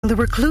There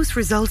were close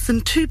results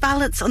in 2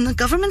 ballots on the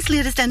government's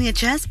latest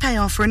NHS pay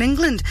offer in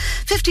England.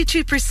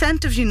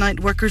 52% of Unite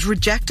workers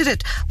rejected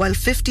it, while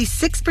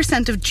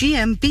 56% of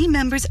GMB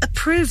members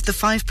approved the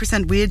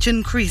 5% wage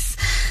increase.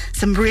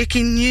 Some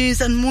breaking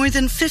news, and more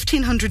than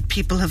 1,500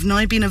 people have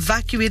now been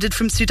evacuated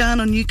from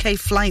Sudan on UK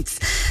flights.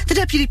 The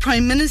Deputy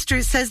Prime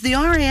Minister says the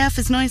RAF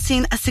is now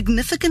seeing a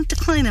significant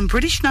decline in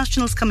British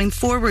nationals coming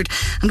forward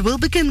and will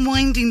begin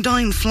winding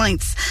down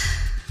flights.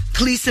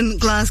 Police in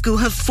Glasgow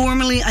have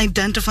formally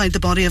identified the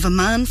body of a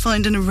man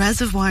found in a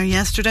reservoir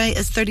yesterday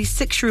as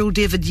 36-year-old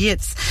David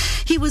Yates.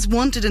 He was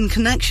wanted in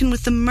connection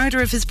with the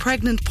murder of his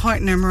pregnant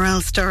partner,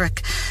 Morel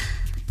Sturrock.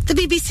 The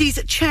BBC's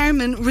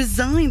chairman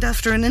resigned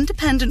after an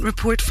independent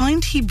report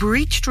found he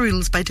breached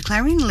rules by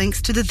declaring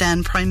links to the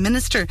then Prime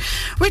Minister.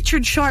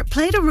 Richard Sharp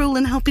played a role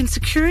in helping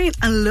secure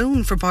a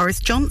loan for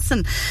Boris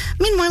Johnson.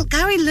 Meanwhile,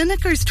 Gary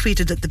Lineker's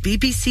tweeted that the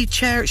BBC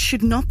chair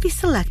should not be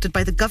selected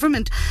by the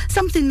government,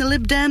 something the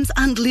Lib Dems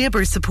and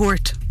Labour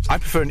support. I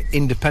prefer an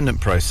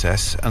independent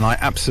process, and I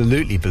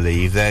absolutely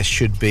believe there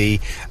should be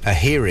a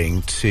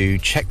hearing to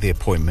check the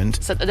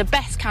appointment. So that the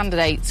best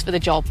candidates for the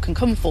job can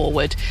come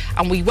forward,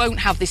 and we won't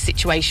have this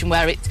situation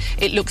where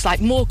it looks like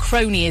more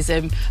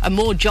cronyism and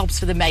more jobs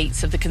for the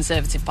mates of the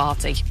Conservative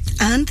Party.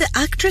 And the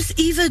actress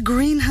Eva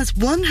Green has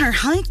won her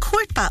High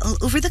Court battle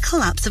over the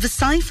collapse of a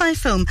sci-fi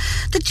film.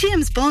 The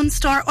James Bond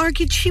star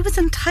argued she was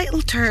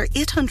entitled to her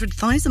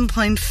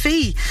 £800,000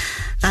 fee.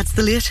 That's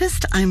the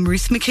latest. I'm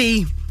Ruth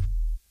McKee.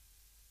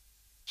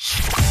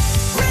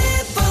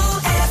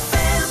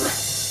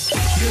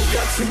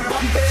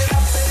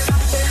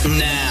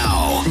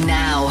 Now,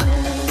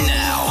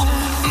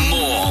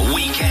 more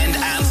weekend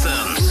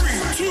anthems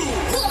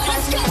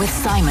with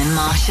Simon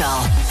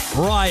Marshall.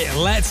 Right,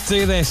 let's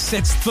do this.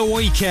 It's the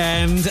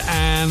weekend,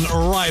 and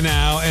right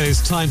now it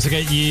is time to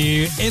get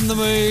you in the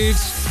mood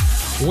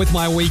with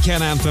my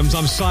weekend anthems.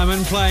 I'm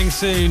Simon, playing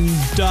soon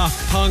Daft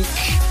Punk,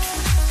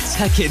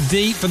 Take It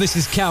Deep, and this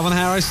is Calvin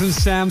Harris and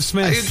Sam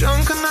Smith. Are you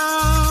drunk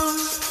enough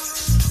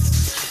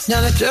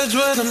now to judge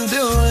what I'm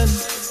doing?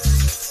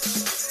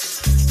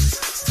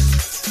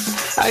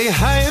 Are you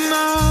high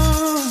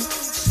enough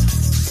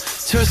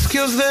to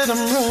excuse that I'm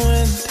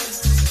ruined?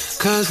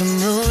 'Cause I'm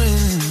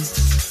ruined.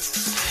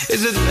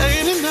 Is it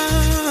late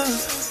enough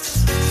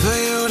for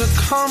you to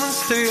come and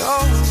stay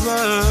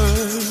over?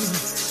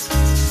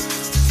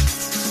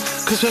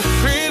 'Cause we're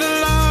free to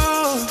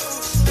love,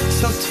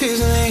 so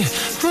tease me.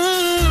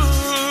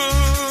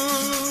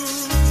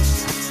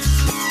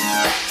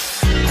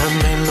 I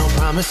made no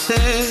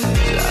promises,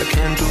 I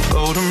can't do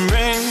golden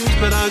rings,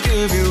 but I'll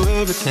give you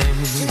everything.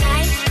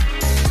 Tonight.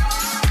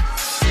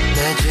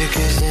 Magic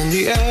is in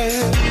the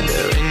air,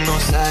 there ain't no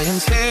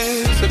science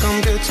here, so come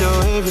get your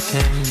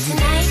everything.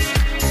 Tonight.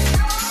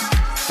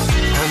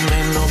 I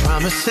made no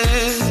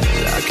promises,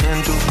 I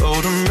can't do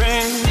golden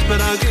rings,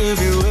 but I'll give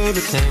you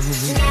everything.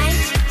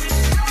 Tonight.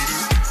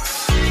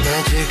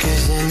 Magic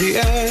is in the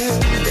air,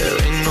 there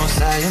ain't no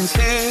science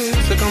here,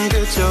 so come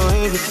get your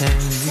everything.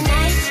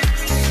 Tonight.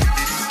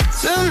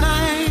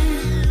 Tonight.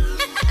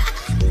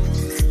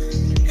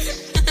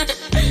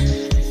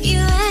 You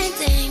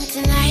acting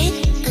tonight.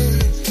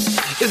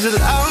 Is it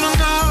loud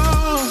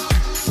enough?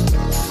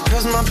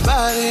 'Cause my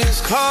body is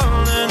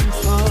calling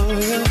for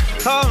you,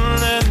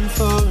 calling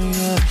for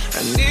you.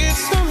 I need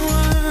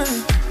someone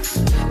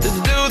to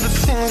do the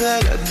things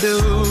that I do.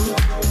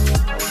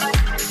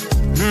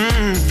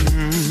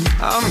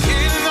 I'm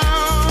heating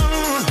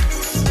on,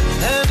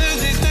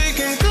 energy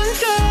taking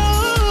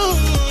control.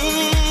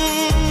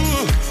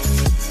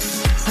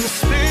 I'm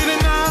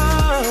speeding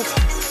up,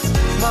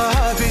 my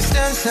heart beats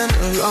dancing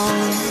along.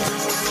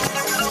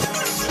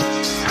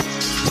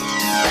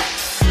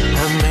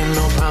 I made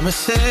no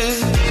promises,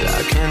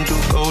 I can't do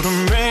golden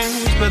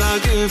rings, but I'll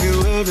give you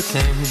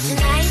everything.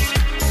 Tonight.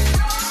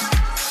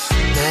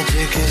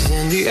 Magic is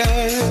in the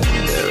air,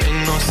 there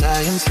ain't no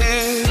science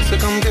here, so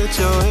come get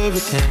your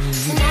everything.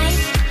 Tonight.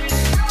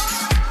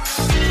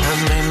 I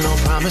made no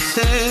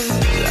promises,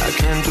 I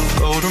can't do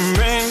golden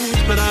rings,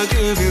 but I'll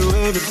give you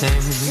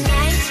everything.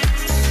 Tonight.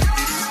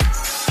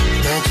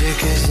 Magic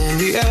is in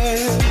the air,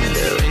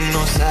 there ain't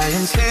no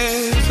science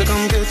here, so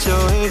come get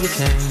your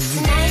everything.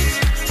 Tonight.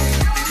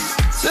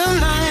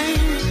 Tonight.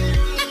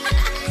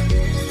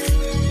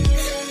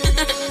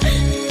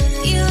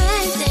 You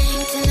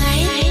acting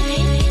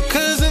tonight.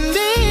 'Cause I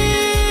need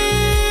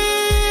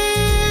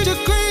a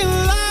green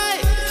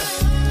light,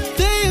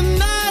 day and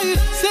night,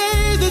 say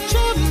that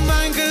you're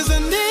mine. 'Cause I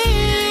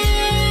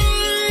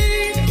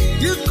need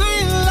your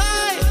green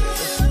light,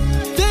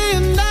 day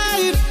and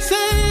night,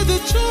 say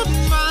that you're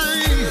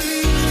mine.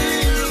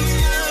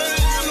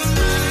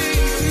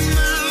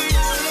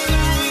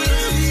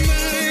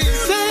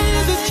 Say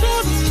that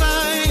you're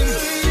mine.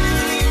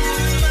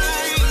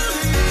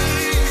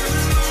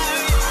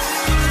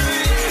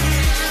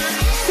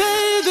 Say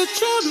that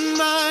you're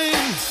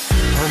mine.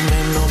 I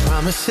made no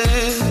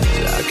promises,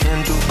 I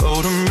can't do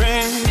golden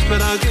rings, but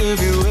I'll give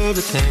you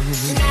everything.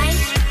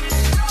 Tonight.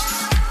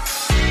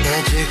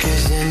 Magic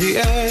is in the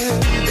air,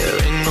 there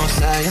ain't no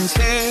science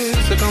here,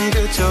 so come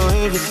get your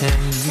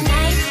everything.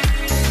 Tonight.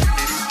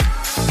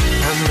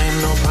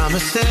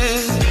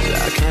 promises.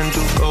 I can't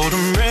do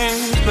golden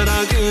rings, but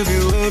I'll give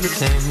you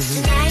everything.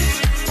 Tonight.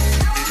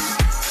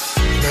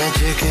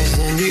 Magic is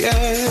in the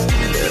air.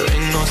 There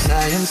ain't no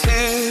science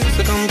here,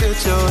 so come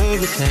get your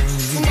everything.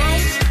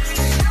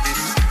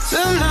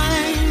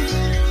 Tonight.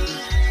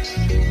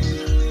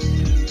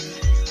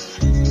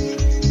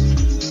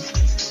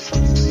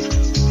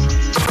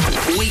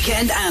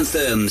 Weekend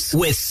Anthems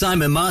with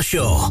Simon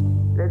Marshall.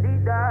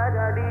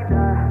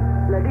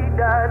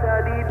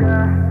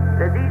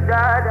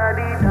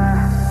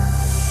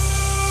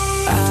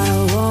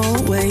 I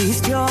won't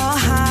waste your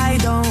high,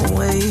 don't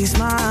waste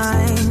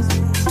mine.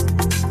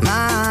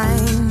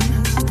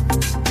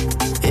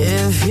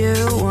 If you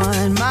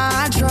want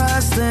my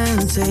trust,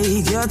 then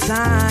take your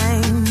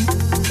time.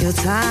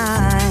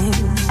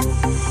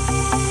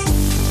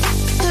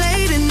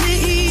 Late in the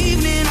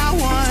evening, I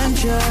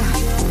want you.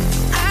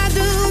 I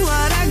do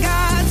what I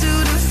got to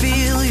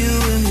feel you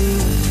and me.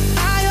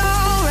 I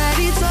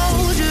already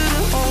told you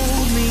to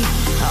hold me.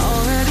 I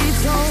already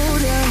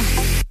told you.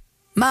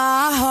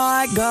 My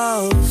heart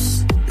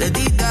goes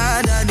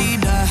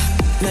la-dee-da-da-dee-da,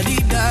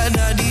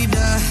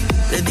 la-dee-da-da-dee-da,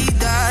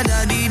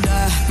 la-dee-da-da-dee-da.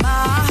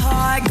 My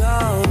heart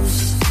goes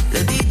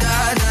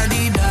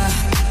la-dee-da-da-dee-da,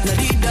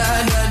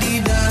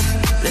 la-dee-da-da-dee-da,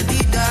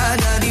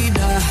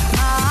 la-dee-da-da-dee-da.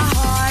 My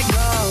heart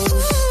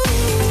goes.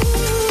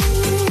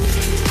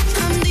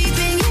 I'm deep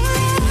in your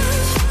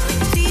love,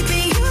 deep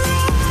in your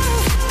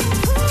love.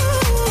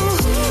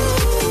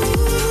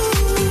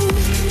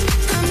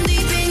 I'm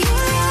deep in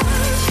your love,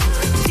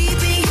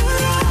 deep in your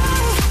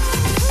love.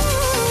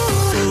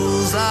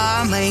 Rules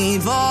are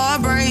made for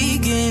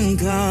breaking,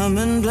 come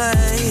and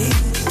play.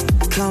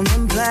 Come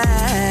and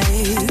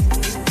play.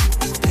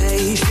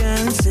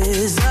 Patience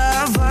is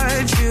a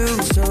virtue,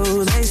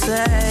 so they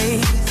say.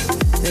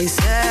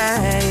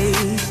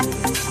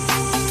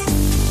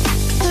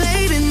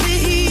 Late in the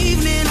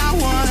evening, I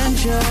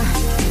want you.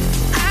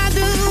 I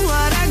do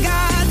what I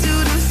got to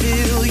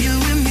feel you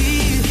and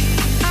me.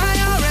 I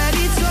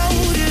already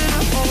told you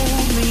to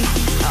hold me.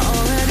 I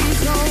already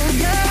told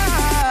you.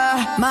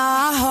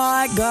 My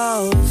heart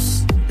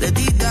goes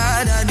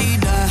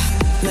la-dee-da-da-dee-da,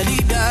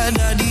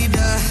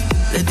 la-dee-da-da-dee-da.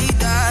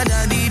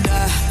 La-dee-da-da-dee-da.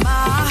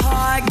 My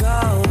heart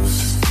goes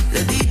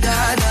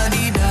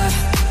la-dee-da-da-dee-da,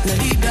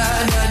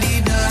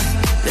 la-dee-da-da-dee-da,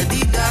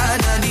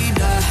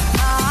 la-dee-da-da-dee-da.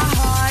 My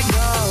heart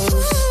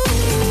goes.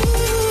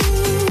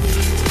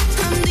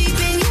 I'm deep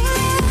in your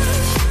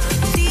love,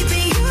 deep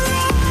in your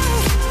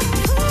love.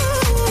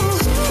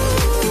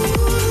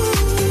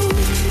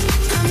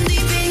 I'm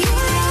deep in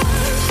your love,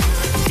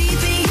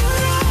 deep in your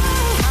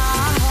love. My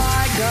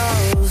heart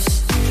goes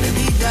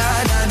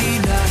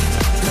la-dee-da-da-dee-da,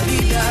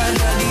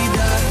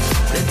 la-dee-da-da-dee-da.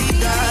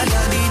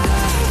 La-dee-da-da-dee-da.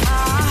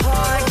 My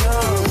heart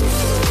goes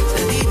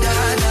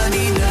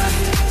la-dee-da-da-dee-da,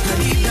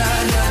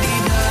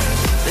 la-dee-da-da-dee-da,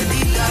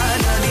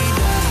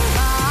 la-dee-da-da-dee-da.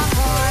 My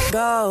heart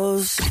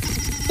goes.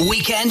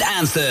 Weekend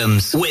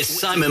Anthems with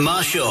Simon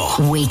Marshall.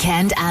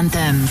 Weekend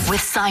Anthems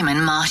with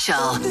Simon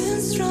Marshall. Been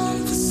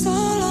strong for so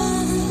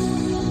long.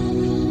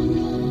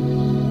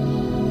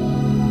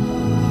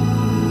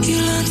 You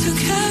learn to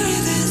carry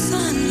this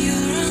on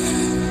your own.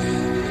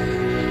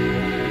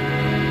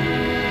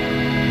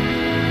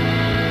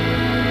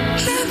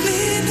 Let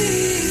me be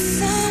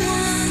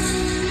someone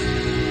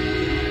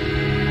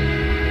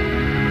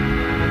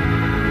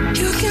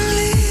you can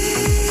lean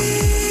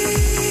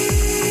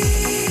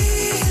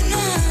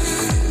on.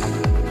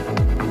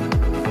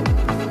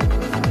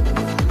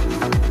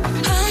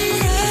 I'm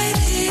right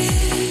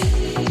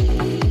here.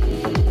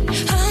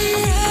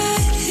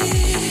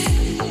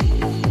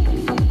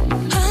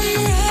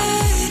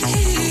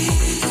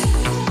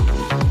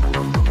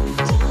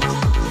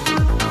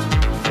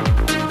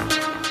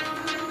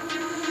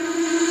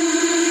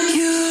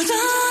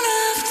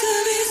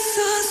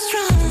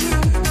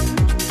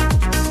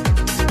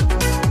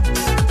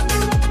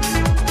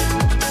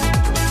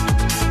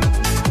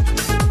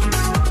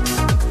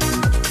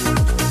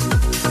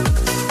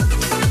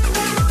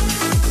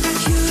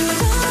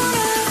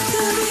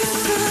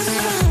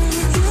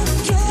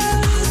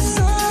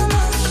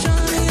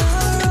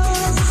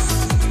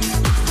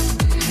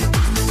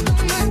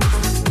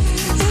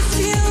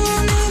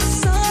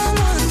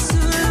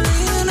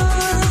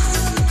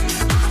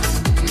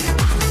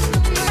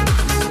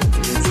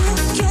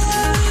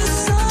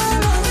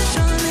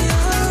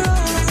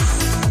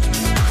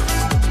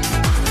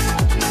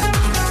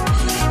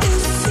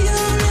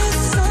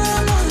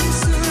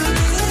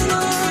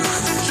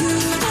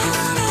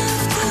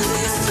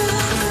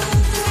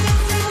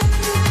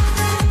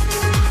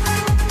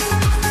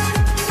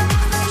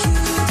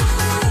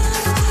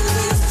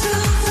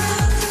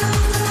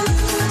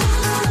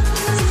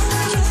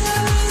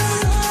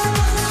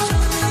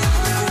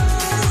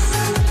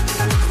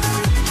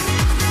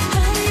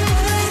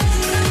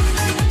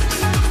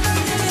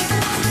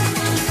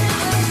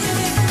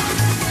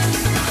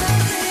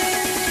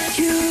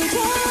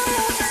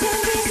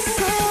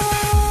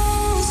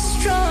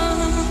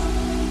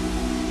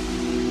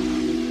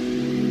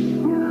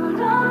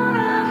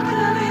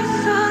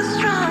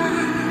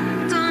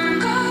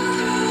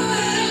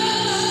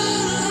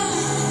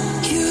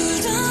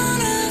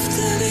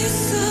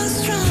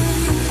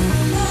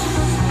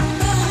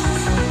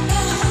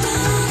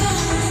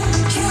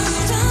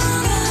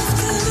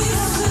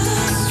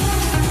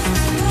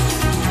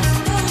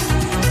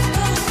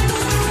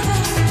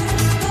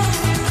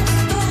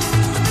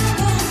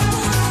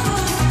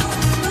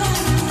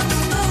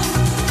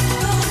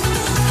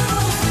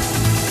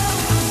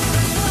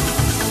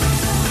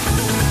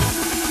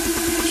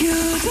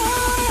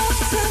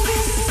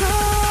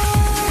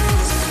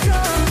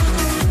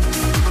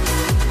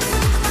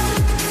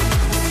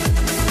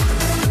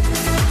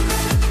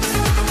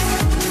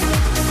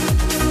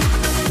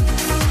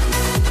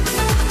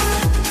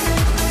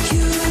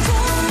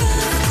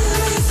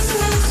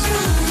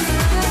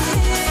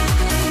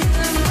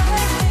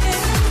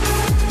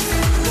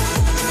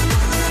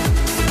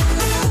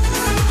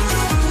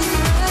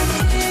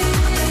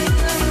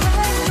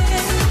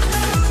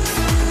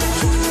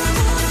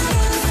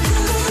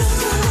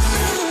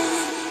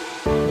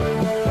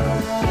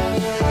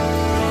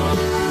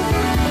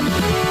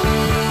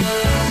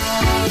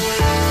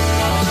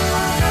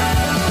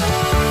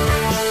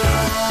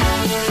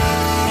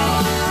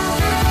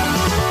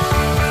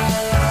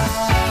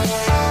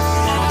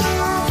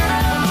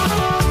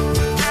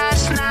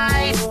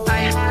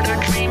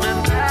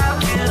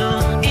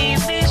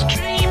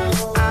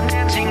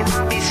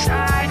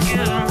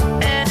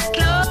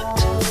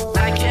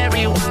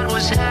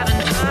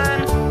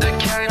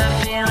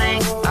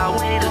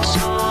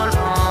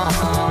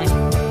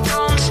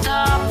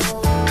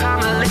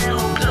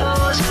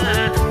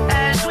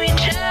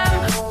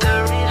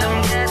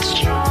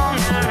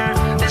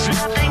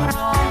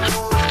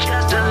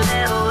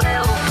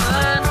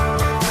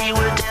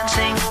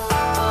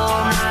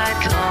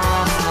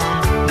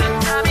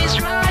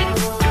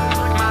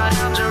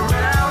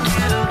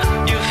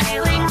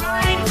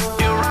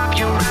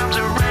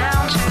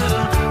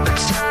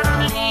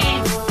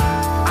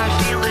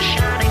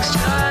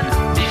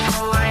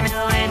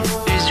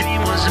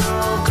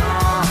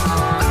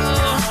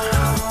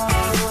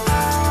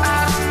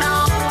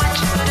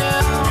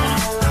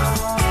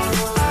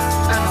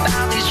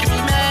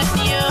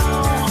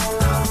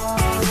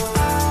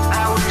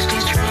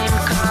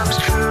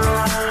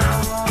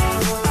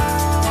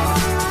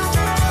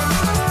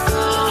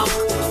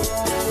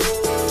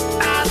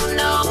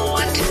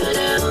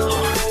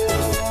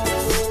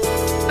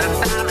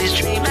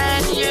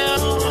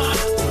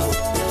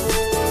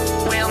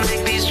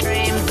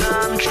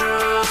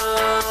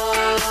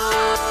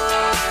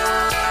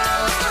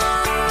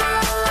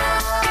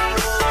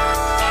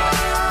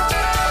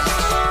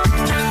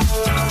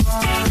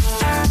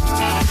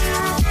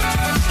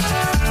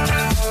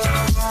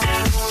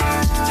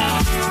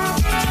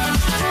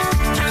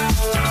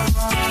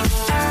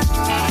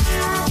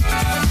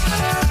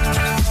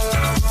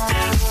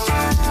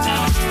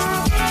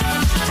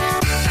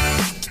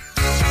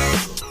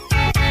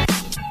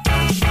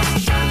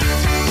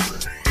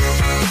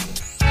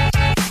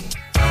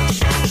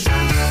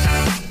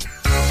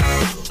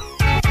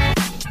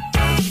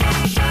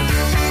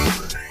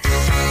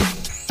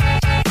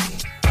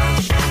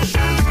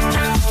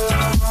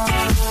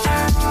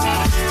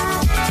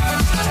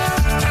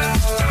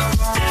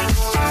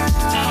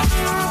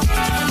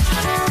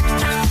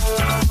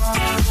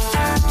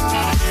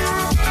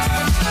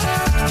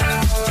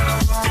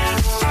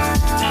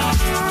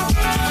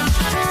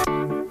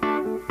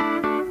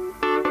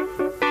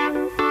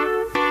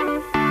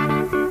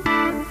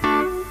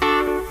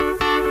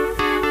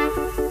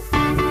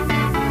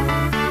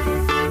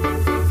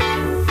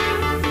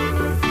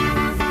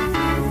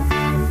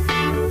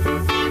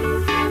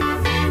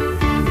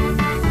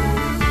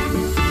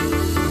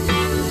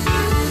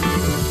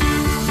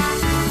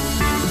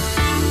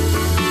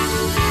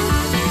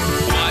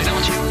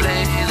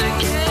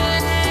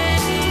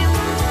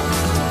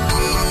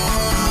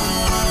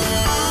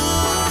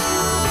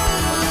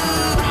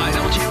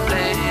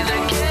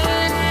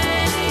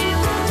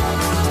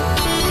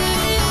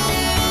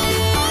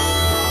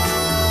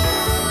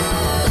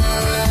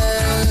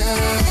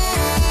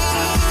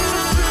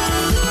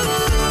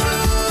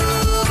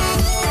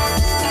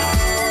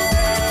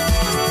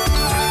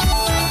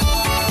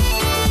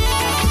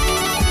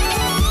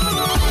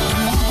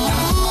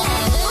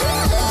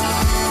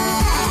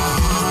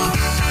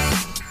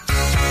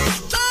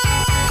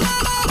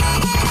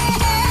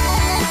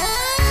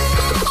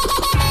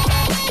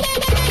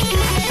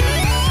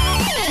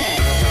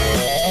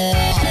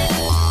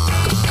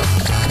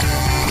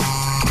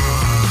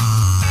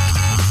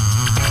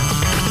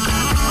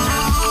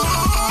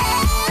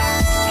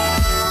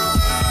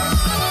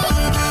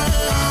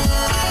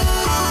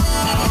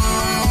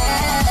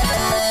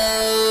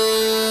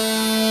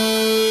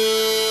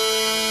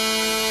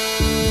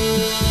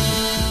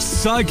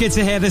 So good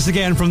to hear this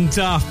again from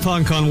Daft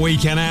Punk on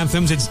Weekend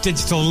Anthems. It's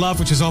Digital Love,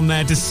 which is on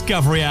their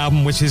Discovery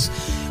album, which is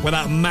where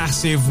that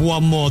massive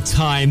One More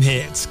Time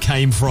hit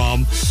came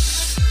from.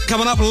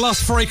 Coming up,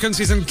 Lost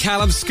Frequencies and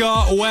Callum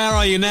Scott. Where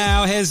Are You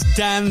Now? Here's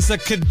Danza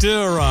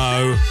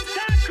Kuduro.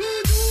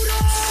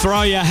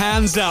 Throw your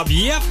hands up.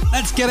 Yep,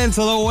 let's get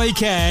into the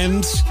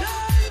weekend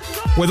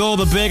with all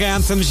the big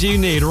anthems you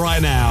need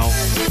right now.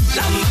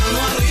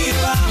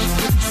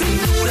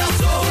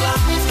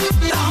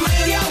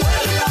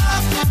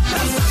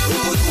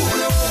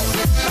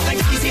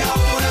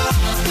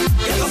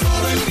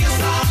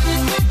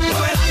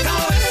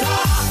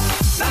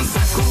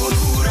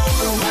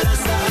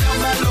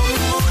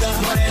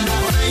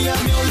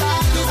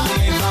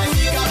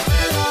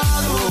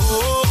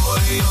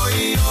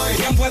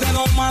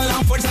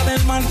 La fuerza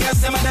del mar que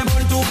se mete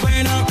por tu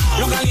pena,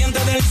 lo caliente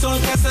del sol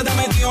que se te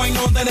metió y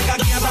no te deja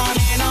quieta,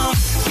 nena.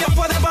 ¿Quién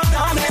puede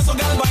parar eso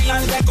que al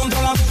bailar te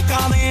controla tus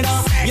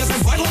caderas? Y ese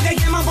fuego que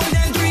quema por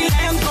dentro y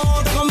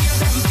lento te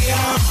convierte en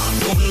tierra.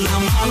 Con la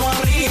mano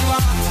arriba,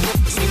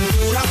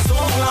 cintura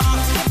sola,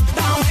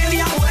 da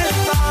media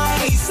vuelta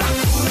y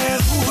sacude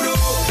duro.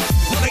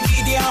 No te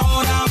quites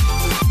ahora,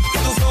 que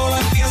tú solo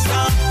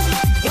empiezas.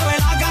 Mueve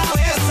la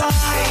cabeza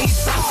y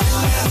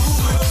sacude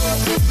duro.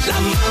 La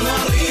mano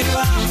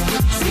arriba,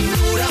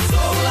 cintura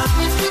sola,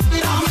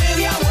 da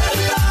media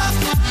vuelta,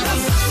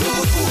 danza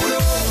duro.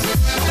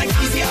 No te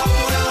canses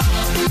ahora,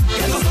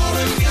 que no solo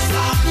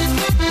empieza.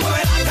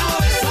 Mueve la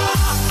cabeza,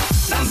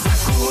 danza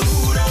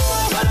duro.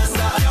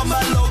 Balança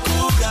uma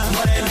loucura,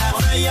 morena,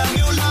 morena a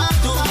meu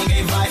lado.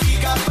 Ninguém vai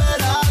ficar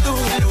parado,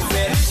 quero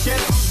ver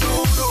encher o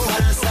futuro.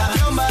 Balança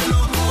uma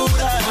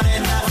loucura,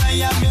 morena,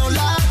 morena a meu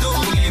lado.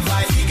 Ninguém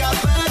vai ficar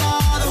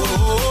parado.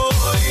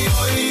 Oi,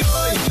 oi,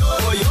 oi,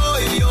 oi,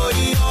 oi, oi,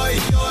 oi.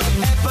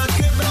 É pra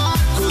quebrar,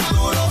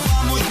 Kuduro,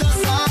 vamos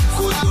dançar,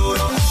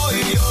 Kuduro. Oi,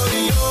 oi,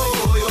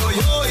 oi, oi,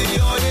 oi,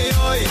 oi,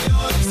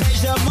 oi.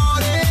 Seja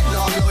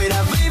morena,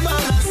 loira, vem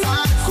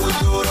balançar,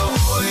 Kuduro.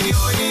 Oi,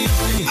 oi,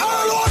 oi.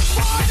 Alô,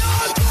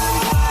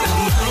 la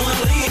mano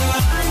arriba,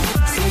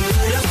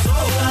 cintura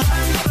sola,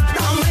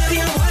 da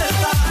media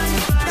vuelta,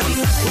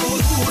 danza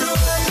Kuduro.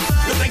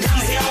 No te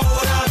canses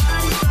ahora,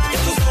 que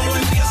tú solo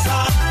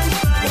empiezas.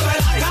 Mueve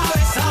la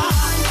cabeza,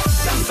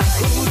 danza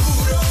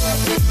Kuduro.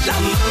 La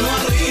mano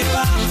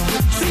arriba,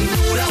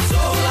 cintura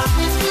sola,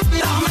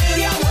 da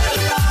media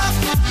vuelta,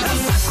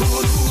 danza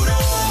Kuduro.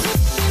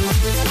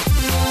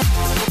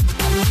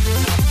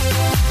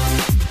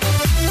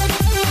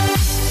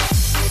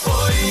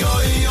 Oi,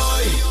 oi,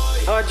 oi.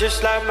 Oh,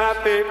 just like my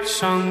favorite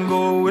song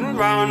going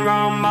round,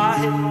 round my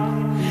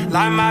head.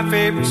 Like my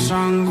favorite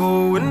song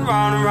going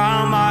round,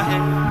 round my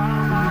head.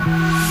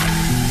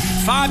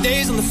 5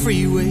 days on the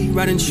freeway,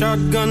 riding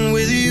shotgun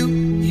with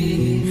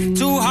you.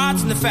 2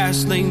 hearts in the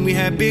fast lane, we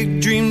had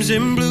big dreams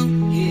in blue.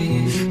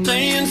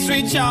 Playing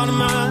Sweet Child of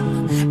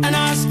Mine, and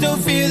I still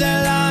feel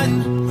that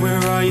line.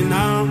 Where are you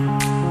now?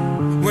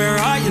 Where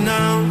are you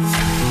now?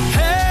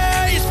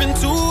 Hey, it's been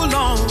too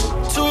long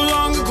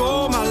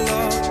ago, my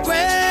love.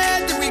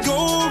 Where did we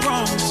go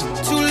wrong?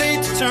 Too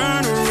late to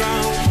turn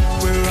around.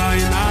 Where are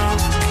you now?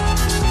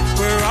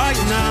 Where are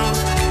you now?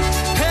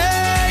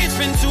 Hey, it's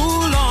been too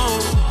long.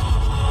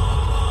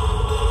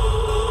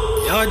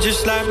 You're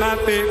just like my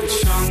favorite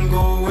song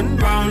going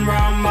round,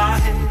 round my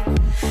head.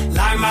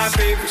 Like my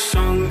favorite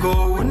song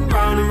going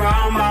round and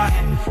round my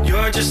head.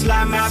 You're just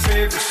like my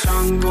favorite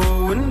song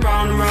going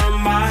round and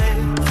round my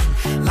head.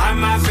 Like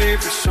my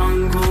favorite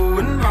song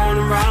going round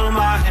and round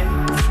my head.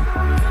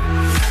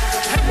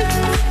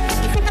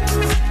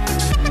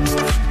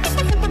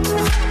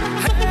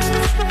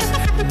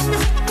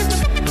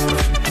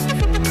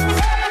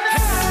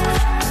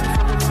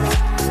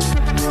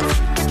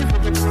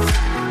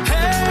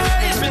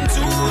 Hey, it's been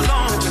too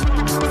long.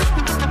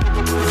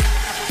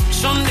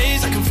 Some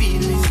days I can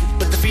feel it,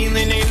 but the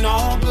feeling ain't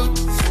all blue.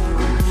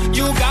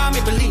 You got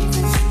me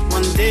believing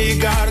one day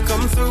you gotta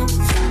come through.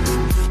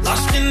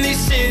 Lost in these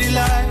city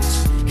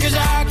lights, 'cause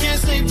I can't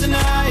sleep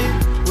tonight.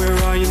 Where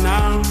are you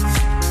now?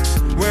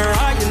 Where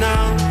are you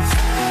now?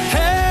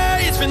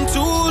 Hey, it's been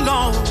too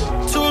long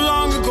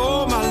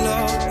ago, my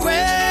love.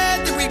 Where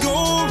did we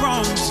go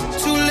wrong?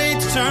 Too late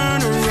to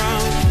turn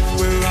around.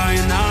 Where are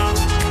you now?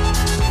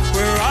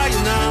 Where are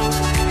you now?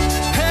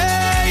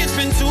 Hey, it's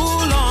been too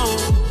long.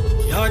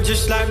 You're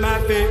just like my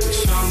favorite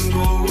song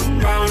going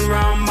round,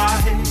 round my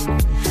head.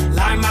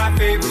 Like my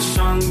favorite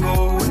song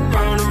going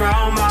round and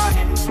round my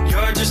head.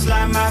 You're just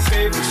like my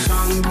favorite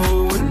song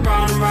going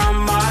round and round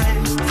my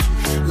head.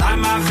 Like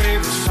my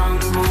favorite song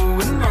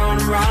going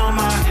round and round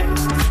my head.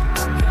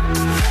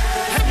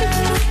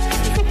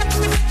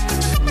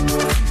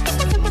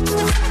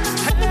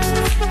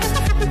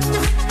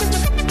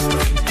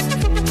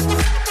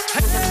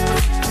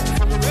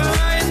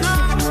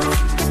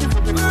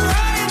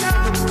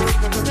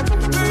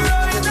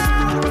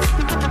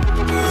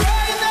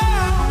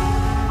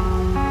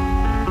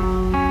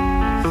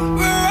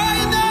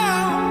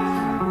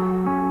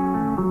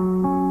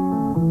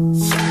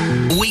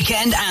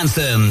 Weekend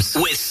Anthems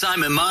with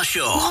Simon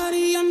Marshall.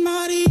 Maria,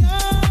 Maria.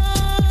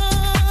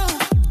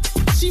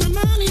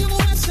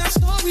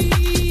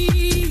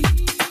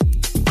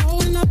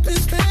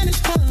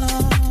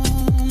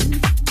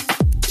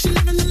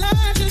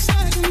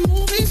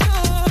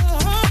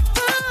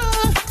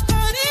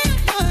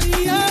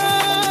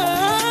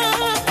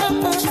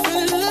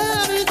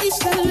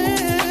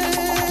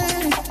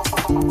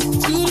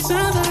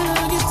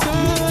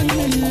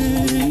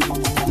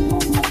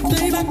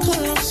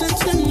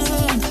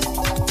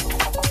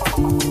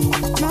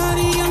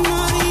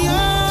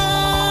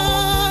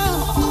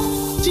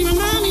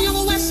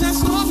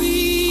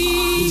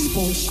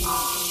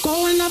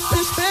 up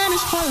in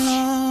Spanish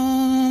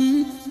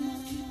Harlem.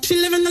 She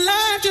living the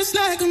life just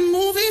like a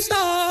movie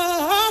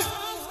star.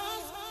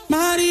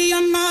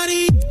 Maria,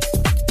 Maria.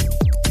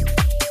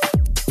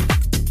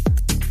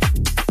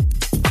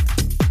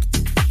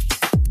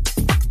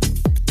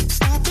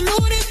 Stop the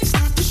looting,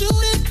 stop the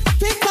shooting.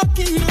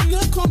 Pickpocketing on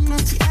the corner.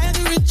 See,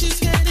 the rich is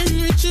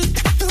getting richer.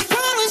 The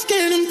poor is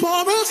getting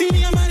poorer. See,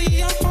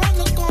 Maria on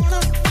the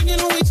corner. Thinking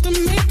of ways to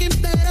make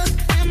it better.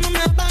 And my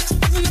mailbox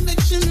is an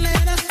eviction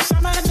letter.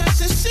 Somebody just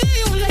said, see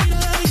you later,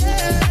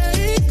 yeah.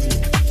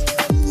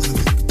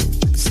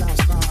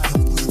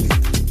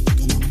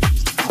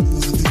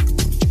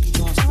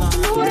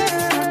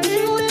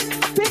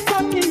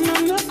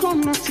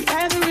 See,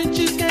 as the rich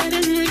is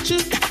getting richer,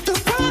 the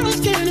poor is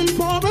getting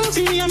poorer.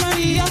 See,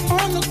 Maria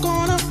on the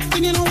corner,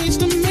 thinking of ways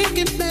to make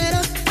it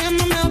better. And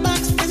my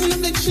mailbox is an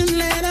eviction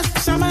letter.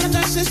 Somebody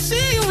just said,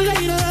 see you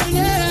later,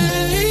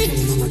 yeah.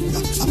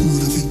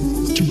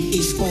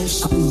 East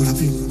Coast.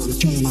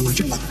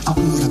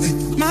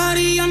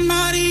 Maria,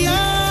 Maria.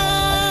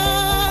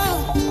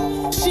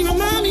 She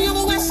remind me of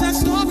a West Side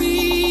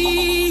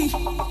Story.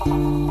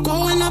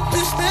 Going up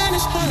in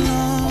Spanish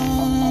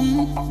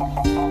Harlem.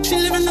 She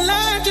living the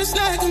life just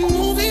like a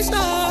movie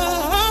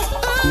star.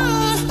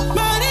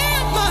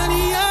 Maria,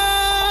 Maria.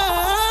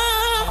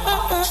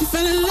 She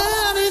fell in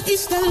love in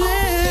East LA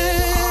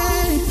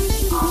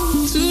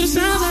to the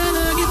sounds of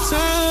the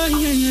guitar,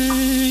 yeah,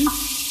 yeah.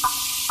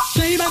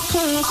 Played by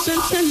Carlos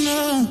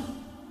Santana.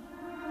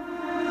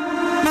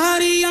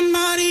 Maria,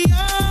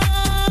 Maria.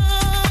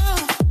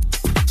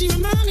 She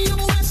remind me of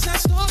a West Side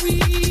Story.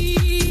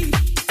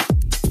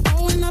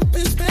 Growing up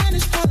in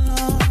Spanish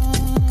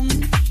Harlem.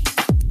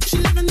 She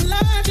living the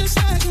life just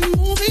like a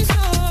movie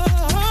star.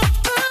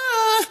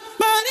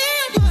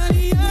 Maria,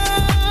 Maria.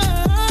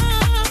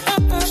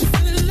 She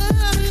fell in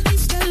love in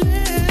East LA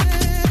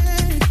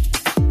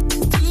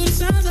to the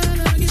sounds of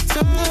the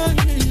guitar,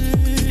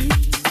 yeah.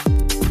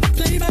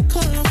 Played by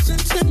Carlos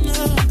Santana.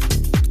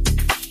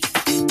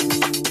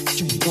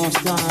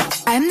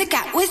 I'm the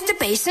cat with the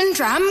bass and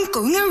drum,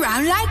 going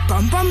around like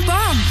bum bum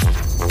bum.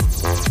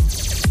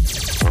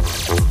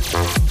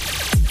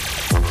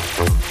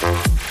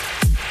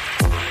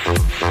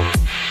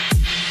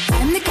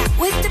 I'm the cat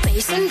with the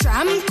bass and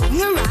drum, going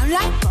around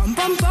like bum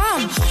bum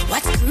bum.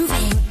 What's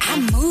grooving?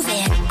 I'm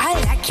moving. I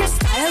like your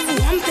style of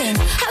lumping.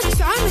 How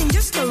charming,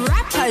 just a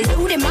rapper.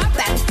 Load him up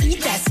and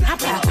eat that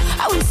snapper.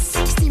 I was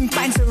 16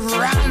 pints of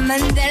rum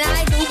and then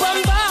I go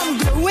bum bum.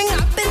 Glowing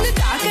up in the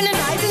dark and the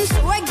night, and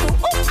so I go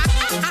oh ah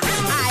ah ah ah.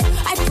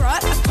 I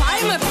brought a pie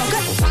in my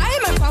pocket,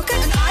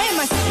 and I am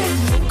a second.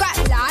 No got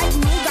life,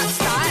 no got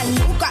style,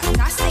 no got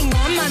nothing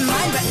on my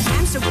mind, but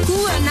I'm so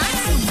cool and I'm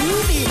so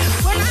groovy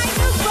when I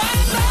go bum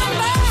bum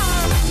bum.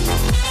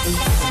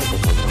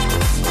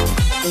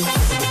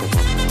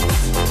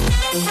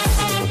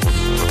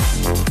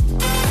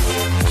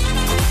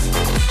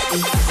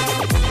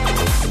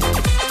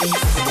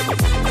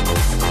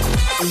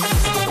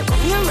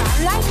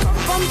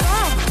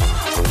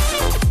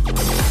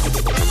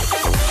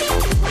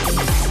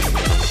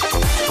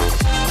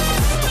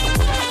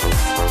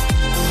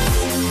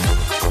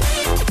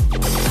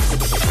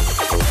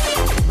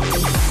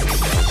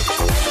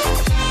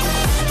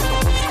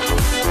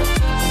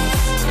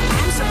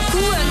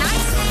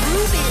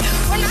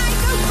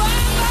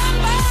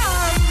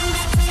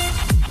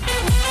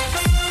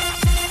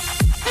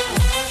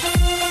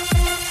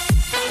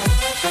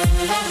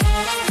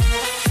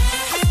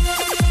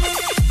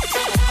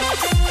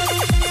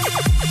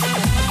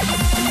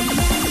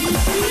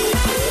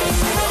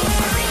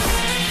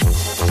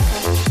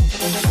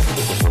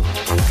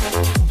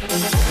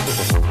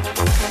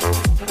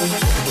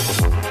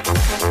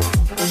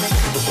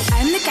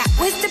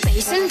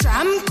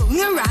 Going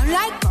around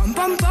like bum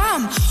bum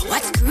bum.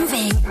 What's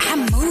grooving?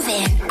 I'm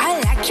moving. I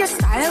like your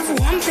style of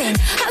lumping.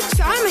 How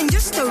charming,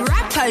 just a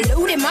rapper.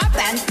 Load him up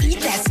and eat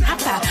that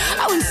snapper.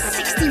 I was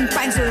 16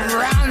 pints of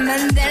rum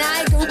and then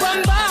I go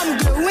bum bum.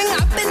 Glowing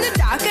up in the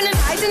dark and the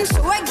night, and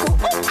so I go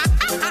oh ah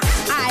ah ah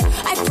ah.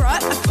 I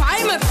brought a pie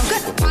in my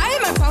pocket,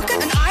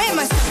 and I am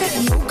a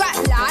sucker. No got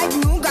life,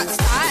 no got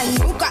style,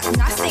 no got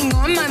nothing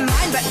on my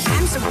mind, but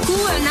I'm so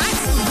cool and I'm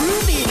so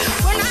groovy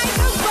when I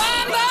go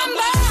bum bum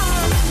bum.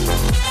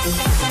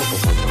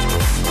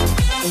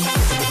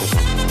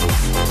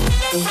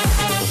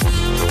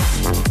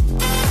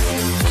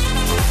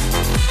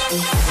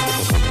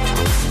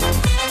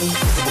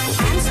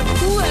 I'm so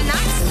cool and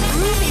I'm so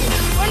groovy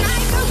when I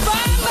go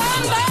bum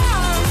bum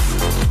bum.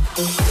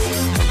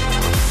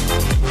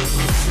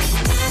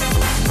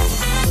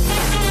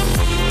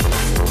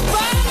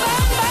 Bum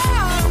bum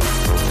bum.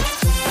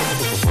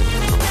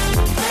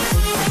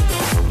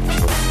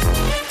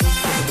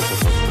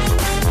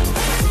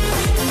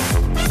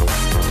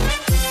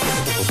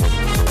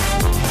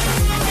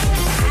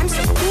 I'm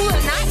so cool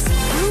and I'm so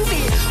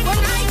groovy when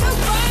I go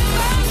bum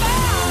bum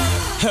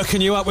bum.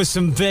 Hooking you up with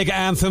some big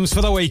anthems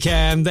for the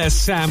weekend. There's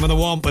Sam and the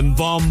Womp and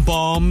Bomb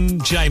Bomb.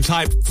 James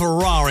Hype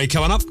Ferrari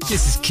coming up.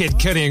 This is Kid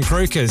Cudi and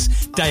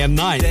Crookers, Day and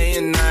Night. Day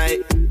and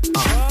night.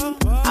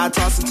 I I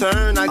toss and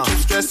turn, I keep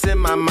stressing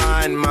my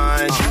mind.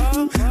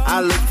 I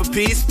look for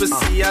peace, but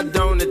see I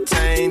don't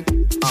attain.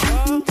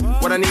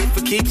 What I need for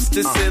keeps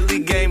the silly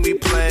game we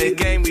play.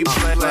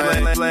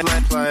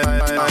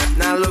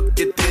 Now look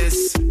at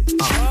this.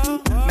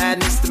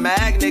 Madness, the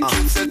magnet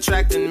keeps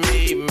attracting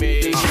me.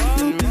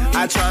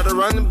 I try to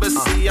run, but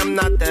see I'm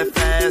not that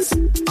fast.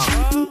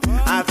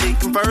 I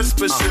think I'm first,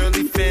 but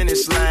surely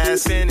finish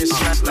last. Cause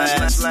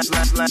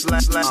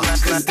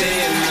day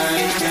and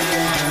night,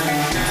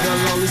 the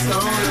lonely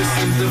stoner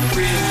seems to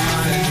free his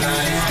mind at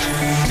night.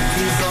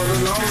 He's all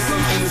alone,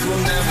 some things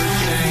will never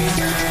change.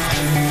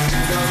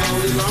 The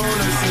lonely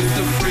loner seems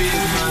to free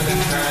his mind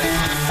at night.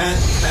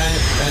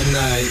 At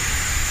night.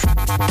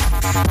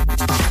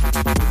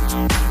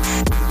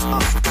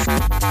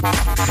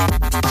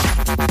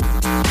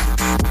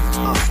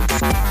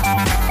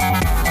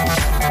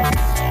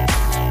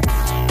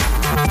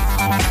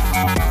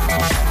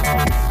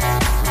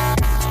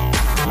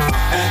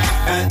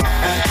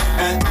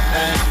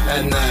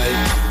 At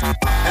night.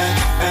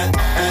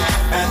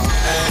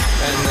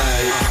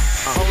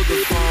 Hold the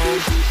phone.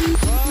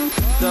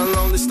 The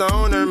lonely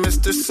stoner,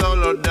 Mr.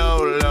 Solo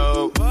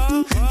Dolo.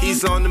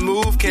 He's on the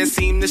move, can't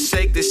seem to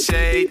shake the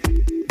shade.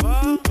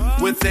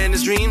 Within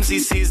his dreams, he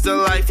sees the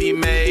life he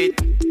made.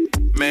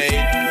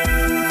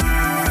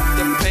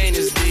 The pain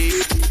is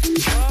deep.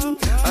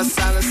 A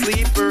silent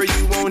sleeper,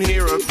 you won't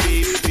hear a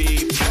beep,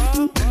 beep.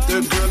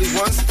 The girl he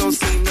wants don't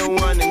seem to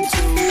want him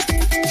to.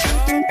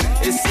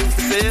 It seems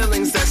the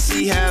feelings that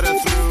she had her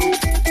through.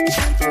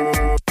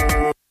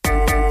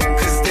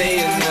 Cause day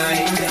and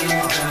night,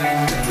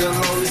 the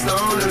lonely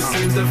stoner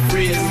seems to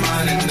free his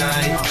mind at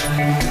night.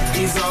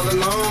 He's all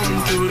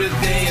alone through the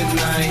day and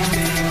night.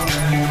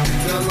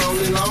 The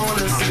lonely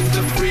loner seems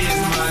to free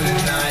his mind at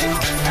night.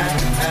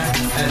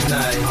 At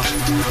night,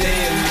 day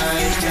and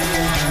night.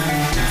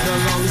 The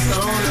lonely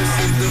stoner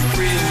seems to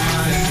free his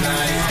mind at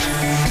night.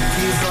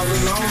 He's all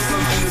alone,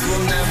 some things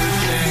will never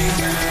change.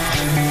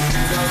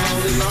 The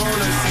lonely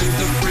loner seems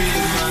to free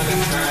his mind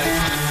at night.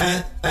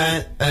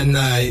 At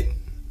night,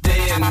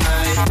 day and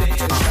night.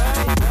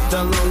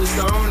 The lonely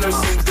stoner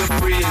seems to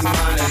free his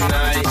mind at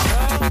night.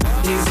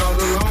 He's all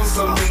alone,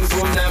 some things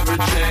will never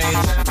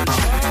change.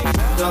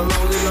 The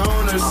lonely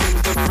loner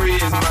seems to free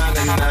his mind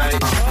at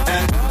night.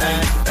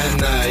 At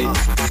night.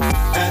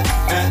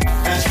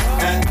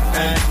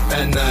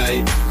 At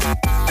night.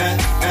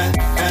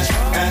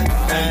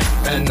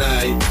 At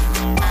night.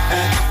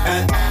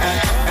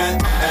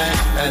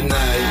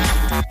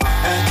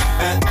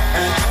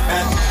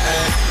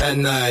 At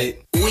night.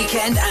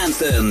 Weekend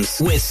Anthems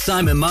with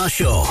Simon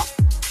Marshall.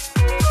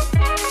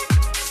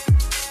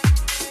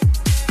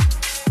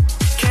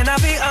 Can I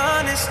be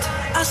honest?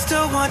 I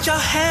still want your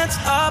hands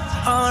up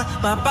on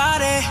my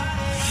body.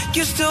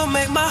 You still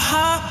make my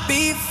heart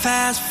beat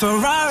fast.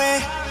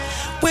 Ferrari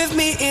with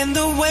me in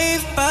the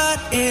wave, but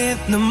in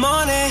the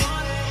morning.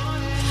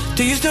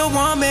 Do you still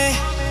want me?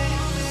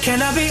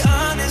 Can I be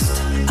honest?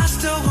 I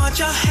still want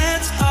your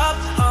hands up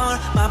on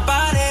my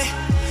body.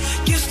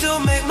 You still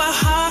make my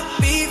heart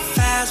beat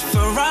fast.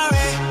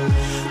 Ferrari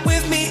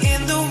with me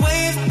in the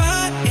wave,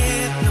 but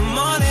in the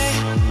morning.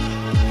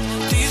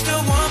 Do you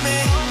still want me?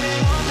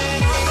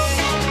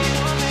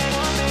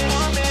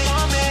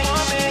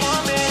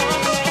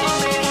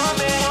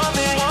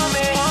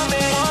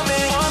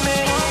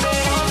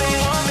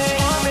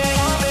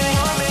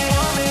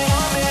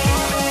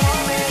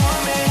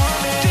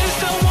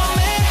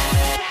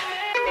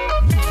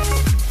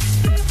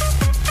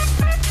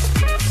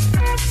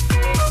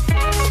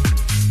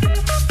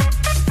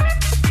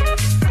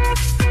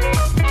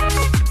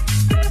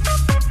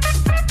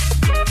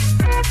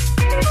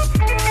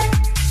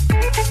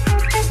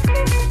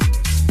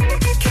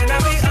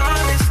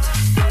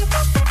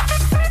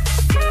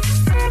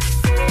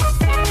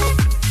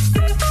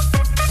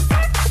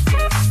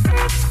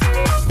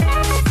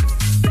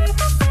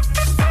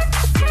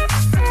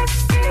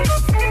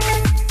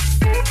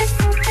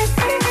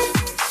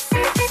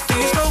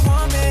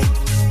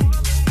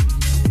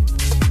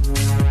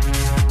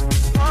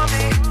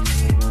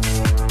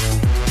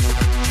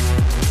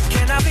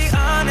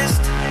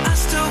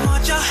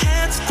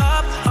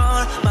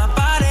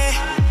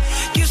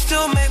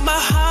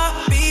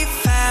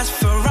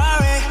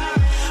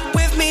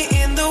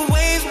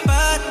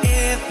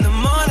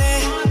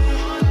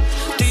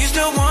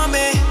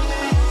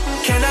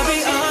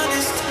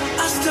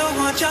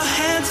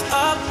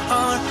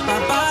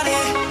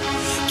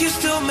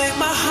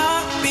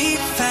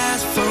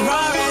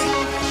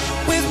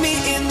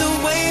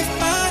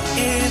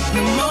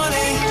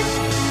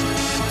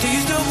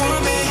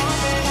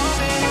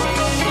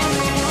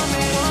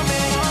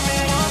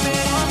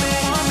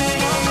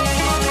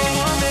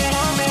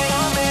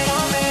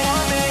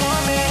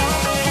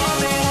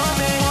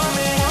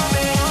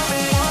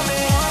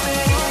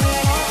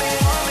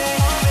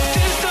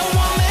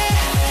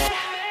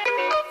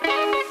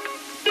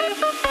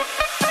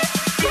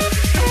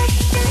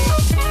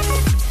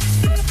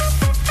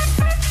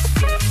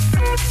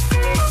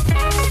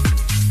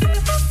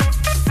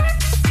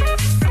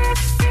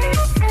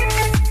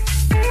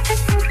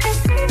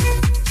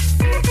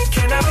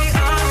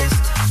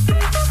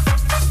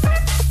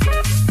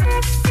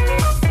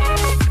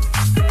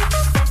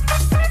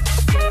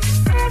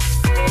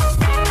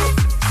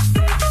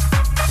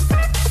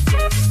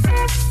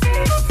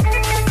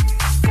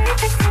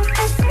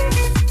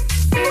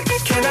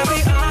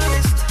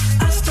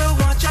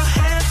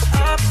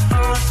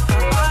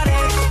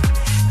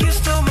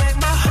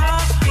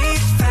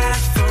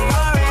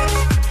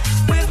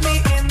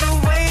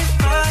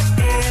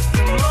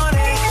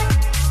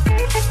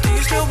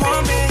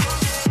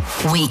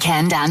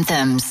 Weekend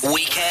Anthems.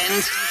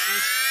 Weekend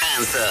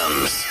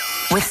Anthems.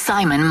 With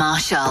Simon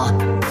Marshall.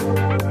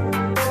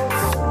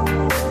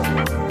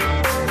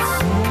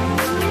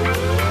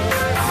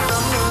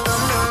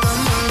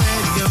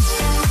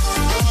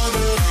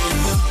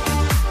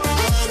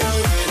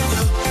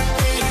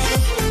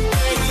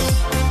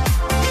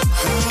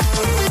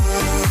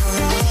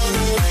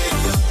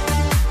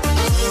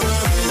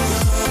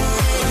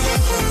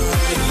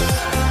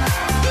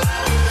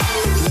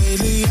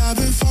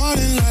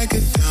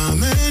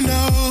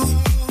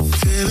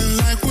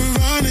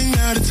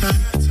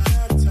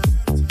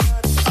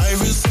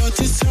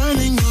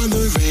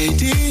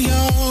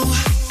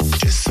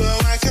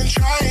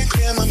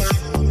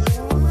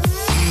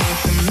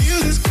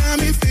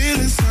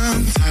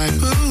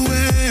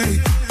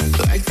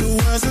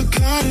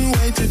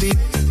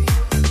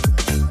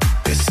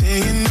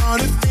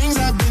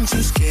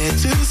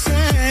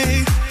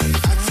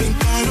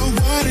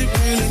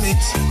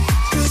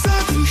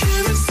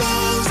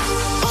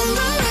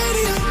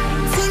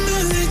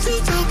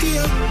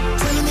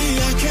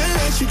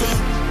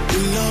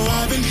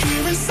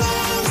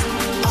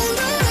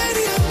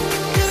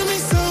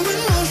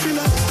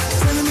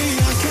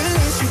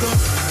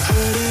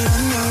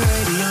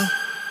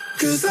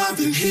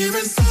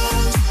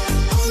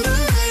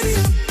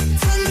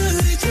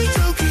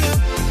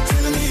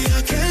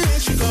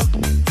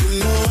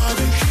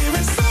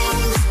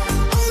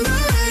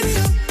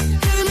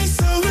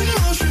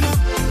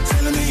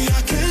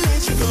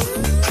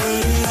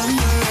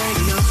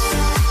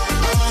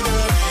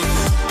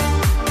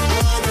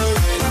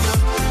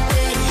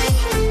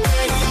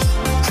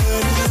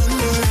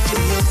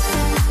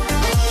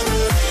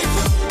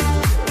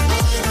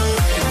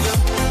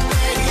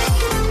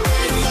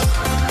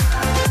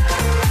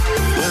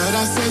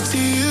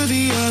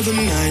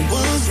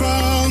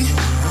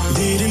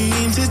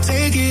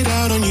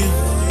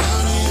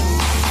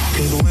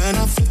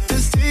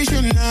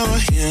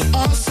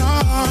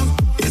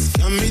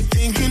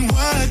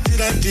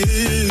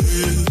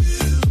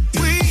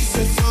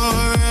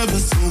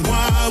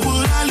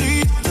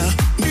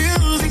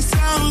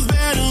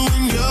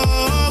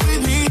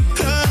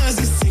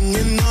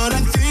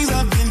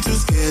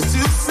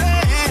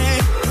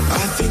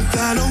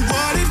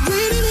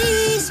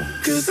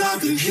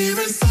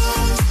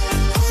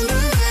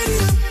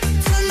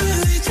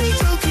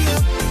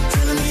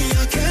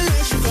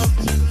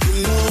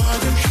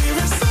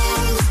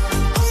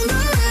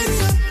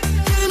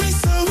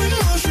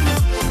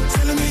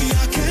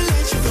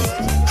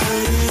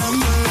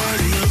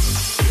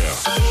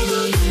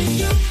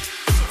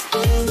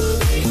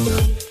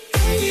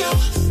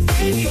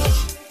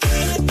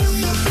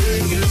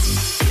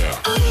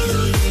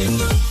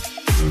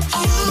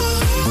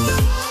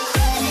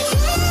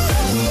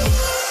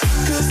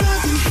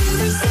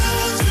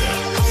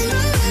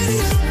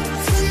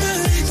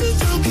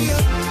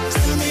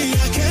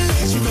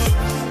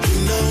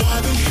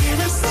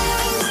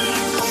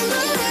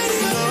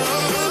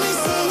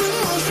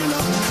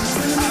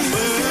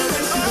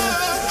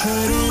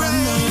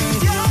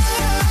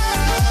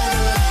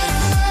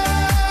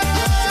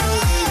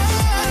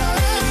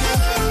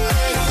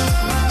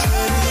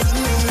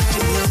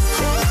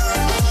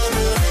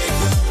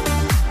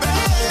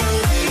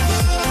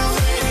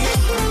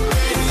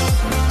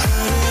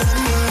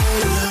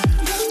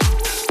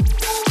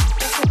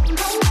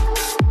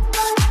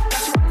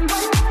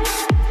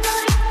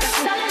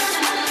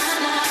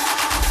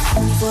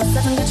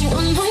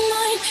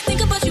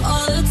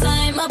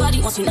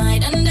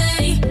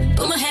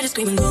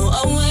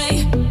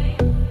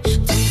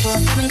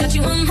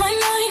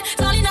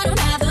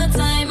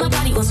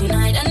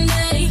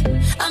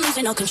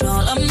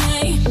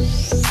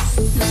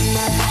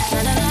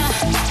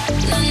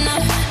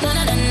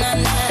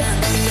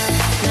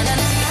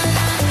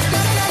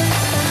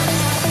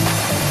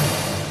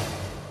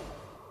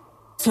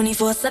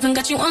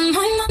 Got you on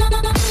my mind.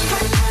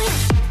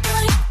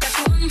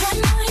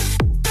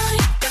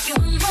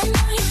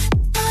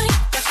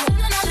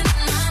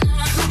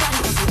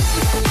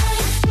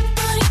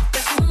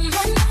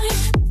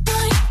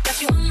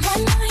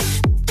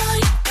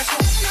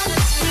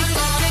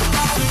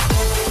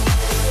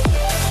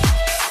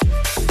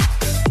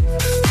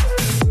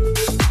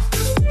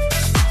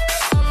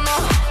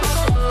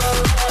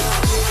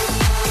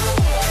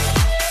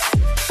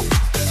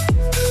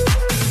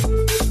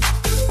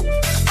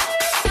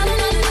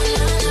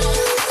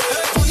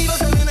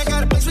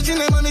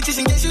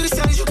 Chasing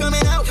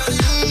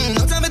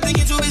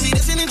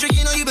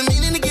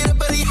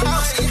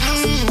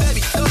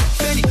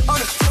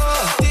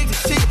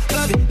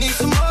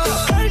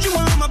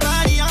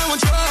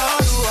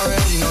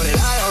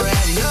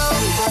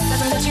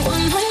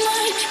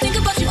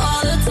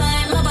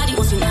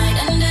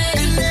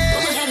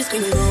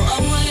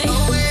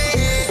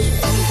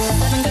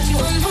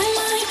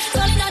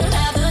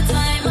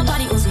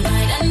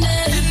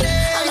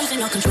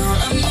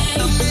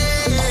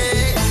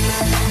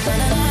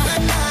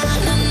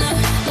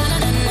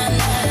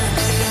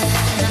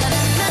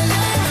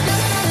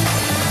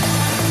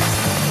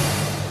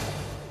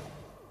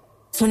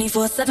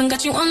 24/7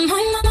 got you on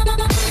my mind.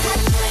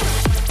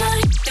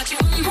 Got you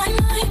on my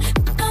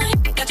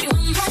mind. Got you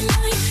on my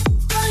mind.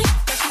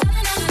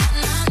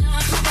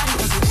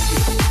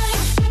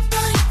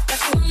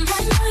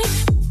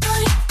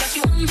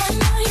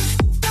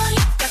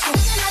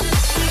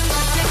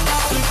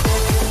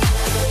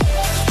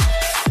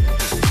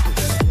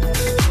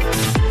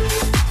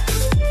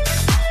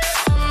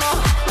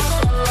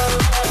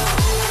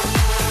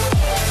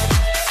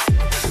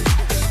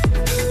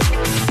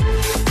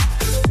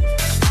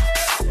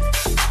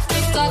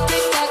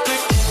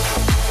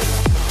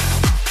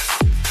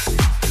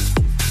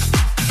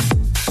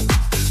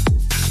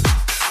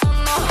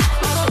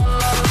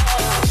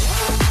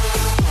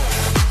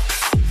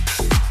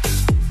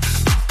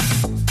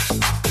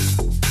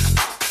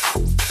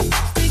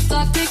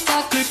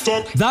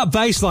 That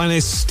bass line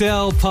is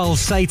still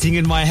pulsating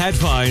in my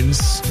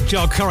headphones.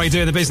 Joel Corey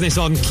doing the business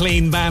on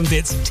Clean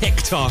Bandit's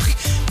TikTok.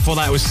 Before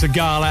that was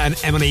Sagala and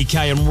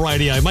M&EK and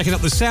Radio, making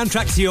up the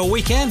soundtrack to your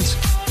weekend.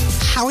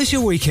 How is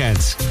your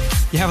weekend?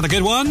 You having a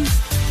good one?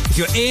 If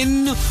you're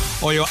in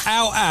or you're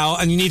out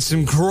and you need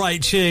some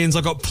great tunes,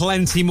 I've got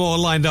plenty more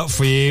lined up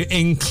for you,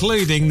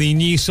 including the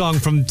new song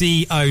from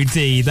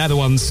D.O.D. They're the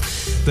ones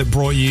that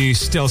brought you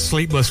Still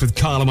Sleepless with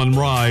Carla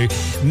Monroe.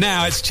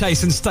 Now it's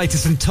Chase and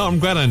Status and Tom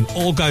Grennan.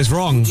 All Goes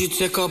Wrong. Would you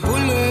take a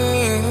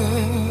bullet?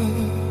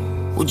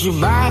 Would you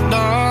buy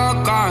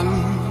the gun?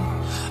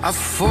 I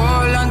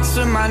fall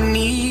onto my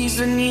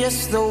knees and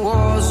yes, the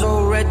war's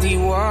already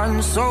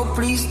won. So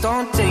please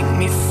don't take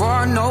me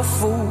for no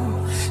fool.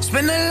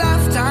 Spend a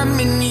lifetime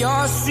in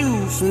your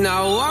shoes.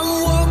 Now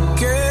I'm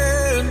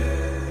walking,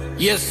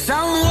 yes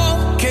I'm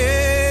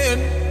walking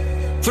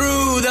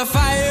through the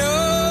fire.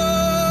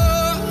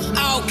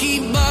 I'll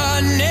keep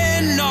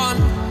burning on.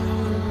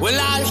 Well,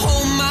 I'll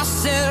hold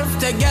myself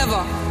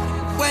together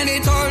when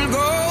it all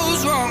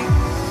goes wrong.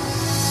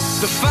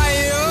 The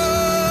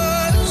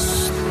fires,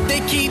 they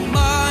keep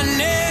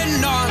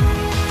burning on.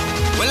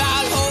 Well,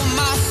 I'll hold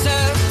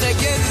myself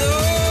together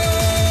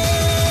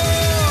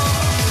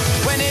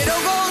when it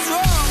all goes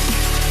wrong.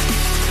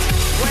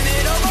 When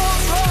it all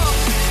goes wrong.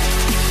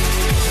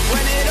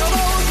 When it all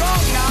goes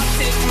wrong, I'll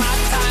take my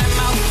time.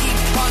 I'll keep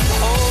on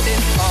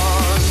holding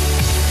on.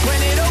 When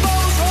it all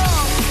goes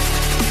wrong.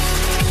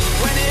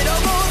 When it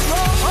all goes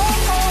wrong.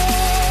 Oh, oh.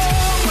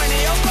 When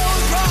it all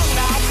goes wrong,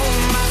 I'll pull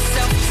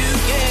myself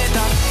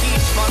together.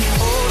 Keep on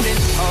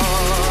holding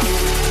on.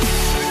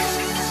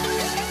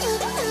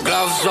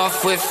 Gloves off,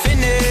 we're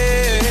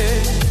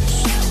finished.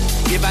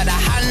 Give her the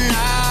hand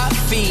I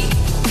feet.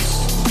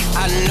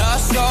 I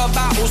nurse your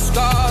battle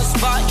scars,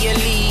 but you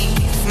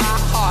leave my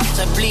heart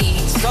to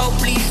bleed. So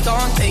please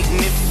don't take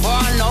me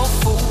for no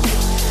fool.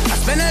 I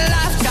spent a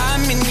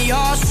lifetime in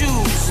your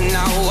shoes.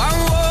 Now I'm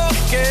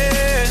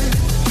walking.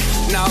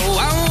 Now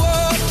I'm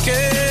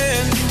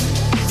walking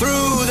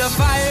through the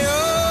fire.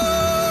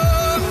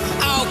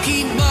 I'll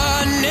keep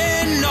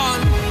burning on.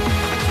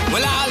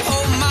 Well, I'll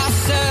hold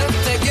myself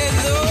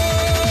together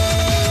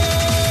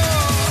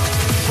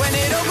when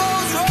it all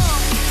goes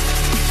wrong.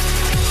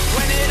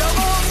 When it all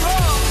goes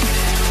wrong.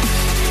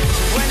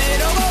 When it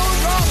all goes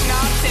wrong,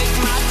 I'll take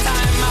my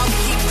time. I'll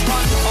keep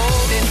on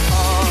holding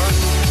on.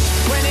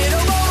 When it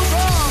all goes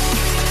wrong.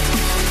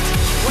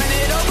 When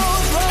it all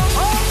goes wrong.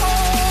 Oh,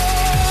 oh.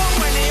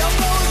 When it all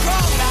goes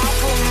wrong, I'll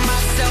pull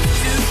myself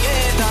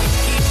together.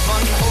 Keep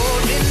on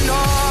holding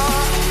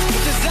on.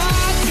 'Cause I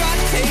try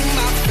to take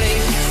my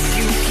place.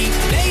 You keep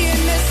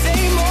playing the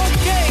same old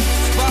game.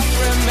 But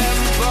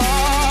remember.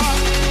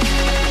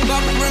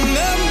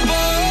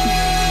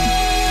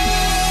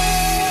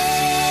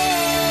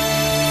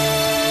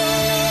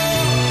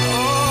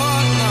 Oh,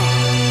 no.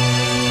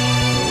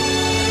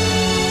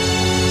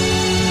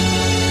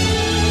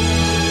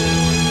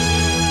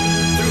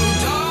 Through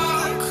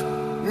dark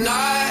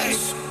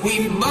nights we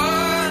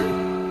burn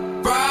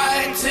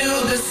bright till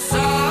the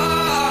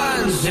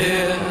sun's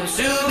here.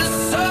 Till the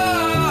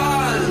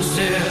sun's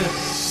here.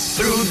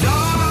 Through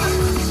dark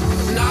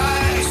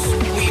nights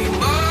we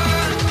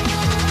burn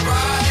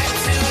bright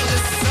till the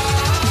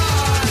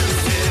sun's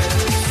here.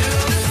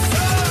 Till the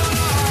sun's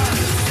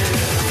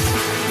here.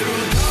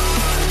 Through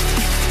dark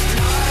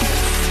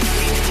nights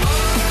we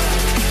burn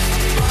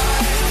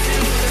bright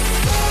till the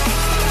sun's here.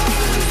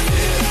 Till the sun's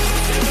here.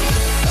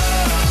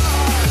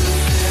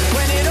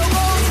 When it all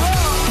goes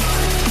wrong.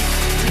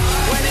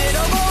 When it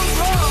all goes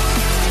wrong.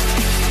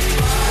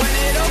 When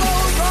it all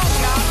goes wrong,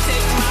 I'll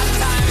take my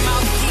time.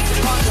 I'll keep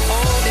on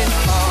holding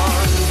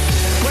on.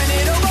 When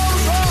it all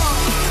goes wrong.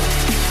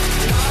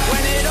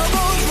 When it all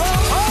goes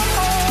wrong. Oh,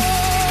 oh.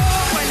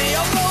 When it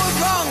all goes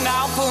wrong,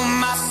 I'll pull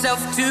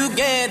myself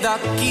together.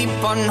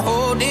 Keep on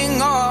holding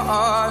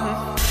on.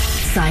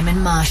 Simon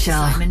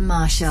Marshall. Simon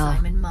Marshall.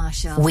 Simon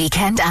Marshall.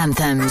 Weekend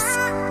Anthems.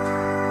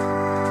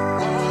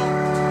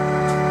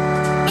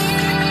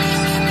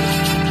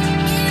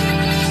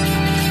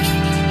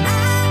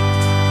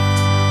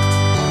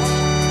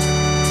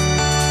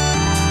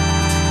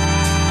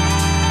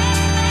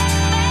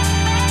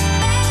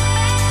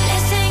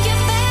 Let's take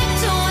it back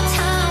to a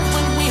time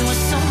when we were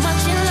so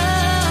much in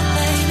love,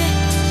 baby.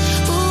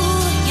 Ooh,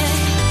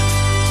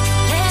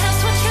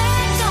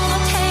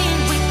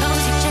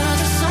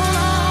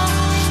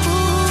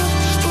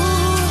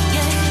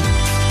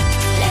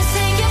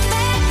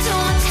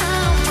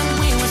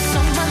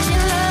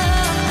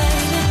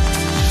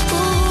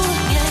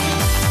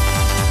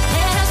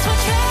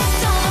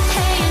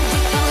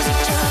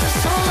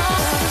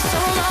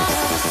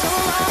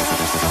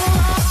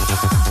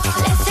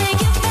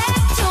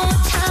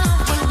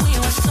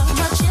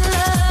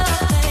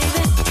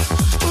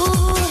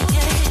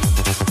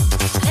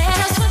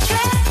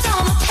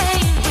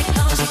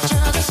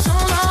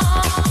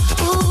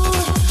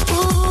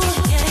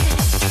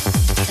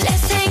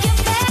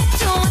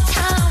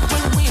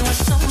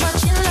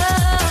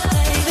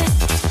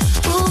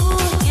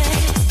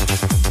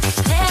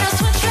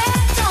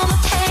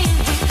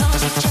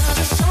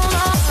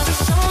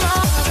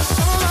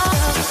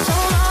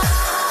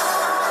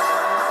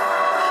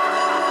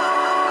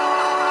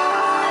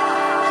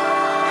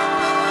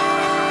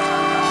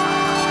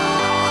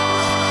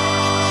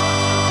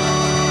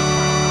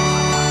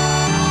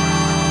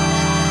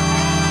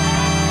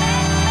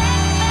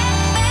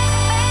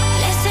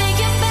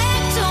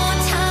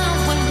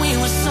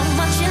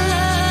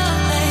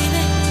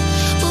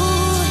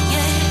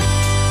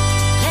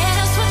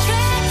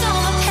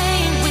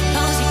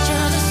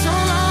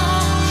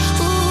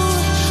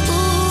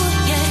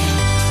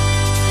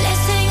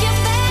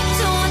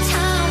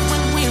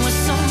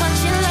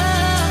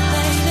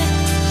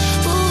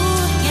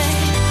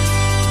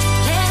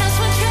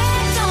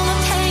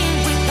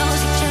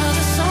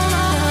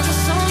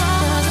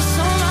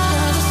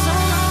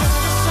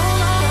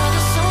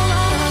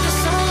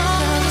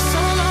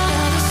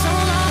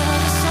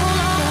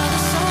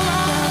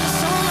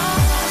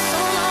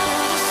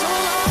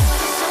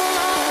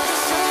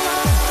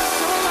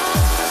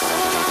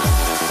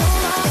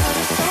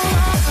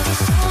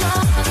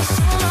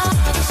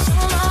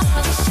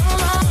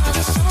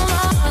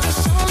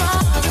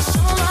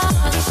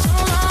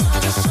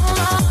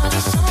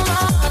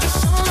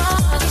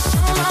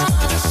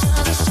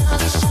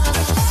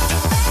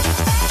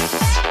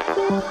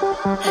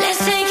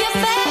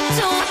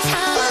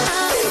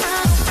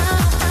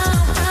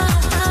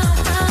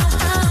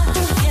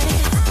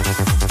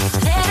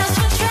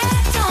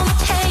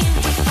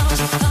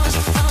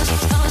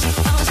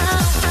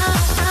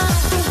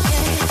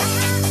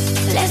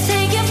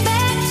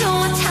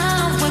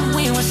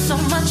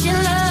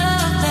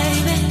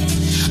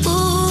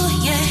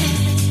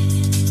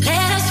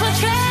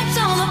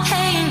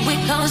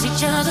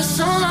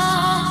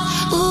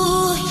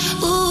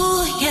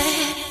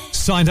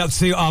 Signed up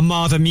to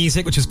Armada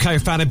Music, which is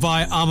co-founded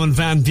by Armin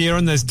van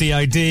Buuren. There's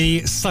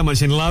D.O.D. So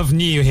Much in Love,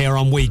 new here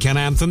on Weekend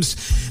Anthems.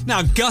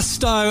 Now,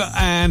 Gusto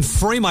and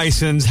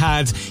Freemasons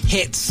had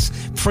hits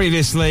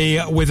previously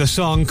with a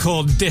song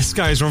called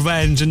Disco's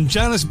Revenge, and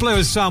Jonas Blue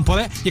has sampled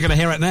it. You're going to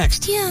hear it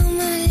next. You're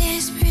my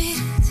last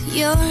breath.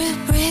 You're a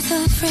breath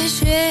of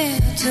fresh air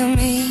to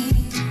me.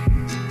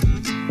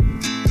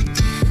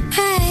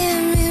 I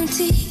am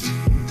empty,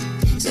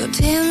 so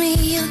tell me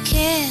you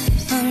care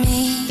for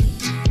me.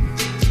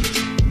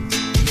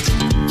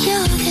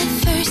 You're the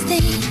first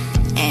thing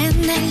and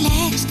the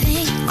last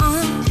thing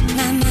on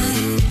my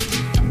mind.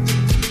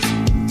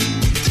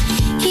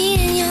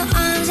 In your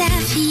arms I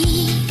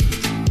feel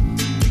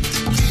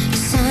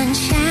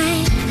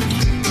sunshine.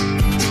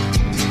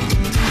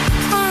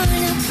 On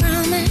a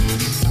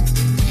promise,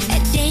 a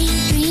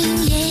daydream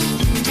yet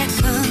to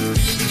come.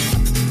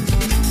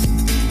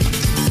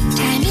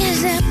 Time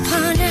is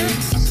upon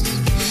us,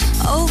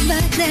 oh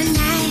but the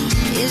night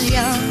is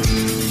young.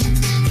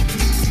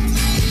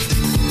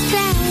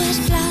 Flowers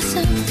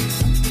blossom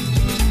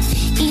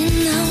in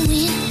the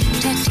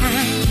winter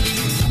time.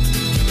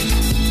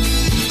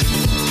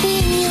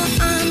 In your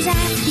arms I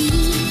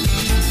feel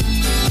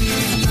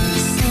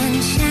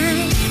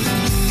sunshine.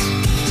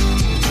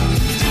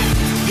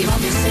 Give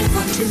up yourself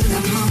unto the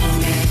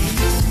moment.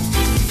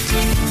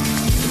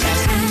 The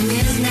time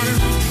is now.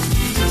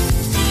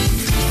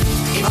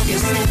 Give up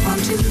yourself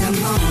unto the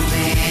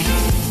moment.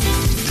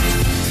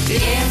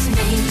 Let's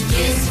make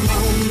this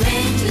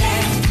moment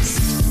last.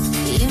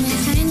 You may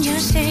find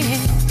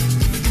yourself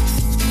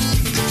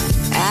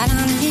out on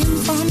a limb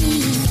for me.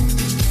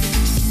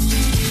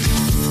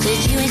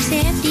 Could you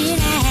accept it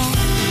as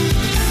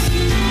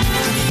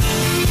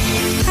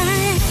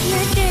part of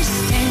your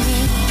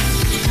destiny?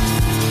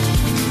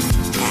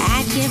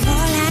 I'd give all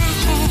I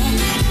have,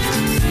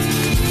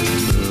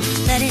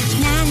 but it's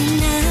not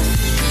enough,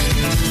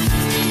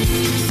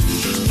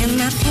 and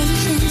my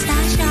patience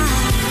are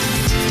short,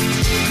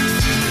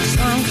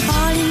 so I'm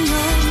calling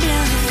your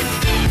bluff.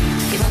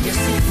 Give up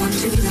yourself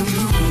unto the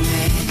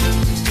moment.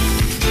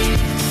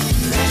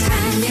 The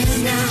time is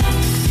now.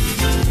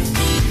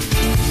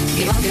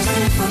 Give up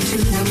yourself unto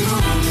the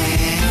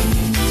moment.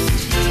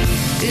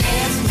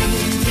 Let's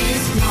make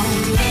this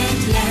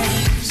moment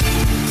last.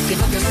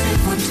 Give up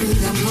yourself unto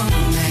the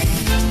moment.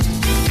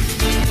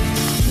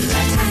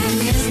 The time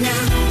is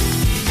now.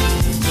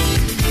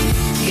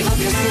 Give up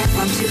yourself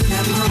unto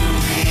the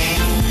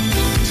moment.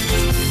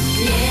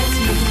 Let's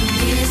make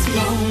this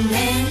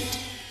moment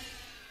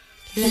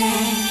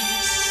last.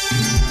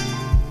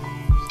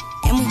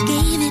 And we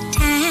gave it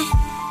time.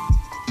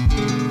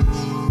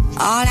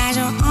 All eyes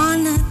are on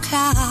the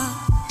clock.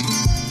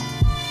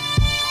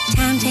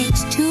 Time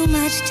takes too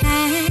much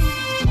time.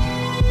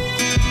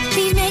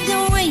 Please make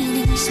the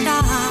waiting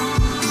stop.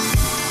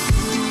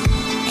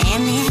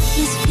 And the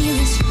atmosphere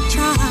is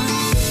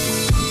charged.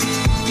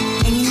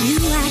 And in you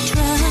I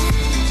trust.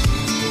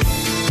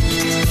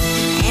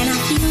 And I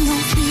feel no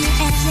fear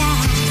as I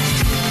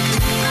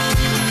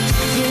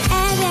feel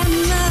as I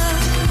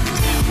must.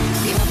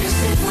 Give up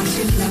yourself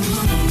unto the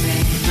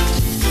moment.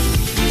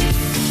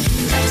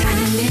 The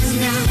time is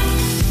now.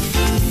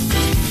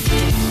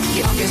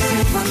 Give up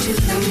yourself unto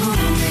the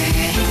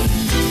moment.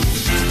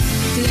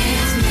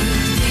 Let's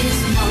make this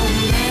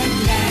moment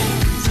last.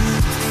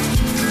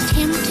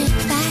 Tempted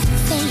by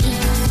fate,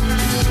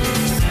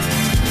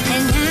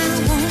 and I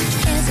won't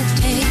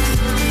hesitate.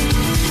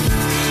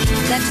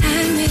 The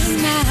time is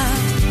now.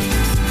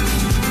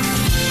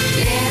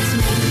 Let's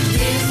make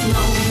this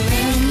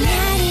moment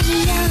last.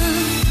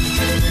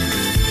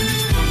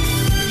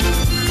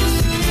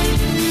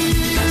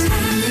 The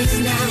time is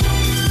now.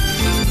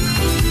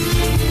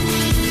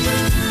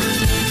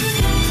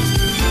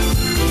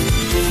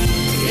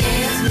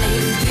 Let's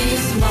make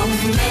this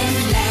moment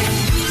last.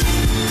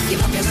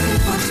 Give up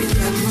yourself unto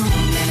the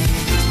moment.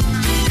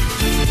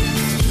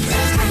 The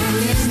time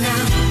is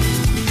now.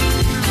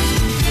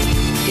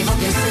 Give up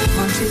yourself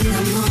unto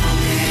the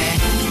moment.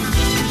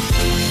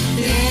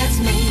 Let's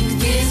make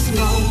this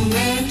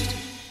moment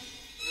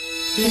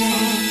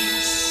last.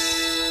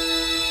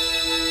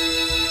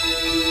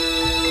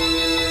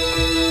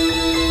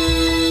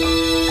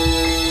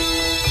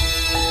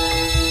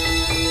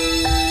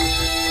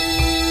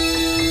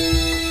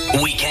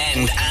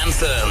 Weekend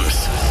Anthems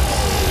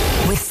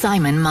with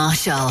Simon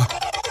Marshall.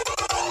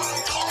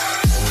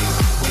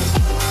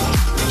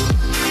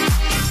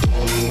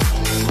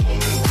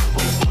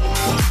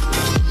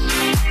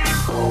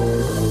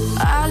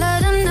 All of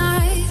the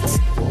nights,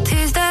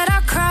 tears that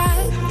I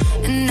cried,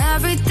 and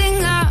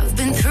everything I've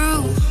been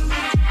through.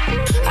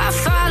 I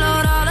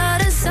followed all of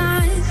the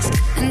signs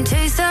and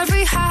chased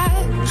every high.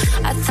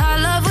 I thought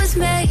love was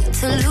made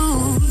to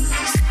lose.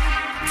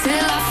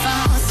 Till I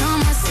found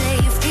somewhere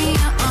safe in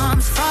your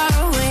arms, far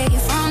away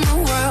from the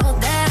world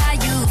that I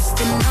used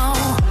to know.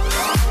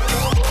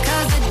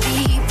 'Cause the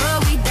deeper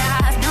we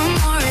dive, no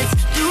more it's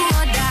do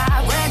or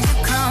die. Where'd you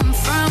come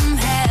from?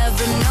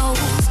 Heaven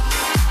knows.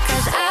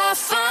 'Cause I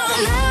found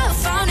love,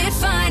 found it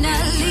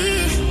finally.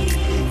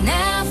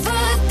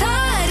 Never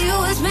thought it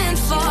would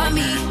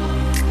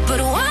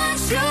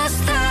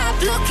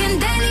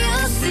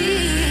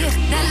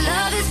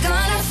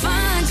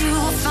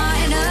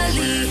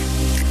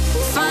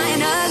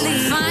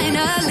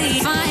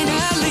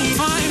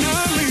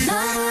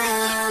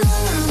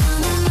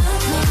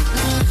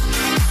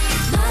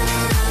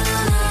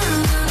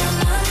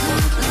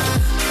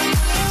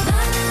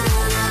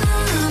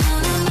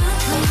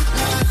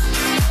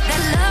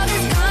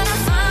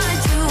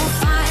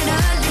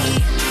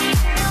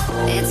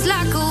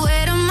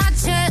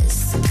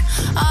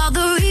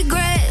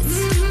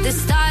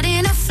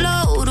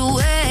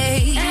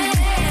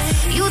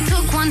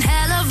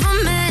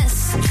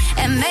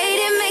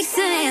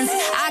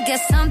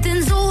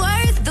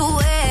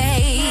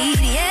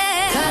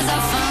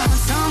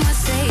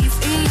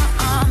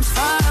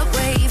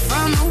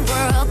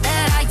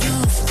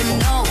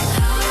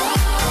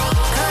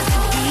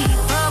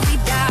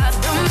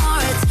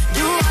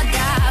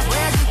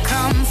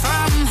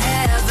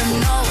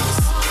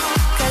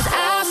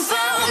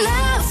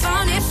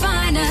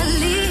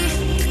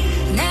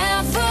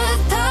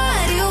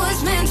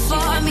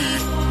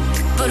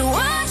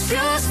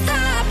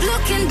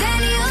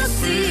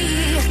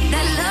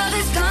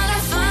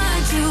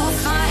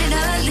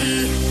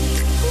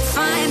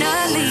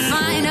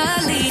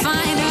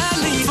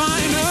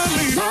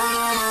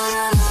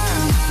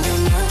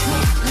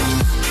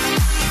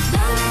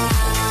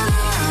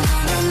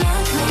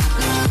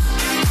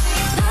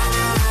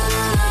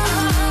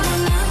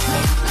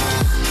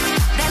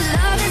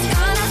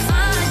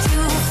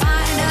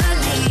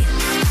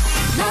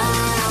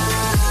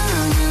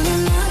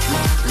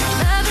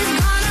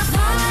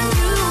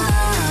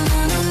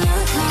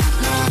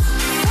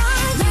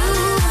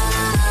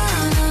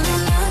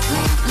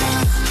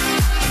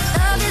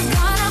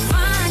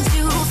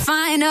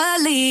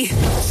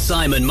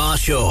Simon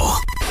Marshall.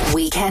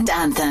 Weekend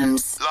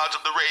Anthems. Large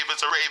of the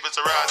ravers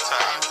around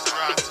town.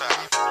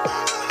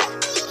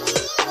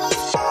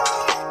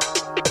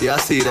 Yeah, I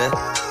see that.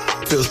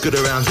 Feels good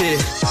around here.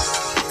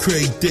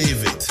 Craig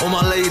David. All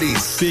my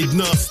ladies. Big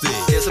Nasty.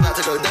 Yeah, it's about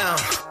to go down.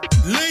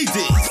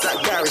 Ladies.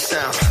 That Gary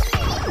sound.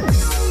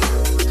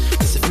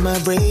 This is my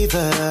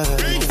raver.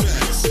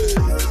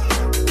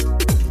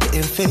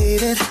 Getting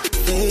faded,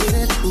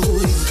 ooh.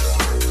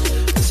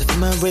 This is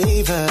my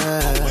raver.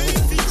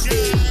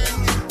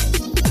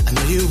 I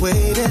know you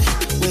waited.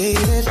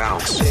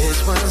 Bounce.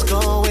 This one's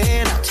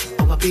going out.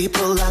 All my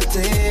people locked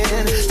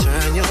in.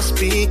 Turn your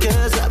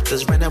speakers up,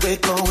 'cause right now we're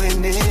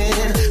going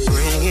in.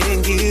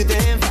 Bringing you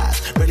them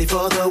vibes, ready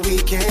for the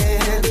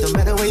weekend. No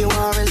matter where you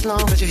are, as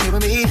long as you're here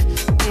with me.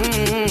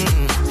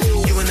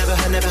 You will never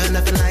heard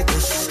nothing like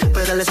this.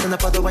 Better listen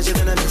up, otherwise you're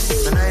gonna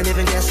miss. And I ain't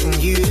even guessing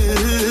you.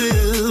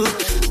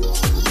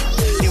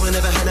 You will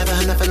never heard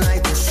nothing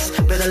like this.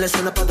 Better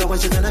listen up,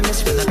 otherwise you're gonna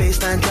miss. When the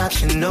bassline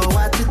drops, you know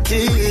what to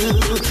do,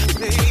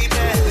 baby.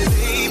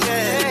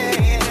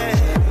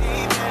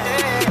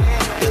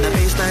 When the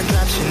bassline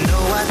drops, you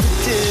know what to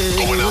do.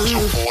 Going out to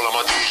all of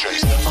my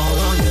DJs. All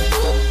on you,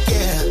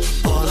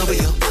 yeah. All over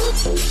you.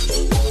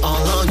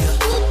 All on you,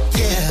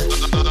 yeah.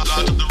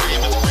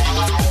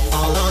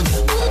 All on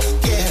you,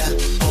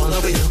 yeah. All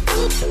over you.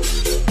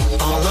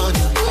 All on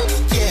you,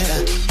 yeah.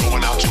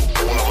 Going out to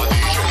all of my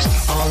DJs.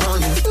 All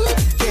on you,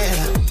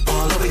 yeah.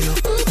 All over you.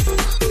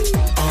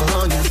 All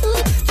on you,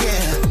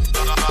 yeah.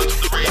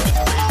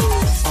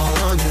 All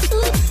on you,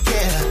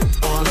 yeah.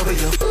 All over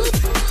you.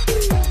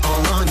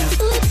 All on you,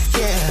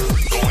 yeah.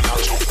 Going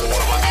out to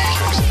all of my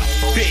DJs.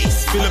 Bass,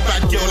 feel a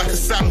bad girl like a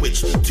sandwich.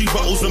 2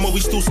 bottles and we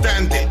still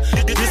standing.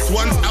 This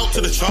one's out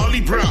to the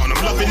Charlie Brown.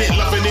 I'm loving it,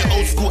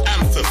 old school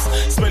anthems.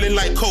 Smelling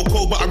like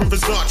cocoa, but I rip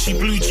Versace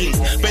blue jeans.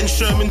 Ben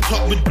Sherman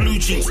top with blue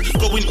jeans.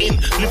 Going in,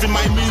 living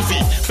my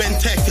movie. Ben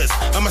Teckers,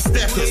 I'm a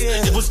steppers.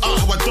 It was art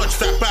how I dodged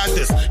that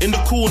badders. In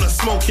the corner,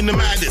 smoking the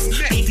maddest.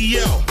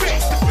 BDL,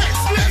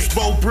 that's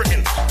Bo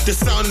Britain. The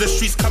sound of the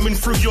streets coming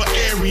through your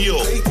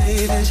aerial.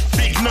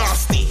 Big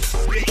Nasty,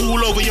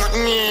 all over your.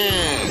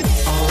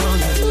 All on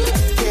you,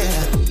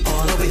 yeah.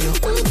 All over you.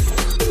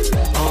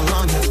 All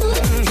on you,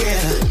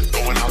 yeah.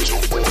 Going out to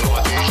all of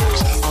my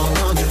DJs. All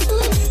on you,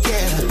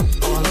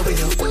 yeah. All over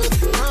you.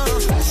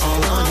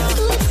 All on you,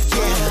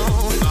 yeah.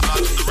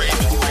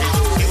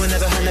 You will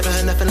never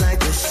heard nothing like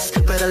this.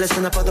 Better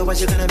listen up, otherwise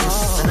you're gonna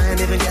miss. And I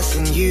ain't even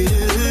guessing you.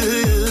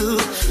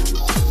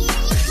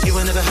 You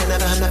will never heard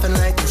nothing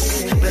like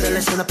this. Better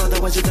listen up,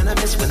 otherwise you're gonna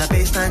miss. When the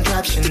bassline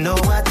drops, you know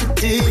what to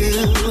do,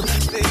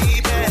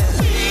 baby.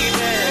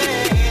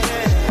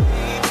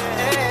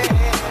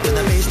 When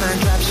the bassline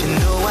drops, you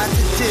know what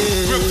to do.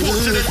 Report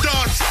to the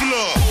dance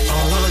floor.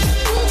 All on you,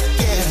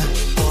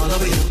 yeah. All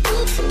over you.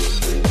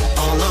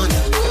 All on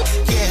you,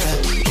 yeah.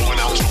 Going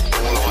out to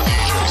all of my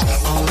DJs.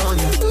 All on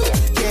you,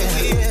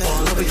 yeah.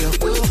 All over you.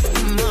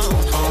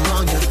 All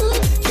on you,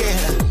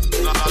 yeah.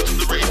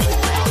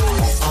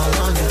 All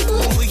on you,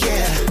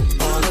 yeah.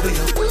 All over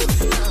you.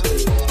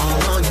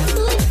 All on you,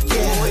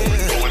 yeah.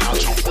 Going out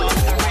to all of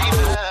my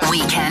DJs.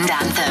 Weekend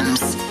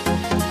Anthems.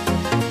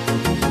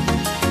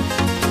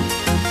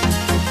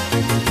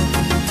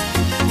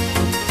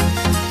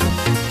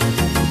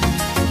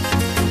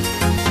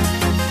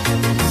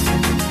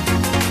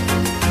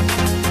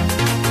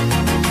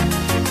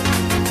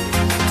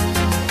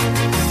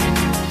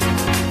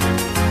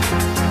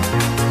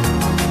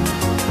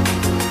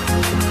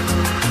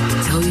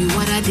 Tell you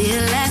what I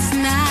did last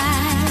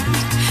night.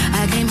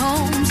 I came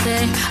home,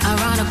 say,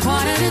 around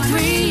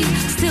 2:45,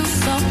 still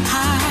so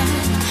high,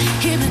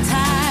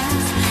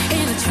 hypnotized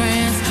in a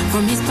trance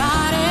from his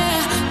body,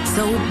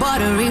 so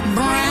buttery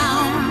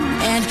brown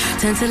and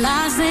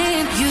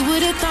tantalizing. You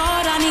would have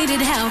thought I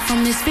needed help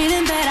from this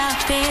feeling that I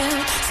feel.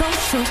 So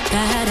shook,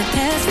 I had to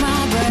catch my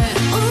breath.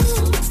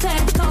 Ooh,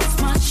 that goes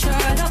my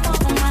shirt up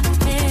over my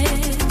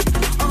head.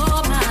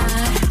 Oh my,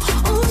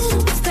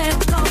 ooh, that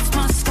goes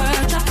my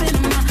skirt dropping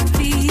on my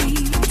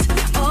feet.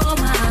 Oh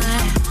my,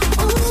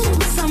 ooh,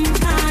 some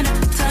kind of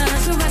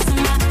touch the rest of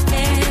my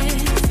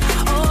head.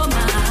 Oh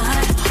my,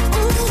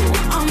 ooh,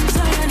 I'm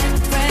turning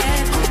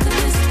red. Who could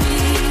this be?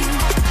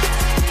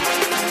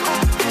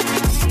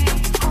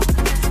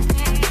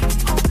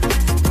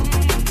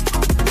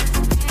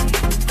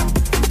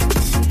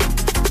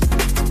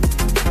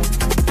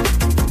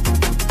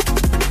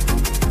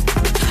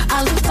 I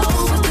looked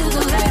over to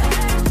the left.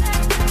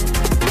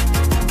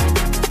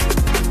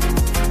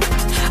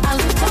 I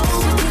looked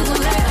over to the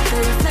left, the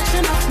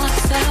reflection of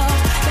myself.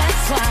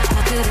 That's why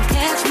I couldn't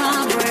catch my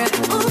breath.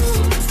 Ooh,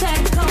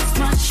 that goes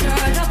my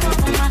shirt up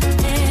over my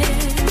head.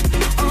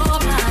 Oh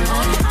my,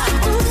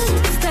 ooh,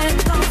 that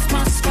goes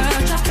my skirt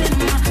dropping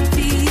on my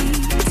feet.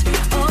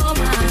 Oh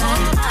my,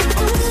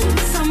 ooh,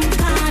 some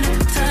kind of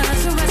touch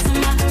the rest of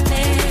my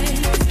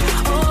legs.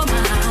 Oh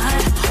my,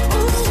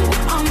 ooh,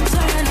 I'm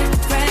turning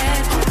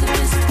red. Who could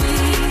this be?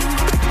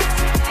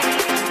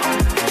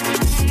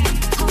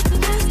 Who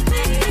could this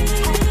be?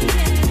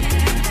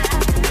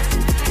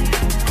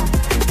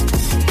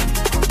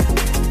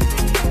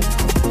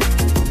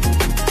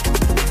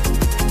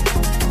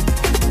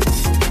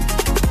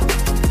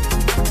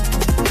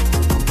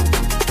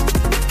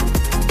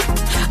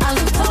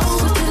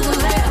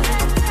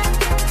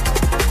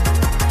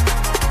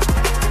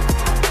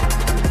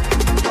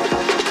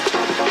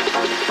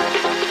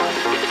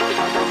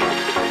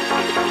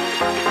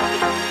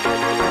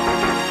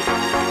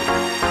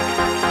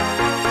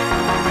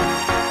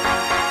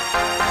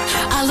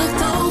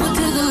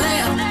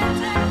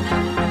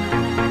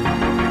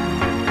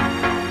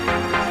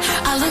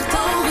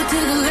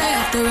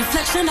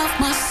 reflection of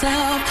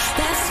myself.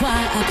 That's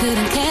why I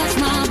couldn't catch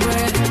my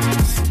breath.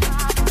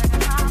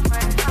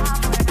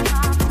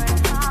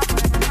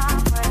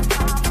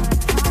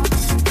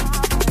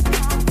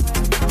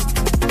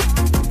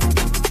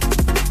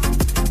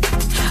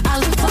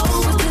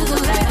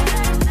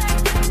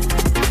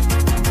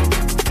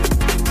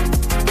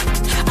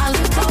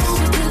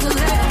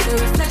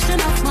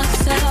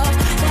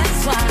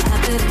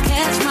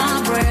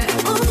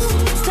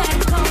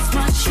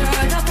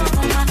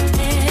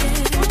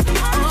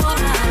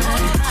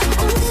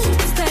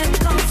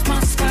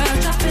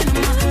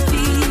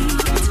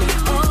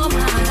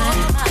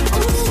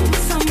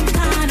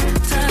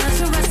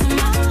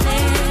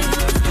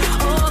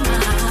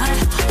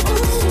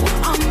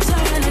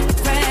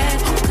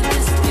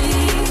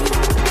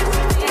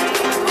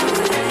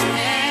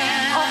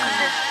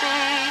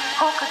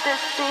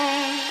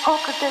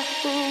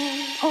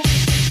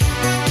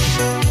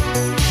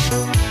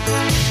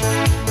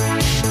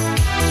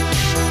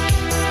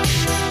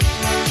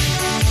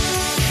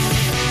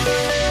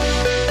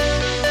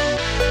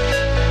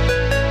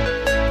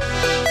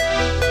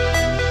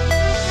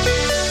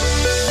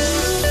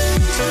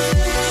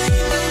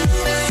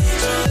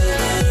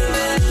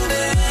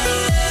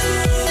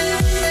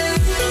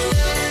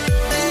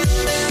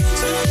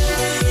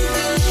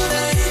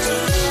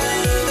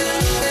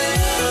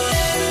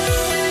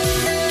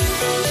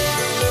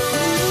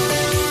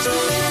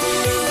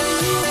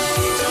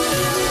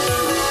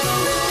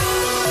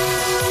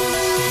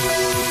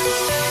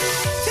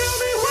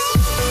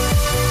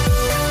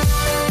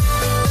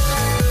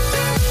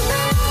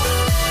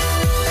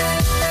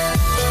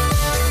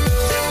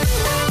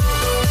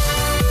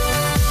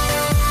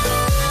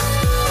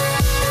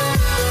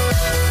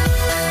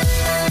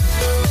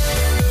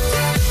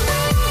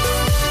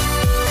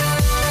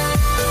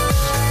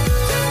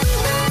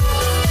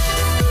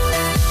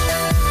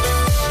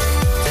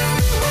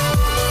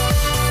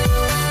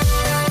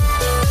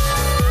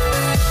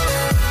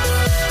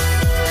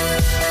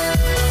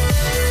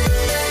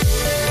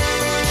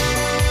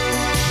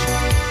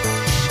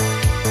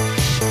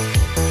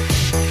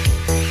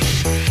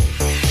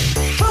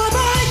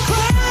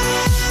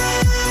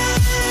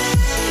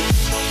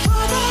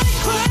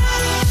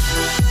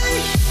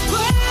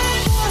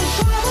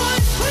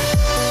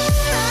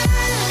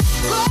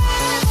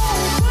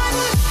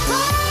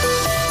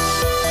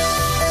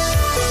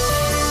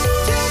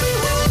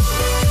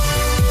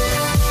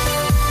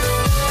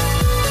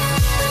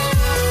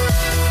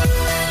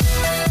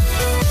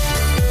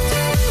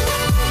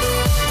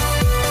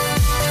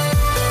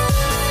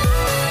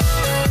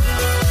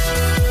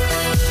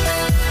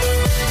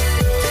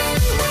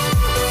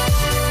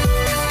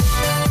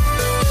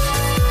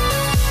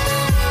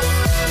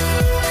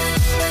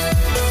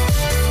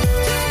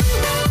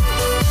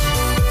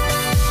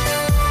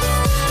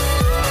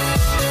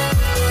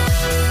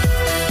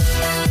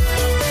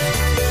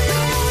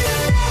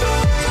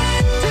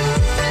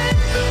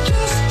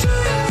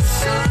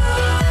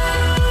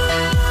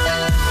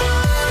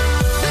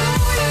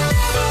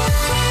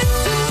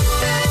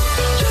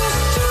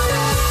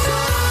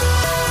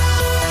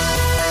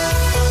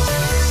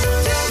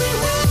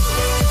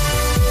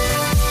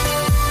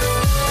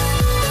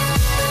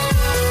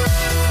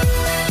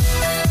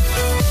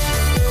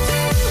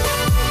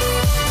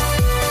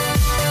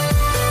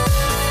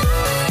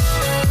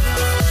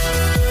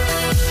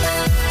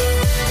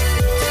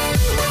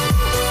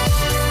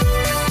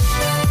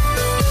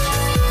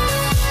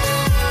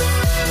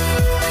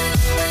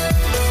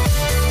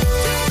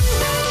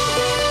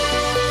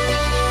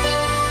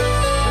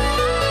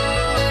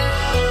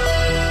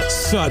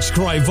 Such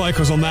great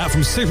vocals on that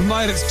from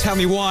Supermode. It's Tell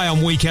Me Why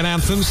on Weekend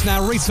Anthems.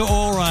 Now, Rita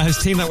Ora has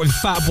teamed up with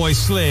Fatboy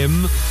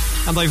Slim,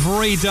 and they've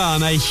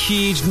redone a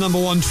huge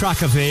 #1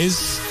 track of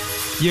his.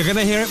 You're going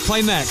to hear it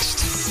play next.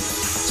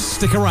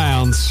 Stick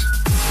around.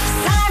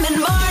 Simon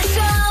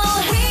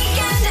Marshall,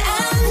 Weekend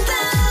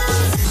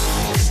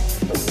Anthems.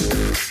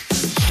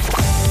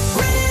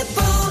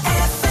 Ripple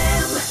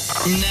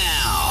FM.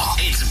 Now,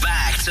 it's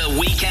back to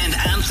Weekend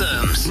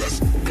Anthems.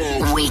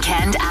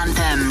 Weekend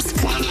Anthems.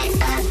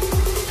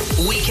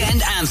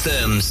 Weekend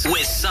Anthems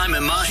with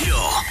Simon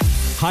Marshall.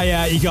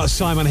 Hiya, you got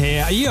Simon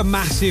here. Are you a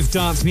massive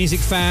dance music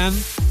fan?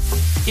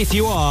 If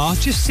you are,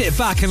 just sit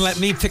back and let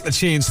me pick the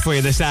tunes for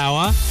you this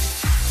hour.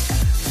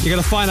 You're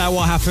going to find out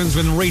what happens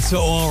when Rita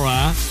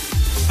Ora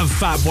and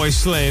Fatboy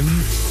Slim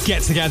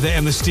get together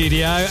in the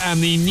studio,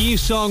 and the new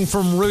song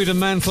from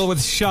Rudimental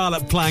with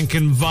Charlotte Plank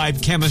and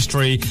Vibe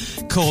Chemistry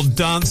called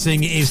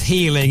Dancing is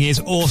Healing is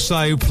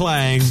also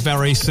playing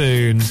very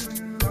soon.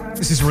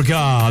 This is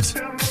Regard.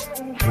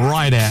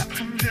 Ride it.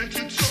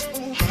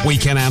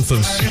 Weekend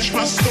Anthems.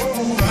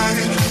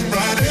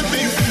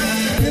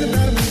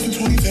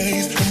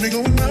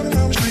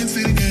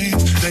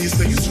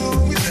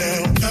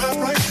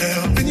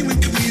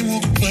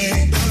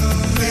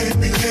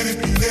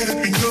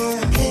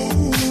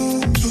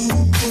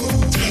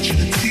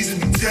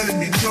 Telling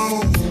me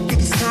no, but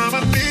this time I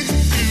need you.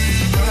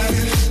 Ride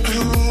it, I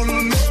don't roll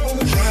alone.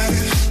 Ride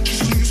it,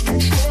 just lose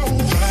control.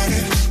 Ride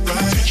it,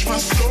 catch my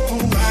soul.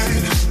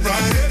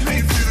 Ride it,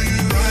 leave.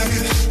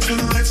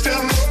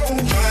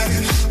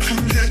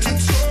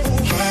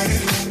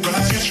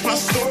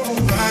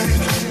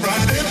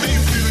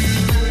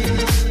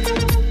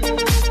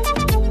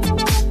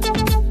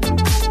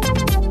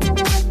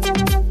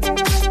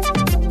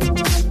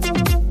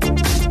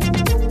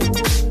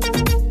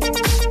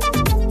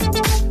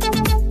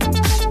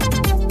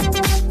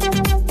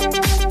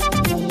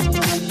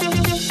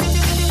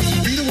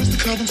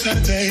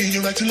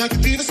 acting like a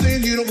diva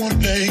saying you don't want to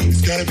pay.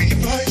 It's gotta be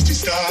your feisty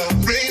style,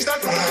 raise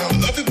that ground. I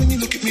love it when you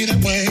look at me that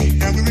way.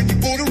 Now we're in the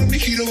border and the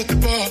heater at the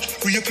bar.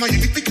 Reapply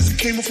your lip because it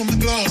came off from the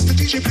glass. The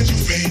DJ plays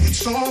your favorite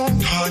song,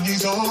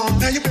 Kanye's on.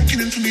 Now you're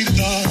beckoning for me to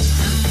dance.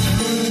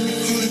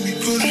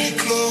 Pulling me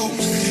close.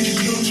 You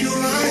close your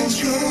eyes,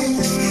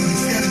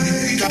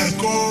 we gotta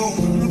go.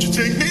 Won't you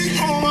take me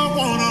home? I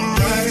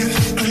wanna ride it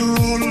and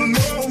roll alone.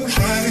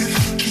 Ride it,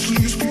 just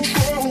lose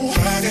control.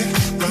 Ride it,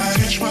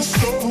 catch my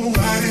soul.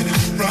 Ride it,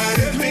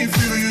 make me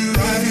feel you.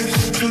 Ride it,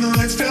 turn the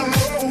lights down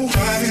low.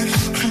 Ride it,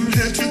 from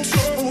head to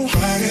toe.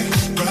 Ride it,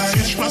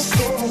 catch my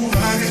soul.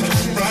 Ride it,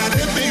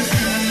 make me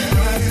feel you.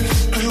 Ride it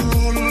and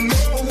roll alone.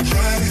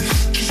 Ride it,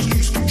 just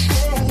lose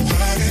control.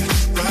 Ride it,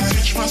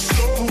 catch my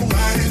soul.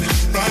 Ride it,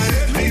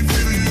 make me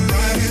feel you.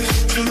 Ride it,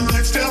 turn the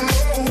lights down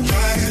low.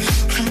 Ride it,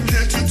 from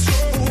head to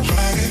toe.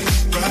 Ride it,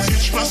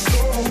 catch my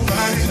soul.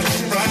 Ride it,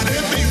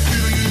 make me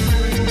feel you.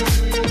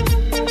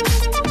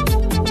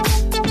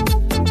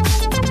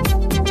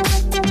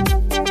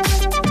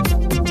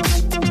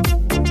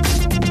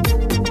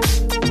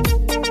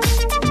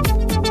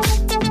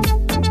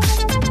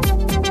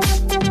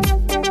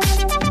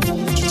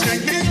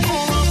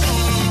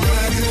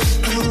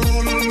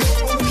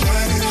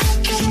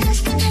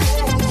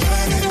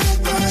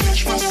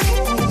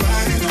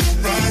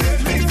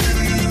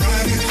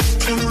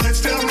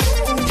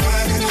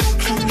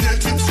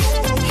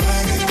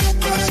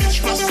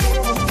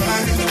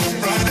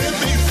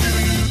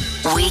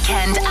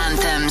 Weekend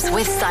Anthems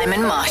with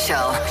Simon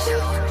Marshall.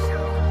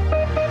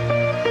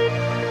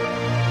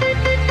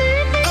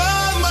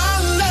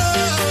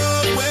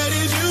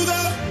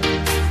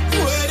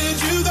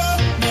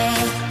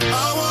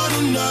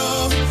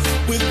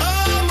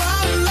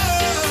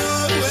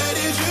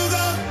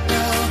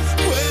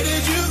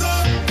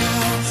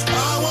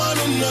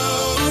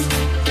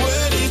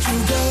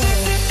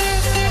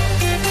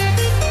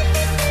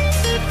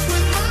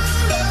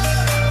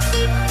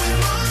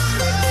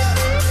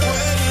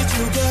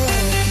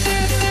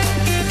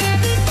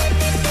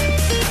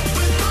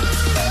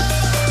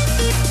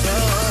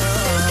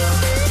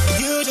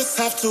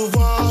 Have to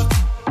walk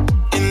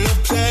in the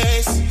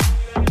place,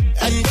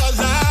 and your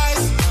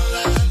lies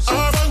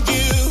are on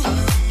you.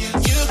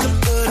 You could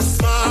put a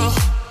smile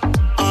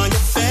on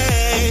your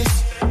face,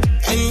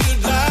 and you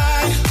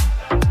light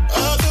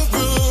up the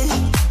room.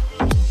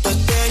 But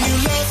then you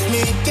left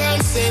me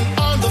dancing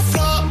on the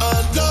floor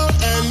alone,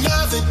 and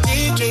now the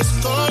DJ's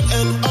gone,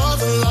 and all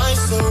the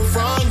lights are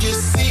on. You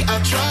see, I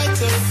tried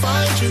to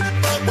find you,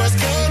 but words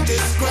can't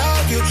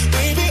describe you.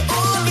 Baby,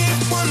 only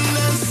one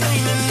that's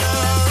ain't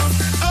enough.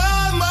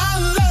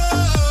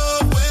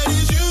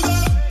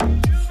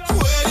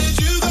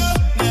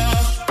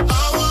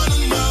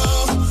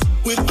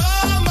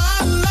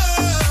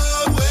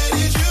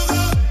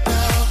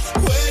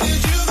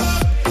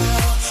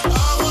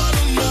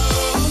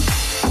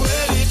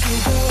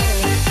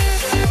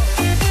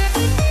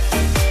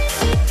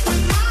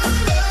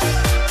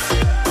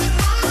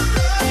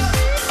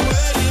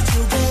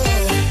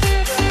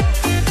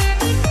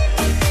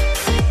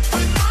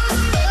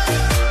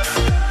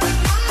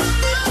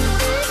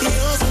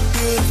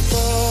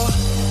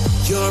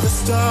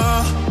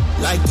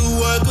 Like the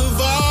work of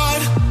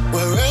art,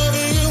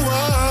 wherever you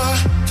are,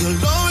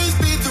 you'll always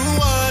be the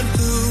one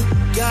who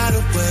got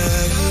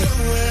away.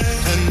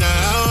 And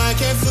now I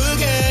can't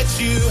forget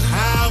you.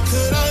 How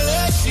could I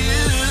let you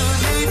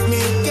leave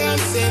me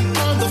dancing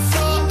on the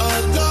floor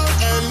alone?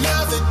 And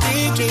now the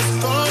DJ's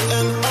gone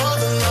and all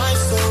the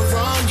lights are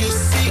on. You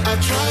see, I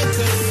tried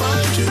to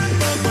find you,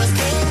 but words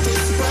can't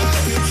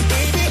describe you.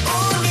 Baby,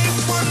 only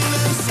one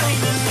that's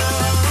ain't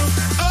enough.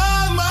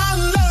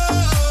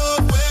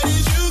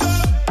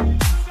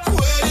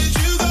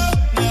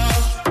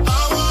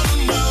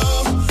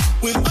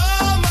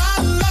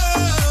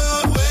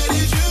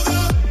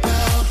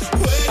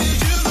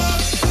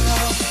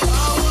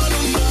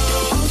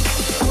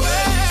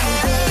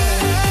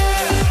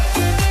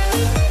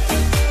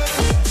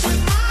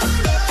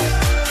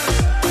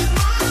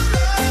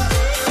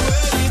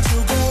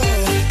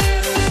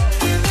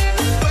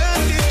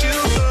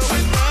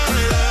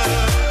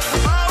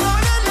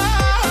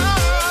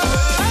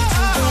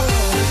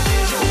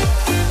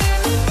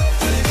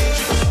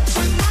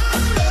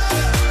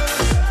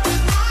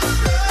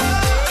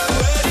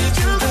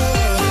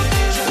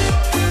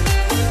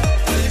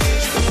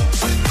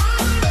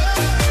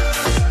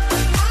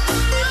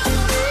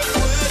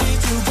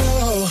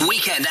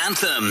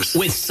 Anthems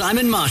with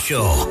Simon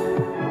Marshall.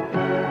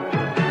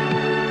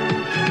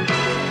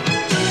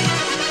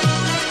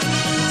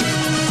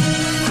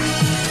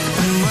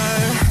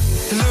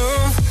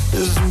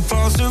 Is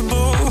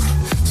impossible,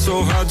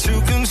 so hard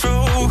to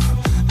control.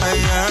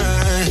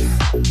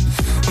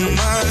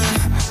 My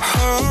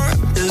heart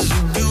is a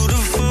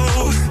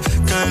beautiful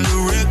kind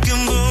of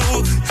wrecking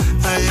ball.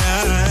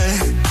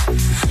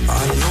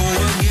 I know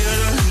I get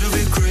a little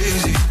bit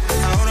crazy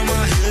out of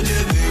my head,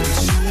 yeah, baby,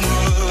 too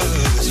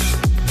much.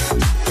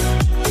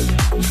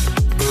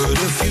 But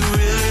if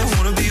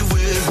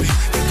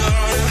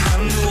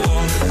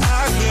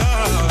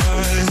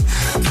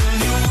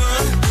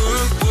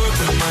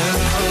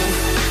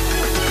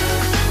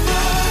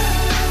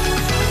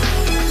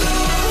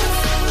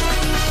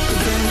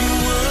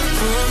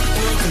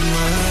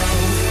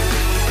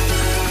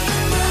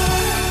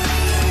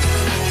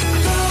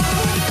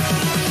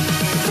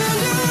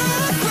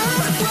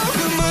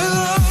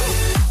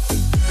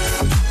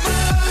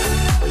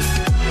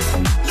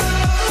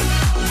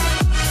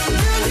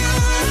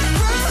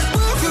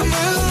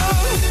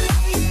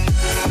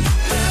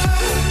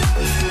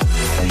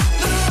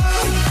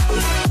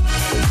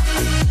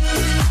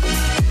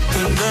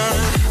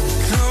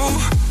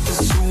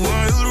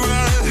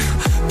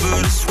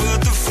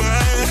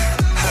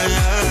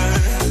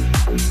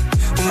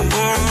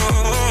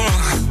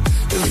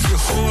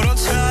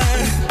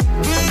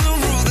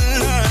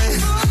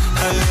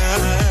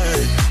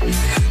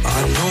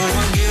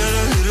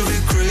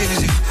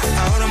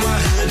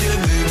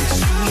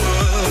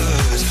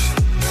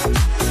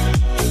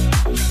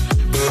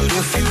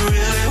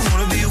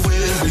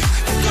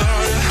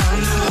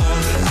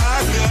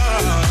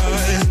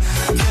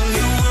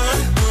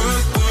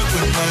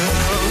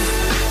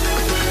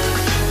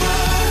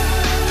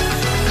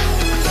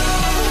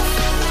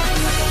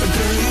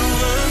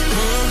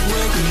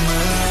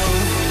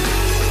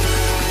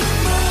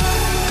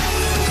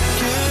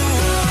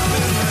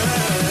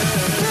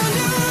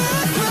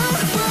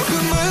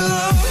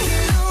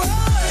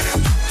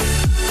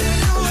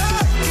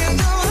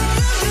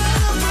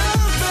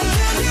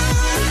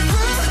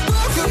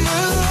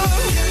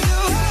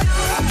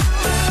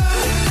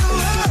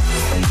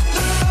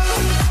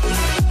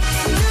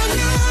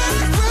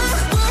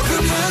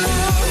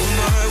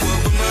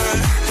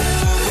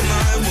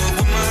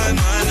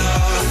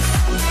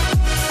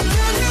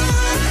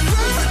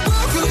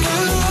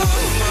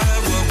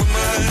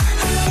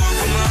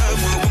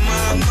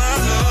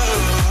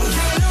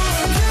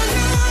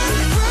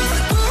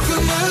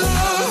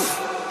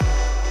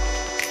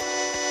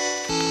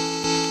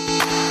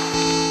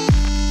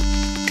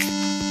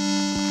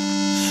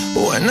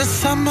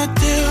inside my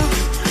deal,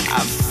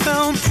 I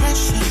felt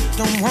pressure.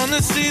 Don't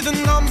wanna see the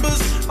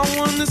numbers, I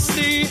wanna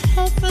see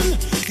heaven.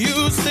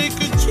 You say,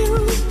 could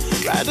you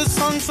write a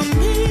song for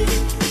me?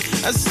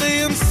 I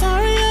say, I'm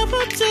sorry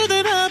about you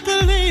that I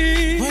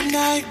believe. When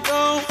I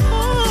go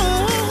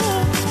home,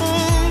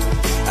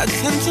 I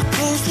tend to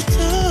close the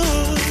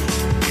door.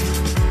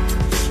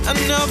 I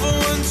never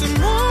want to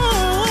more.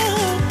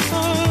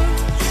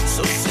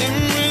 So sing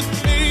with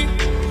me,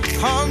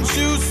 can't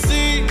you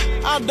see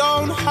I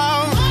don't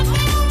have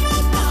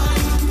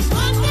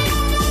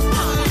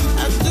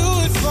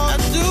I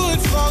do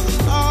it for the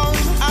love.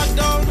 I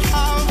don't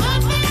have I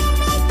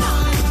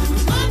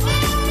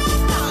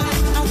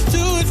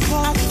do it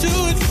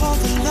for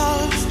the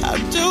love. I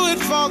do it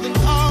for the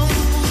love.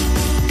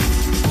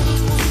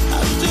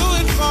 I do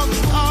it for the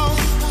love.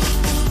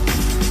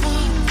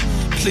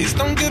 Please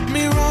don't get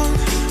me wrong,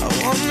 I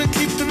wanna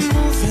keep it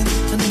moving.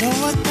 I know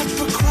what that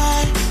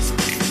requires.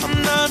 I'm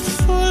not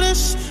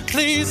foolish,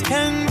 please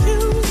can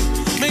you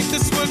make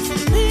this work for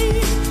me?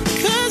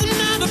 'Cause I'm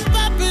not a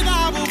puppet,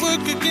 I will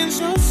work against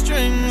your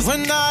strings.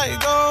 When I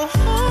go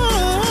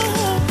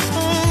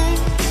home,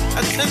 I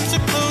tend to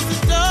close the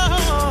door.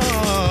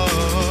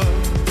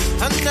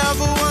 I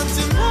never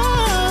wanted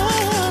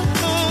more.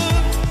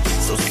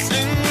 So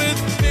sing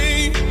with me,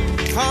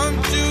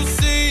 can't you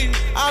see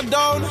I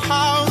don't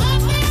have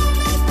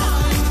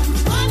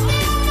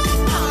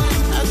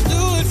I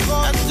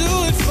do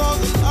it for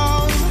the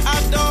love. I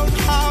don't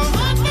have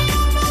I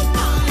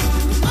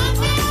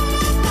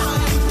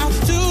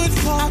do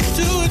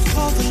it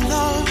for the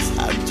love.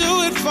 I do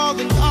it for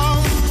the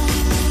love.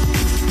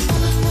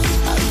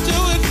 I do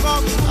it for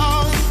the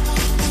love.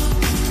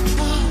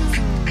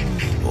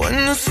 When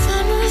the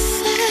sun is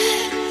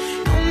set,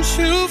 don't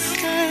you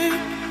fret.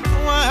 No,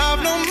 I have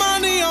no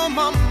money on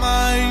my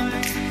mind.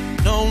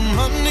 No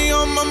money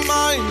on my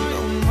mind.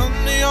 No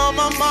money on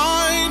my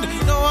mind.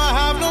 No, I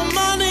have no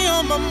money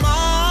on my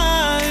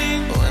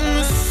mind. When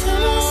the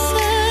sun is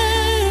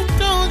set,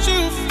 don't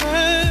you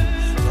fret.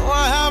 No,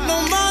 I have no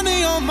money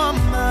on my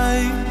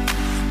mind.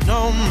 No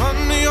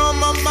money on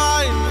my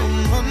mind. No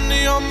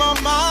money on my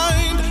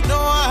mind. No,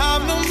 I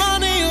have no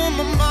money on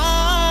my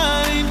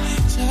mind.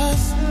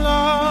 Just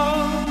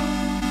love.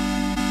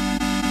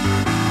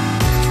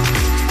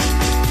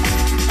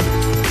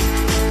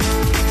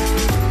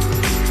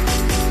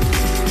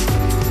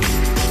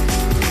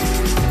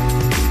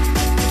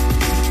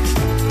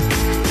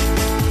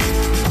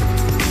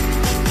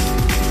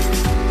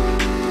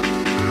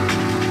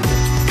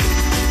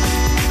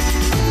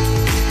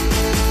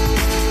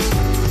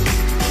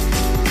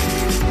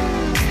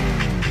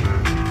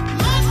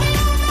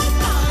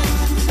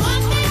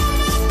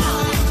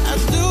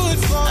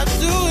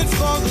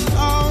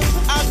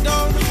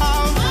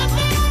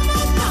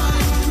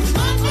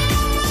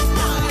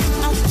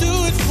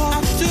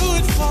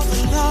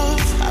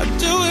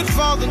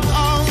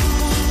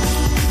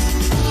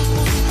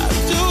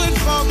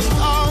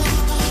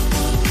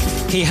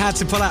 He had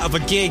to pull out of a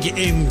gig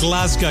in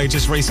Glasgow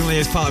just recently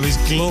as part of his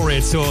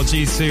Gloria tour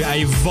due to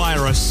a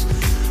virus.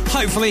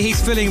 Hopefully he's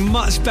feeling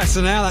much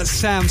better now. That's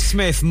Sam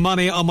Smith,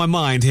 Money on My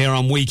Mind, here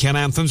on Weekend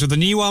Anthems, with the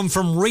new one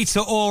from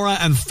Rita Ora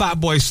and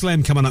Fatboy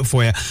Slim coming up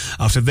for you.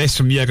 After this,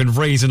 from Jürgen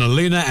Vries and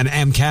Aluna and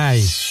MK.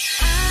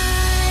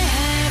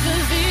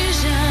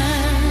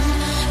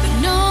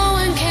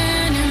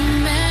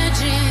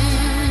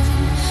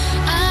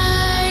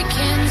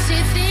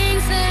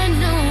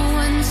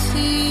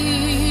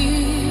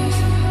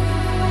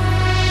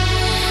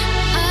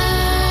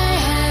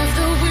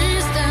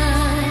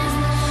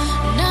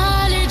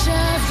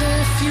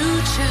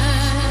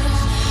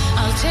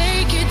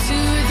 Take you to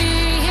the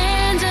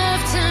end of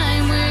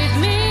time with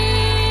me.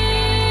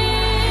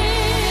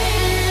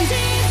 And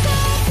if the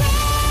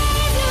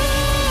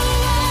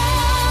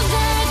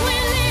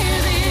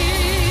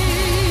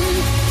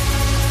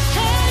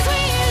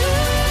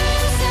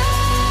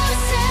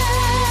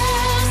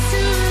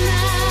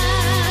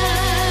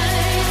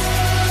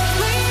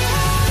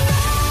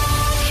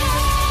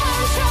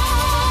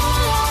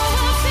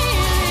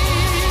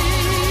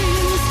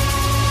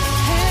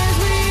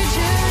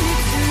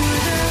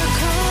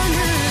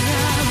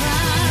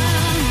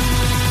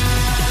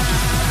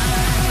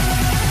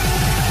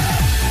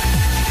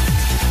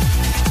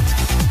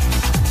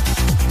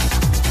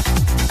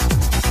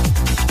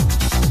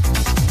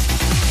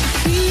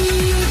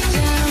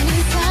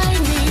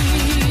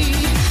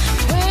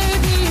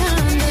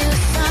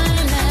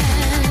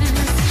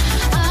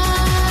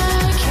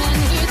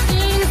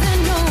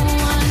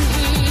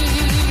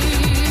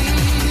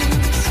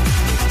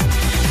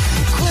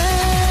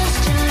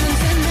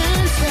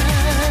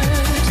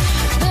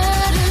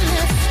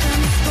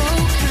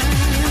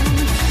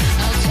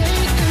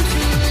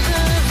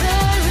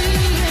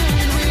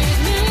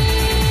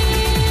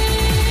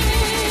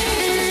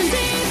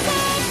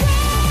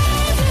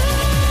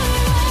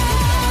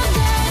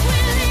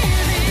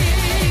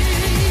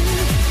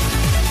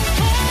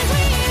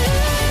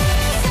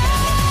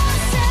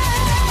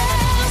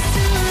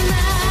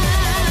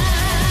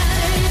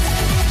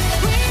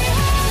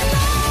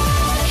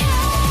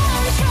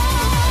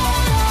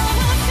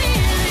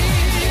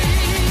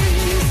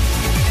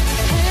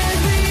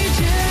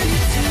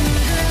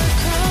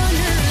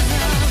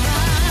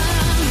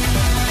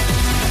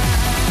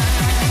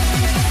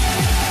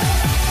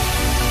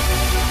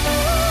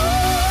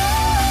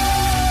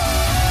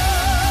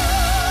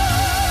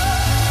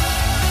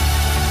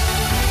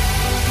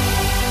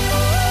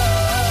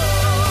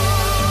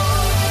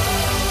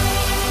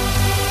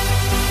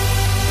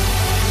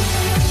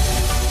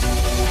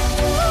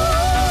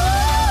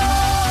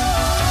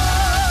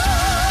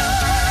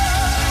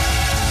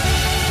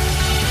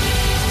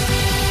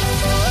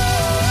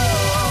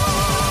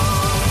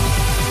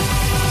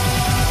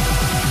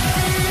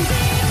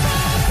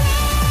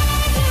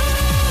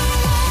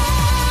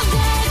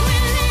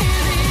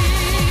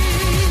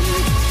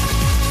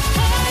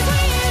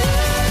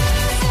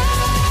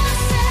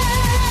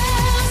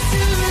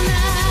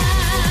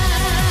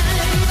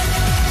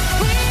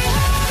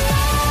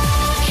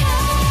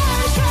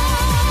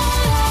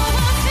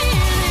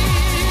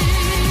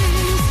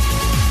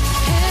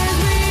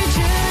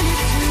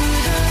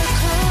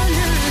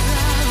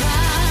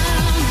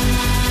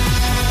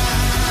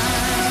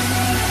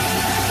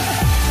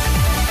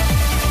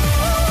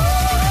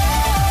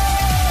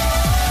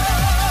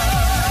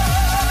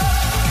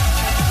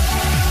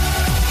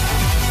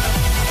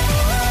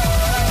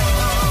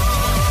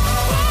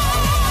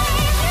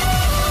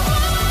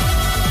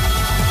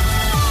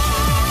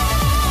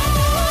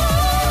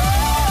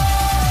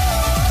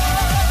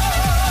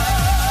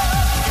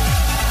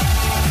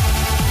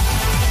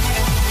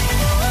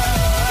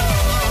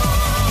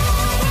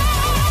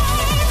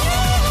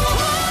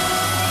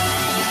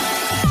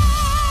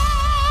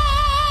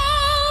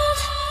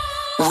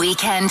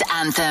Weekend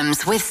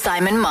Anthems with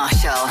Simon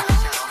Marshall.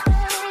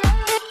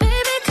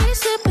 Baby, could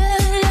you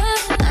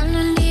better? I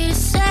don't need a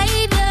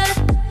savior,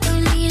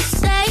 don't need a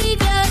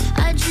savior.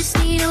 I just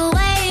need a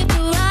way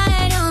to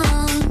ride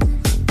on.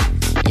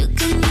 You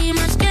can be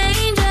my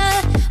stranger,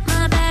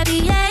 my bad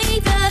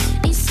behavior.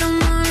 Need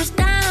someone who's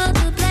down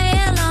to play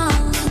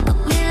along. Got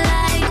me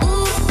like,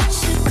 ooh, what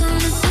you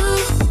gonna do?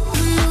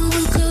 I'm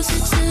moving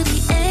closer to the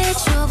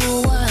edge of a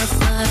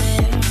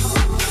wildfire.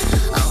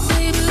 Oh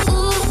baby,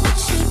 ooh, what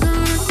you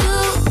gonna do?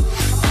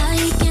 How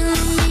you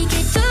gonna make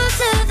it through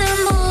to the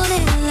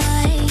morning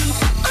light?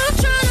 I'm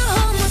trying to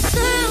hold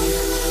myself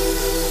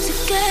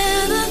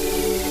together.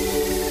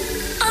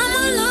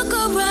 I'ma look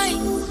alright,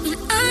 and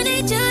I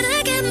need you to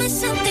give me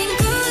something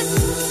good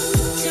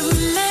to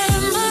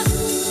remember.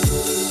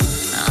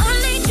 I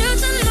need you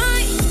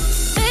tonight,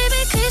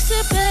 baby, kiss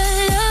it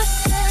better.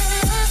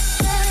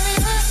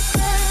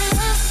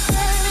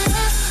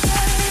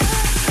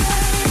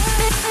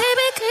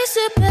 Baby, kiss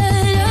it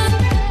better.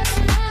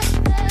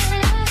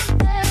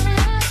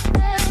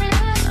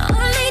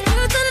 I need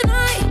you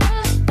tonight,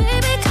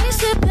 baby, kiss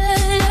it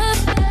better.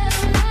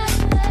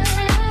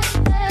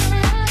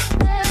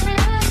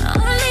 I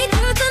need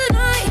you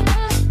tonight,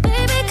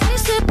 baby,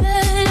 kiss it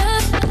better.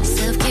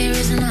 Self-care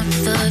is an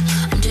afterthought.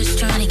 I'm just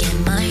trying to get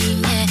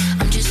mine, yeah.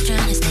 I'm just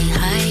trying to stay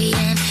high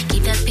and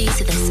keep that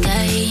piece of the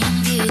sky.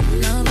 And you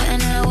know better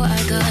now what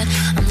I got.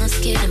 I'm not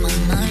scared in my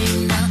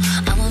mind now.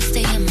 I won't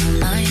stay in my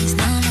lines,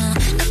 no, no.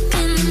 Look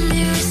in the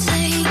mirror,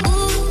 say,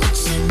 ooh, what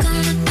you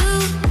gonna do?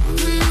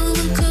 I'm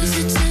moving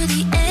closer to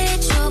the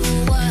edge of a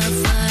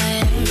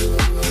wildfire.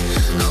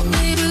 Oh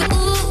baby,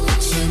 ooh,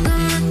 what you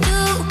gonna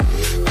do?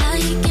 How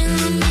you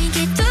gonna make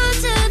it through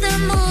to the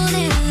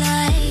morning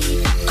light?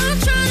 I'm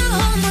trying to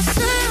hold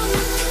myself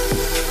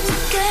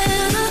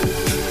together.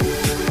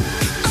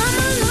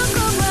 I'ma look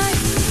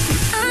alright.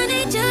 I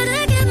need you to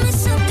give me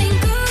something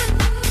good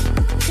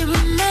to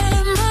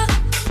remember.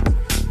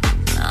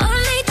 I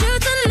need you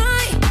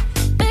tonight,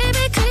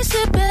 baby, kiss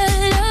it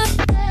better.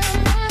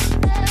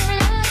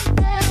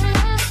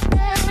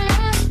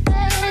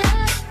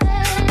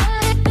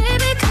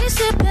 Baby, kiss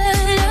it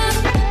better.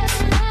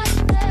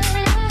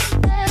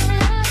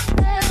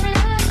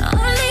 I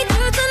need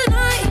you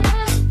tonight,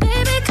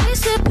 baby,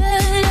 kiss it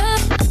better.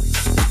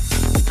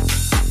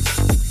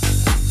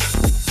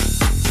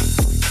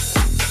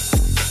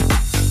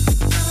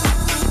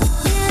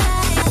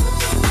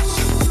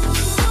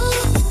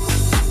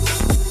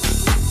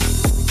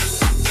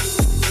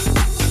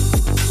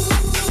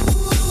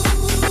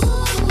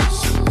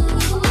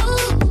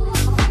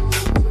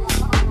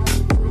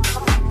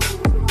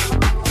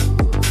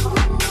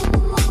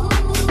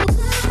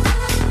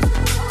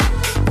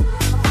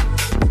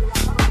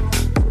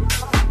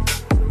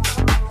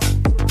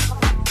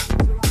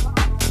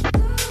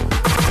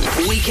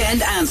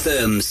 Weekend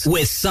Anthems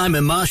with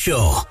Simon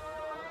Marshall.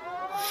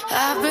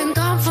 I've been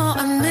gone for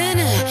a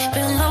minute,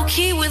 been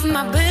low-key with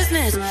my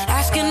business,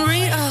 asking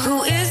Rita,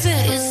 who is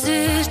it? Is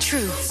it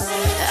true?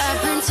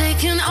 I've been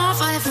taking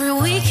off every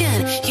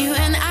weekend, you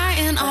and I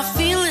in our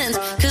feelings,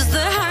 'cause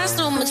the high's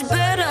so much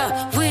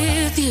better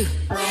with you.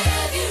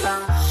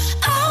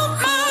 Oh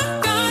my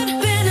God,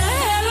 been a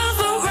hell of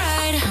a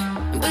ride,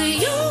 but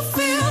you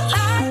feel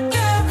like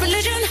a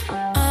religion.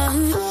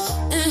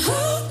 And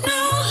who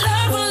knew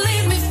love will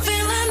leave me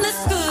feeling this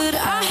good?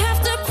 I have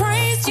to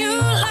praise you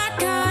like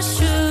I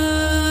should.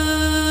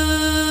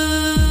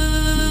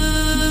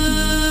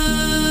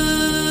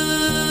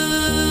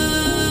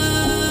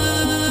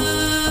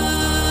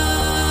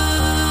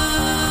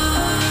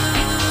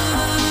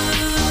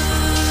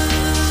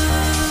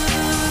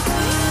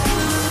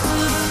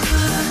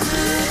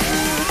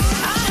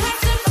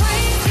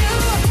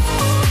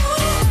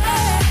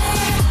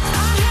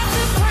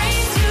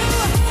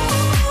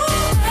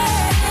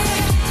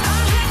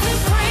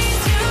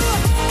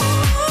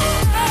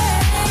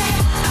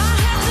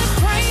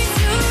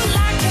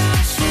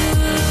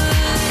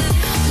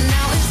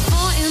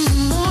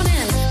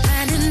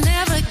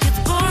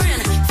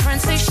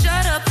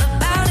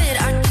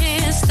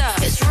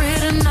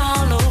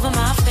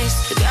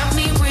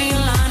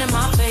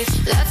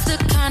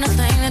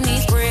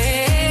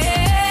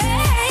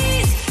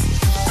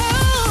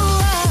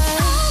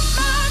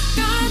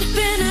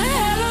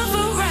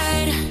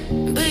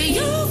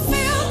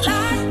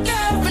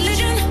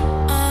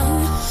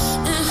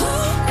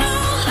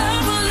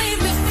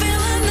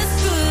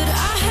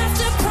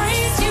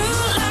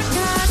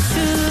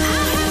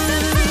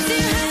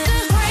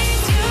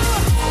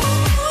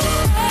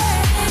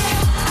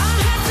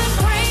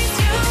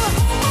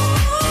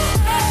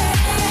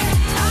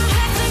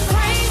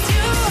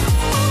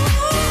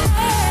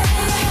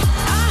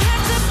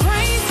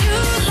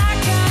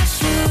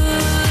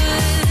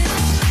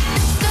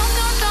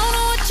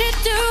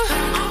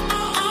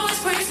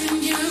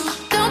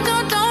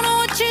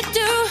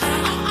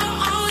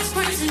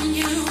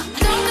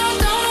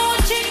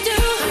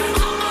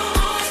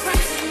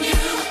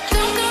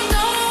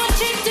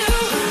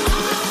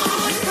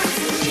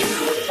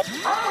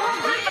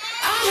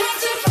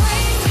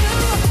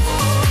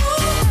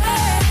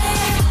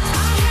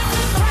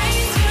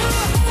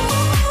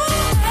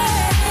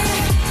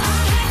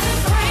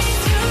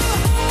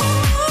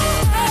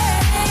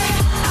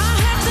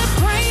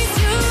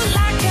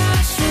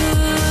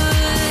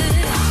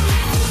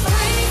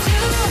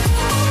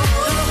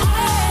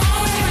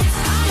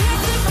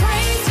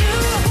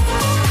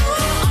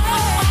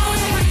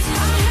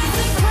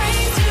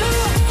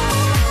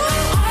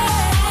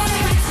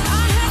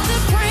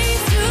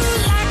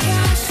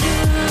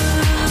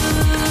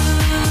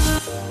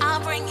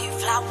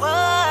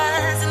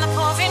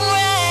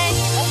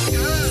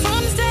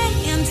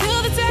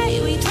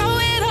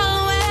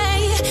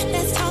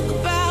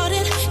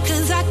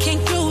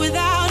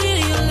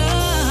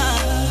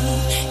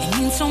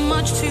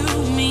 much to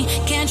me.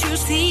 Can't you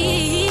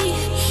see?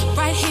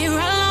 Right here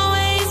I'll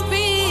always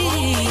be.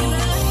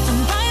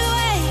 And by the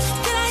way,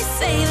 did I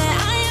say that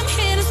I am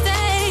here to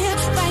stay?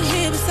 Right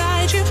here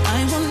beside you, I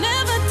will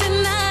never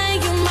deny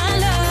you my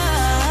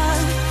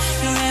love.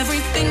 You're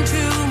everything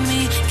to me.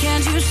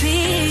 Can't you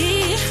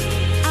see?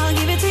 I'll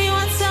give it to you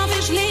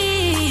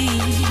unselfishly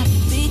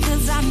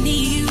because I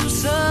need you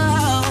so.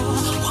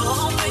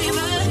 Oh, baby.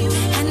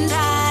 And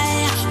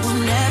I will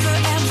never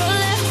ever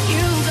let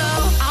you go.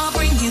 I'll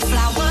bring you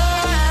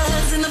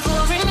flowers in the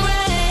pouring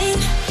rain.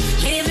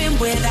 Living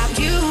without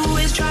you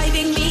is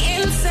driving me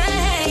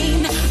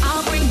insane.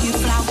 I'll bring you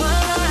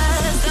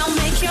flowers, they'll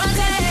make your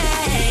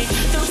day.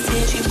 Those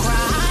tears you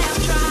cry, I'll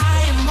dry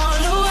them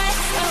all away,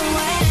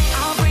 away.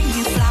 I'll bring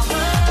you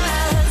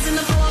flowers in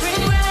the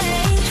pouring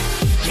rain.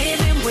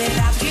 Living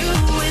without you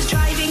is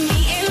driving me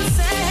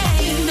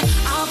insane.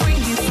 I'll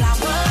bring you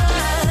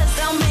flowers,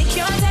 they'll make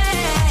your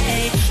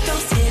day.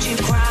 Those tears you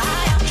cry,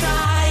 I'll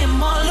dry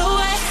them all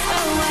away,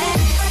 away.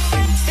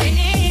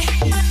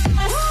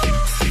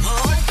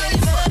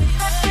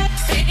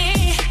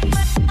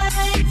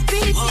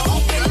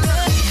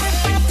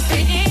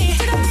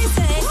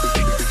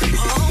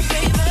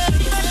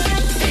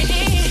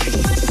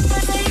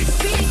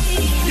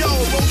 Yo,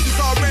 roses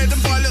are red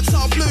and violets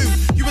are blue.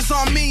 You was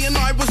on me and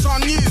I was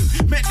on you.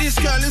 Met this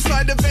girl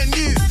inside the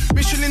venue.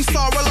 Michelin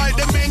star, I like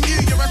the menu.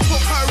 Yeah, I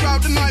took her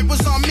out, the night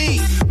was on me.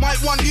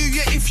 Might want you,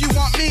 yeah, if you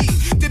want me.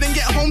 Didn't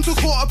get home till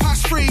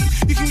 3:15.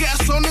 You can get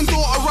a son and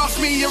daughter off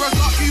me. Yeah, I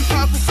got you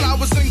purple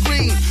flowers and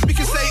green. We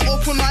can stay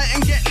up all night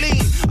and get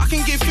lean. I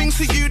can give things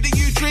to you that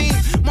you dream.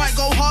 Might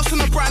go hard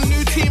on a brand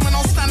new team. And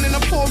I'll stand in the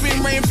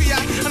pouring rain for ya.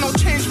 And I'll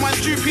change my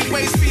stupid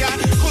ways for ya.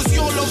 Cause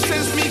your love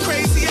sends me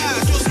crazy. Yeah,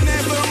 just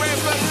never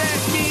ever let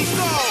me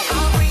go.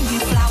 I'll bring you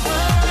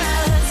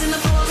flowers in the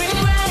pouring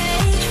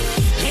rain.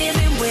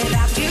 Living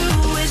without you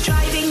is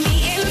driving me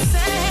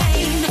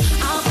insane.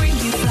 I'll bring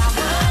you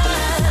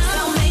flowers,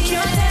 they'll make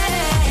your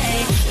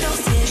day.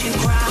 Those tears you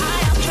cry,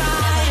 I'll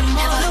dry them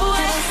all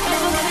away.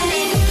 Never gonna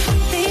leave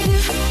you.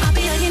 I'll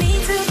be all you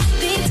need to,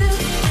 need to.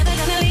 Never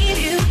gonna leave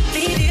you.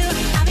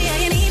 I'll be all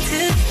you need to,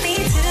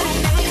 need to.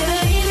 Never gonna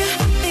leave you.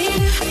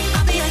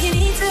 I'll be all you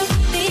need to,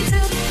 need to.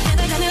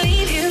 Never gonna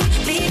leave you.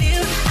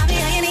 I'll be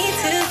all you need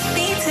to,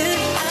 need to.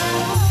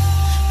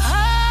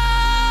 Oh,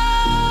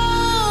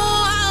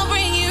 I'll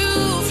bring you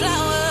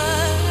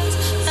flowers.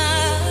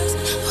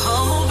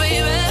 Oh,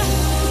 baby.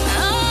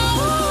 Oh,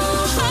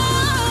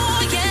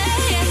 yeah.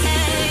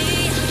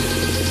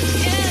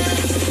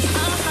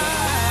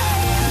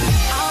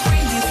 I'll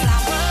bring you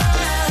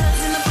flowers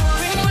in the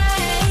pouring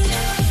rain.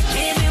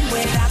 Living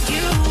without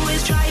you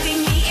is driving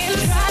me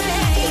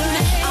insane.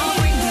 I'll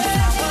bring you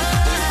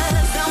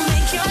flowers, they'll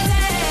make your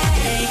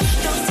day.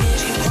 Those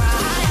tears you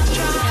cry, I'll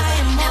dry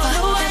them all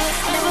away.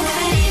 Never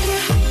gonna leave you.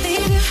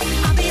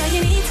 I'll be all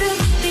you need to,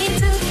 need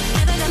to.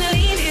 Never gonna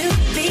leave you.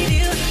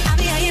 I'll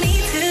be all you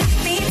need to,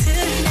 need to.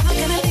 Never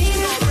gonna leave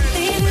you.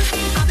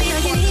 I'll be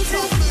all you need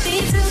to,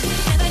 need to.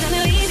 Never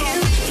gonna leave you.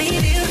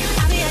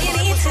 I'll be all you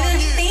need to,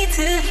 need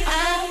to.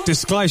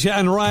 Disclosure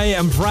and Ray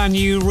and brand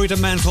new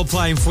Rudimental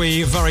playing for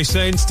you very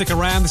soon. Stick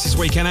around. This is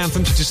Weekend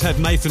Anthems. You just heard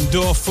Nathan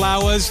Dorr,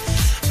 Flowers,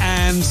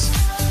 and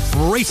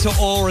Rita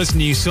Ora's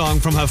new song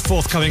from her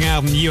forthcoming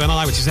album You and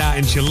I, which is out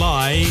in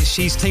July.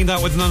 She's teamed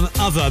up with none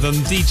other than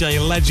DJ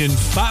legend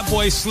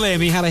Fatboy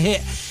Slim. He had a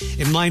hit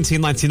in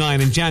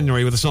 1999 in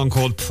January with a song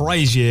called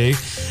Praise You,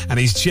 and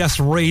he's just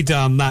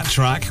redone that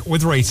track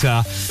with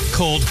Rita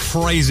called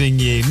Praising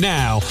You.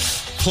 Now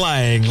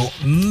playing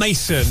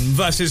Mason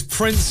versus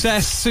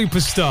Princess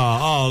Superstar.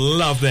 Oh,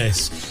 love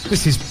this.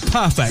 This is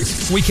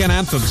perfect. Weekend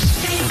Anthems.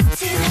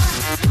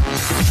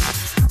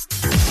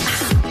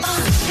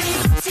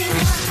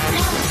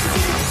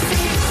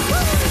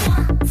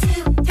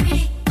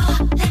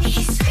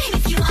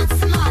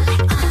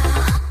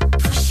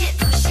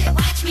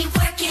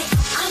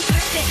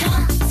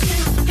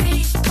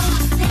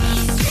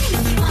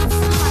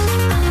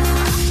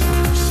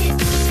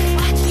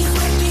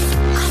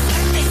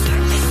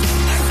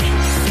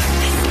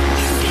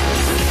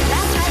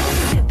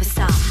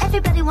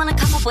 Everybody wanna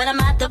come up when I'm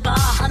at the bar.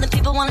 Other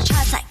people wanna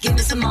try, it's like, give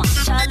me some more.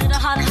 Try a little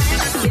harder,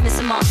 give me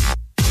some more.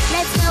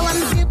 Let's go, I'm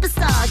a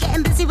superstar.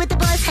 Getting busy with the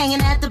boys,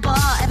 hanging at the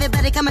bar.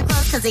 Everybody coming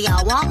close, cause they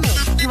all want me.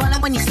 You want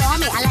it when you saw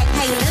me. I like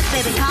how you look,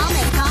 baby, call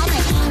me, call me.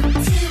 1, 2,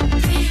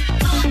 3,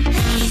 4,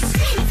 let me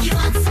scream if you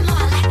want some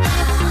more. Like,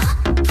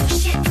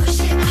 push it, watch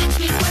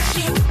me work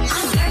it.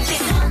 I'm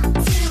perfect. 1,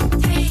 2,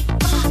 3,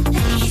 4,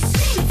 let me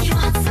scream if you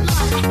want some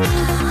more. Like,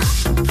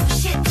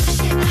 push it,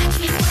 watch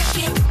me work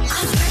it.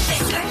 I'm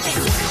perfect, I'm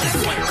perfect.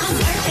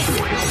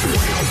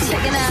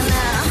 Check it out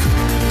now.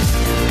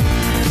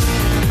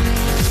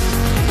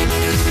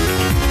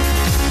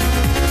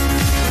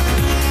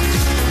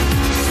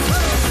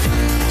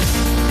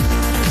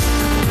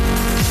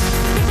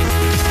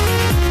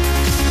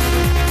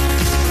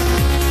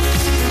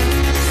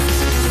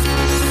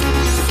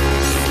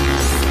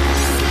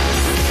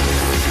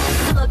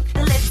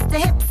 The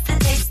hips, the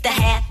taste, the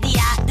hair, the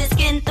eye, the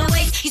skin, the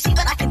waist. You see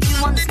what I can do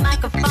on this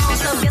microphone.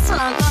 So guess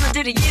what I'm gonna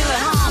do to you at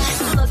home?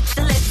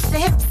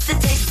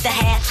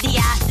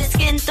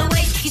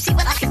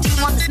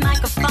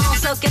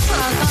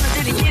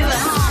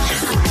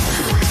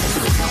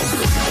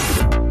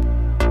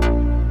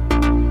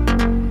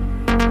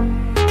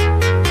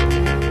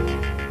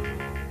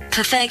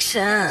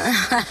 Perfection.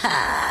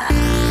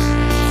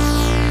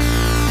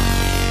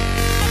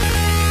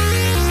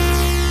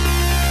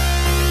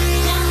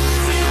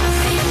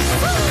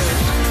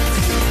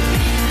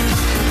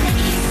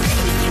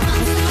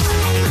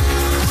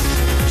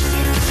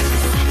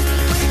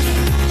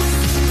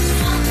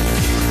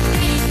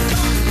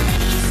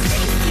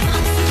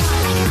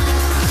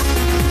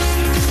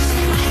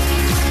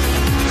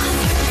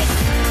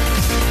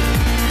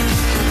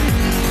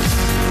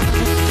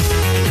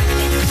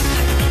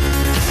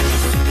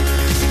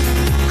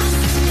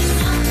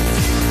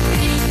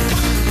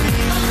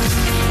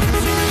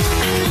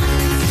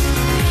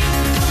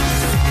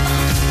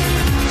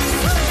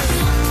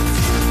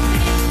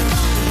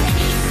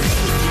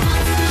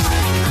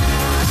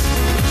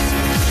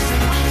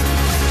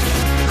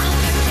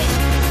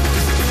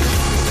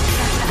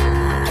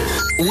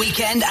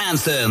 Weekend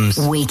Anthems.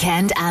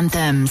 Weekend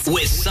Anthems.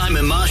 With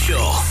Simon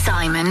Marshall.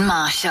 Simon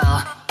Marshall.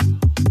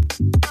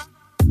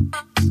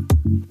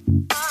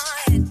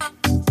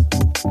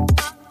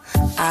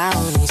 I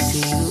only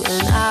see you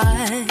and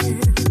I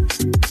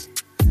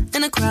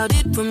in a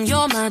crowded room,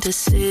 you're my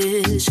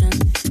decision.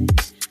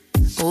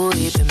 Oh,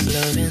 we've been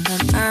blurring the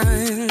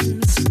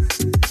lines.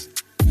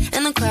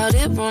 In the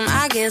crowded room,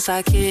 I guess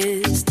I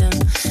kissed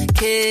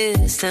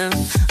him.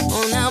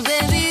 Oh, now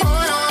baby,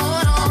 hold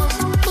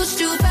on. Pushed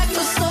you back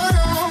for so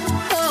long.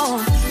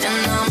 Oh,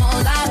 and I'm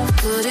all out of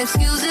good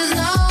excuses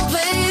now,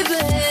 baby.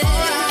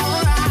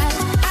 Alright,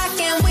 I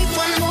can't wait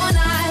one more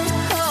night.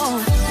 Oh,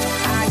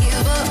 I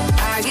give up,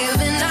 I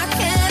give in, I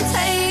can't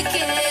take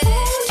it.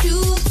 Won't you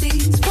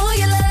please pour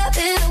your love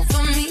in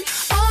for me?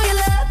 Pour your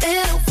love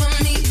in for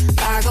me.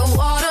 Like a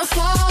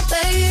waterfall,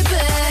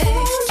 baby.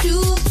 Won't you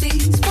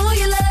please pour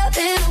your love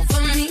in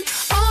for me?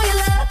 Pour your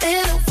love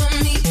in for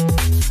me.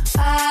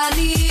 I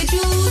need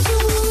you to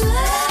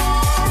let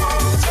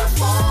your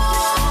waterfall.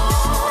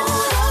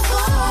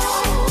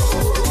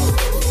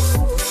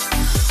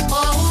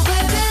 Oh,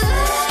 baby,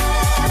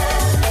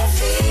 let me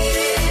feel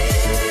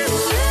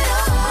it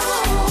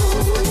all.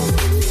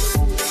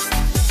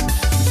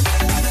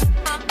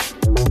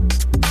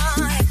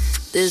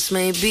 This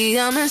may be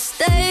a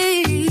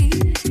mistake,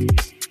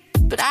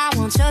 but I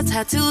want your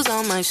tattoos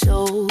on my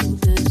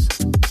shoulders.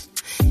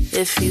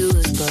 If you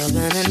was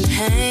bubbling in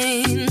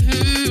pain,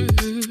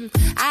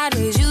 I'd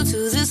raise you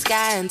to the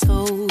sky and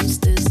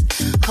toast this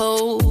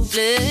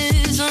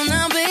hopeless. So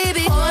now,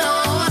 baby, hold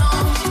on.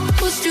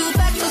 Pushed you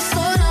back for so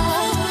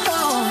long,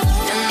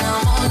 and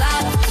I'm all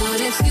out of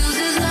good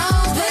excuses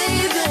now,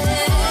 baby.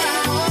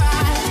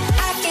 Alright,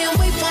 I can't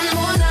wait one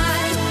more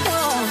night.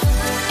 Oh,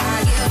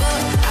 I give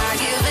up, I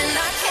give in,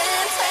 I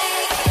can't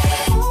take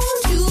it.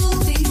 Won't you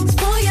please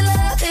pour your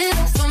love in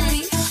for me?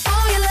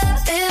 Pour your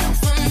love in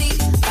for me.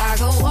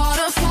 Like a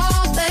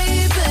waterfall,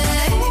 baby.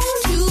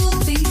 Won't you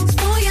please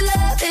pour your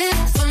love in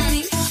for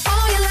me?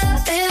 Pour your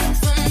love in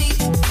for me.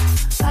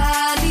 I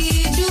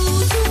need you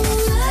to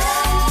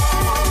let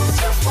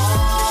your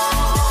waterfall.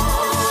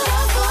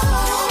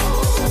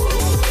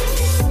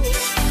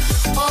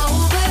 Oh,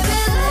 baby,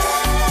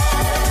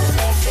 let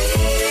me feel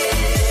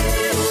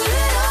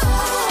it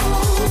all.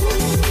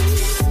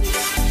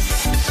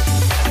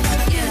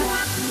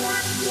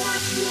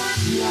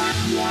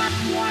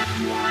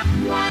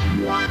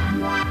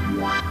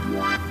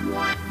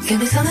 Give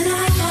me something to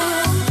hold on.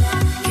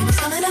 Give me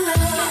something to love.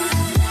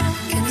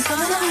 Give me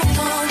something to hold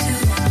on to.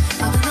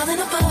 I'll be nothing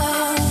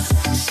above.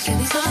 Give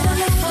me something to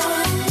live for.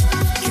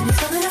 Give me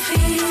something to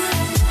feel.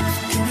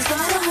 Give me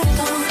something to hold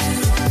on to.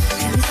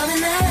 Give me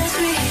something that's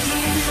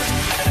real.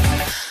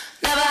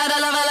 Never had a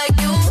lover like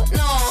you,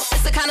 no.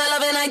 It's the kind of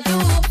loving I do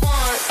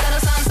want.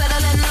 Settle some,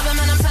 settling, loving,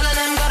 man, I'm telling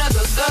them. Got a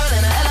good girl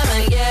in an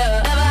element,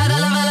 yeah. Never had a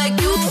lover like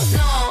you,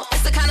 no.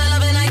 It's the kind of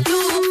loving I do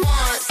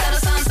want.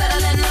 Settle some,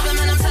 settling, loving,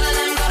 man, I'm telling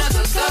them. Got a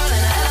good girl in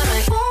an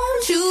element.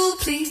 Won't you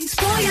please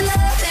pour your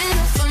love in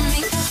for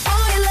me?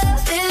 Pour your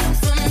love in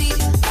for me.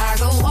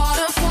 Like a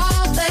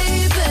waterfall,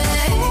 baby.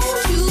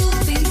 Won't you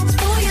please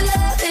pour your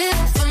love in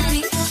for me?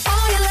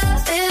 Pour your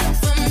love in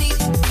for me.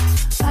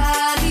 I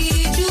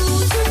need you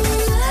to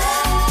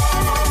let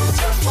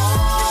your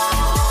waterfall.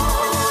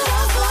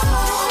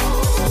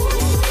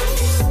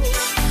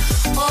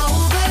 Oh,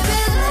 baby,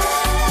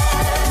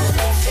 let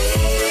me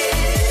feel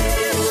it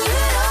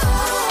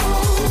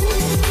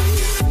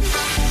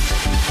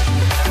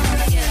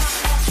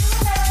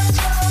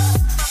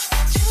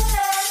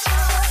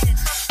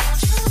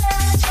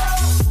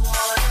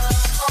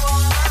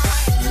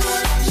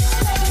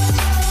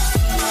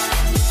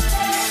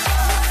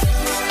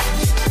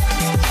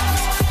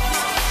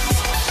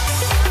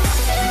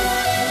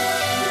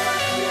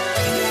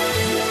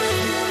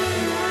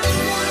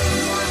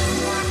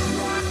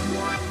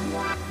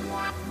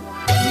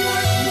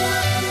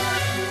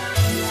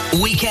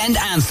Weekend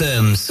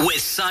Anthems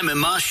with Simon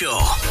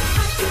Marshall.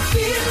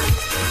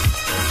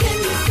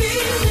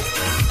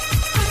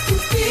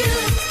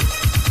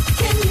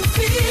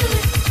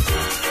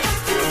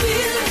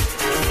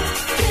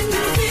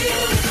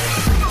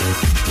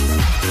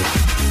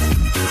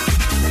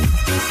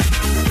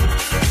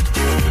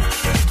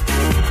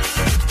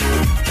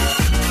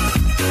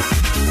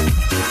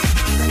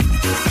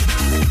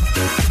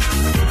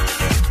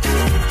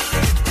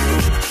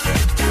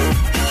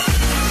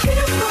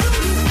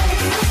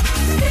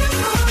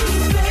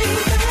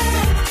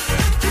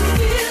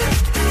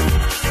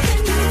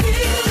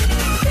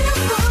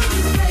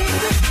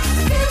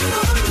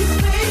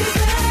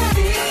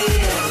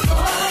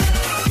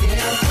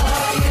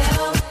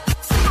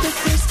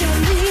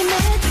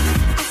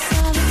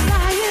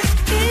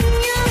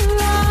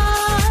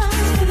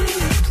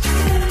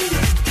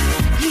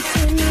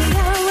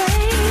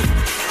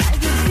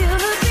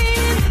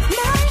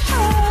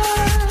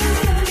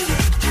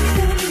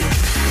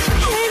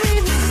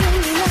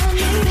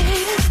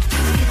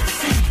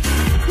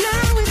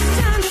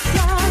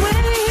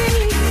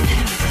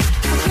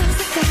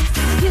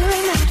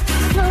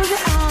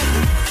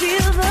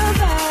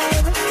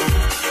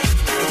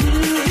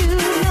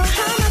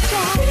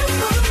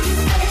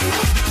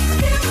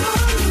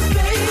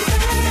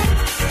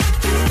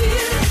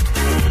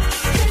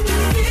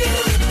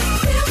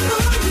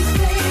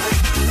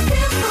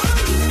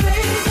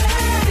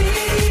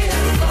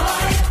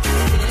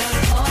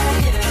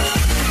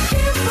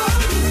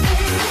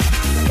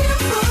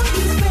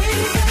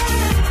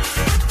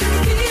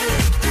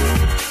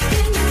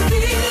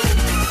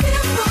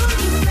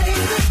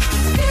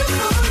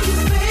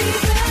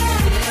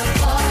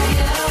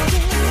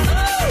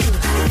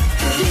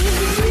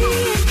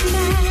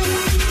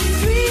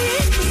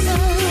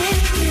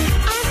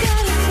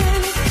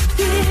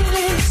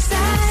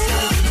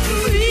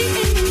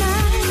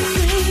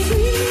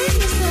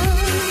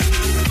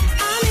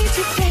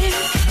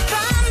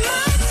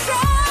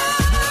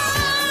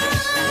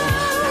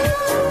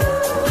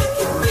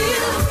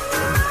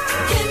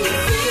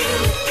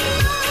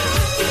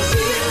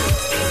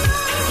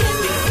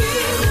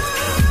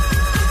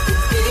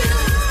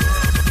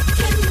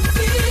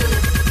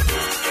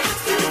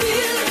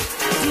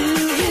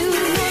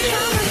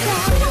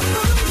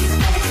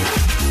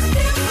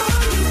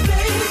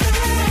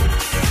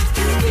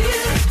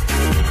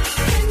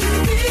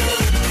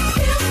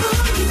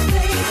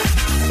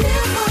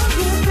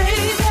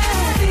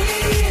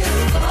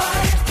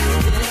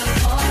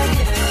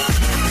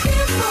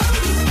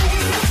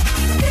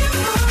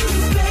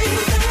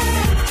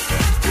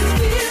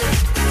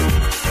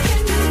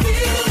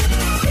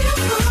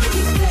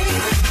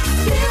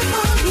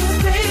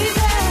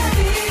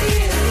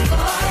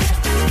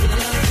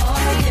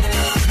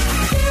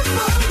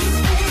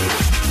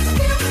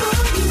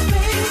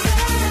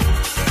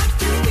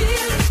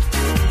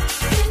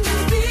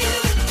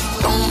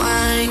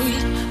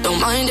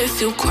 mind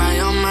if you cry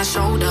on my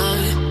shoulder.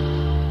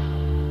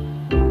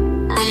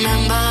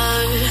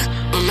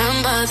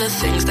 Remember the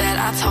things that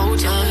I told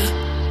you.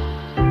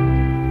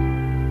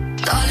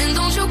 Darling,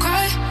 don't you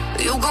cry,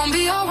 you gon'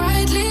 be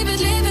alright. Leave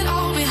it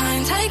all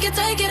behind. Take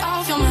it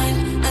off your mind.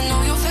 I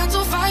know you felt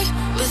to fight,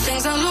 but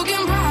things are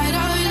looking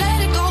brighter. Let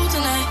it go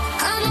tonight.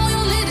 I know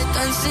you need it.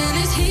 Dancing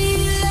is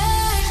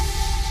healing.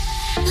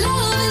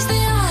 Love is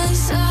the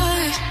answer.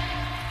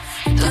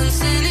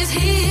 Dancing is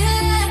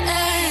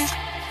healing.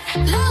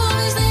 Love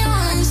is the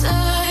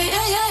answer.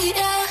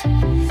 Yeah.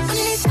 When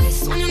you need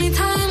space, when you need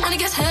time, when it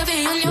gets heavy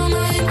on your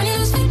mind, when you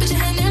lose sleep, put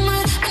your hand in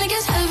mine, when it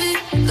gets heavy.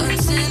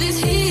 Dancing is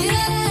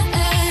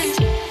healing.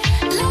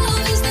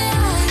 Love is the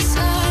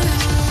answer.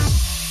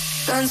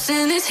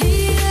 Dancing is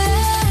healing.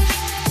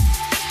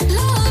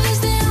 Love is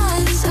the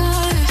answer.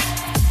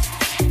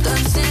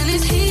 Dancing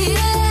is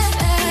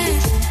healing.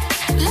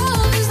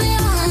 Love is the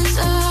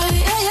answer.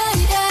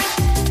 Yeah.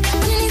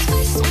 When you need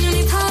space, when you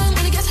need time,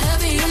 when it gets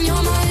heavy on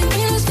your mind, when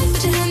you lose sleep,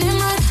 put your hand in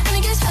mine, when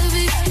it gets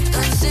heavy.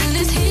 Dancing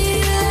is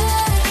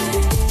healing.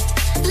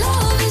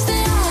 Love is the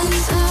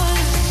answer.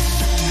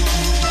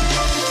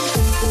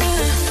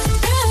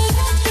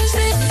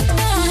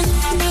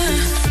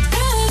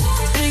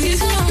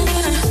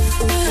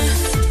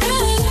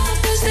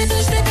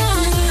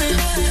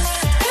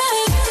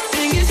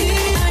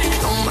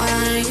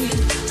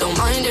 Don't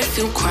mind if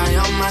you cry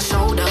on my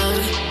shoulder.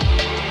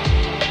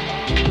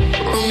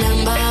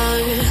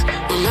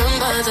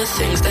 Remember the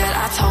things that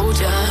I told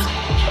you.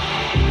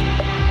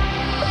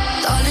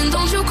 Darling,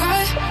 don't you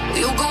cry,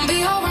 you gon'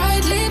 be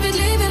alright. Leave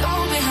it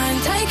all behind.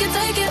 Take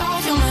it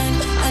off your mind.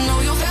 I know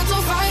you felt to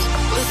fight,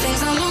 but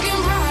things are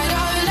looking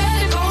brighter. Let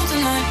it go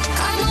tonight.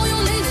 I know you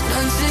need it.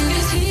 Dancing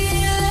is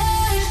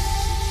healing.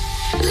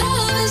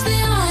 Love is the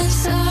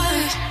answer.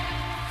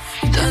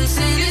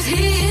 Dancing is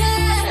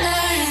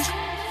healing.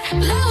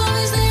 Love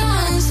is the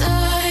answer.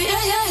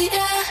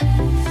 Yeah.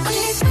 When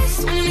you need space,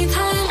 when you need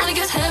time, when it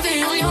gets heavy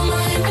on your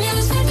mind, when you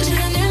lose sleep, put your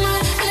hand in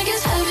mine, when it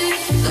gets heavy.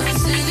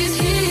 Dancing is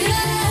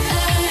healing.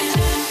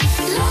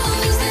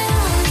 Love is the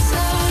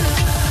answer.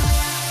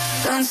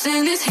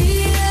 Dancing is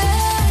healing.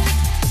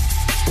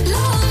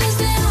 Love is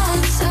the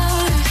answer.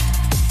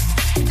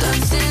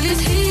 Dancing is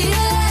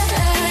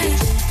healing.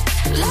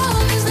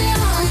 Love is the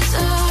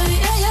answer.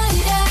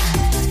 Yeah.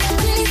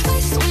 When you need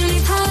space, when you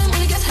need time,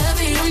 when it gets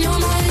heavy on your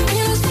mind, when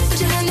you lose sleep, put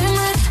your hand in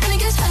mine, when it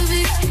gets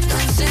heavy.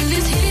 Dancing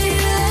is healing.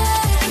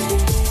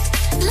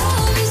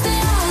 Love is the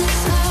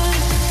answer.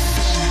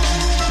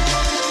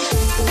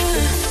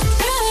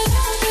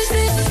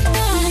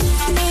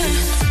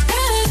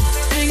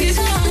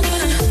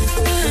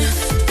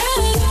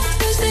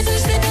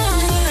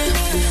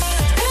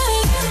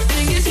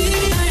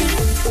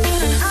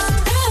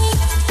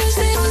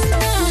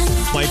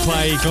 They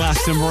play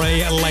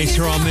Glastonbury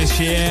later on this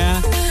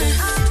year,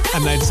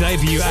 and their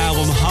debut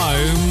album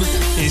Home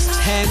is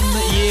 10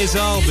 years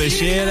old this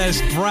year.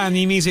 There's brand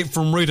new music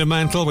from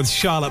Rudimental with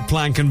Charlotte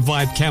Plank and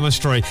Vibe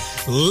Chemistry.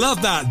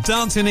 Love that.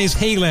 Dancing is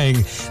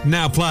healing.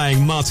 Now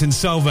playing Martin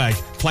Solveig,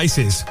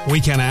 Places,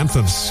 Weekend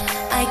Anthems.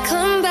 I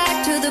come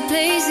back to the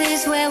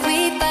places where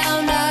we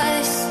found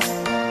us.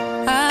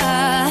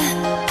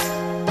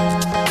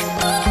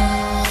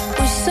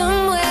 We're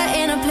somewhere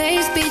in a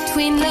place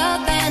between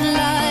love and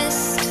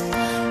lust.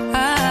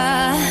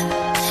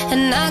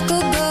 And I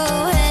could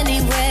go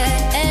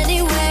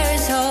anywhere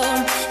is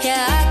home.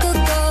 Yeah, I could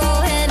go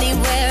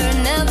anywhere and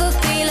never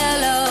feel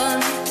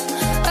alone.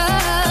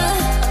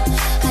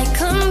 I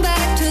come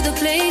back to the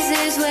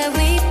places where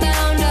we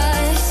found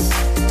us.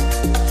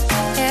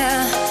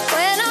 Yeah,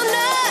 when I'm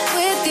not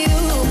with you,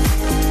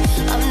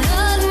 I'm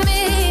not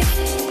me.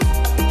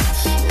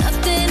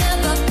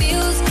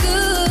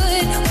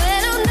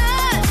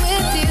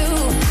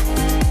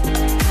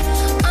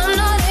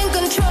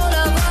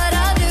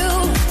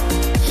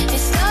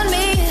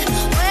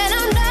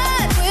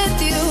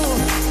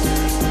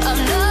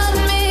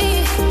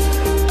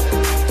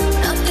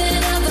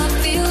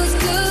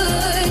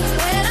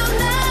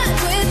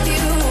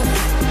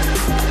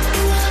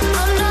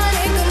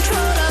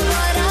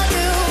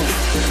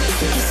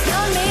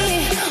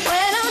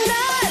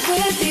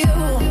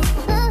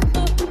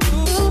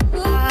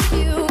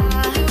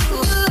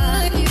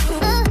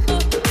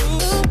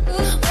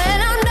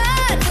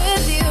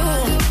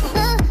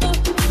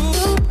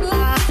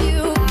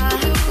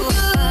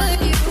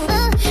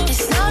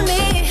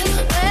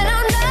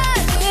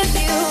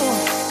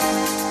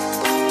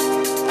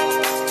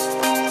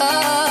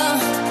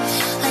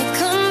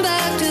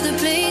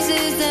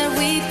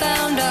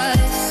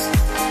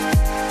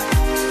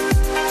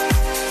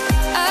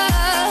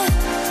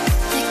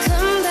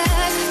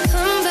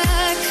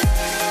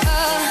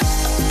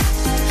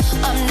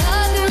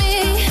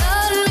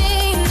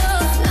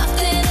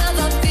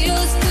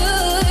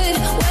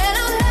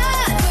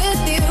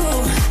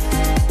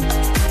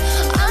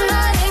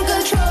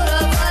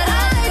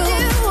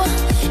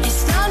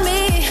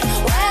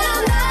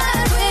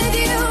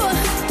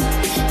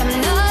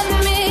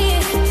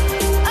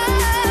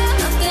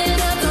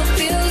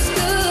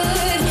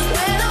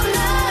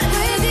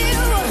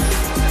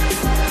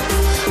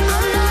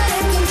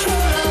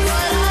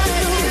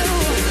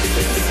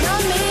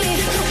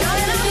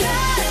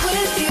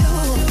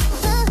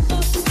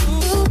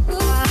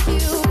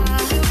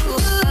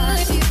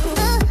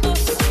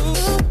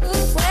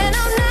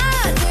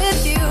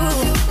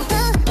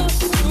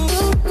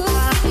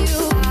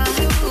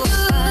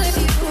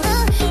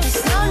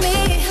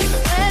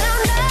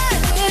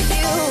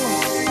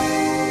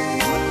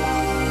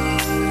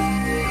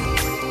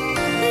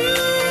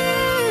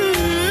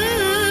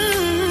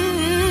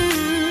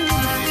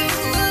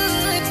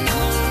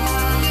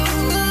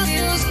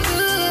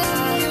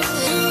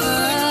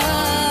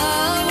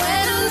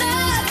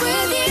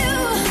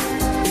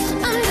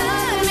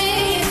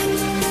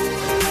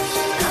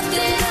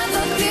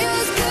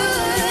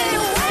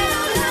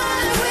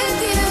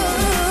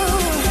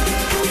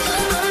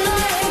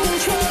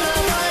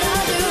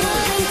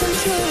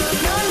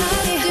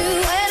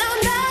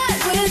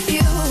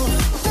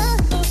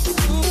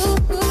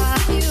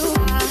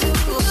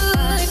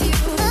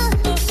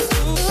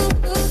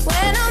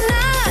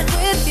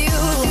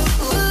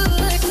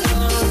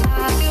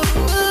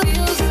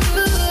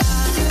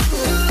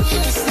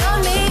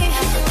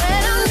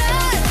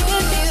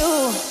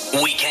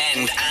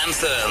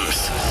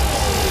 Anthems.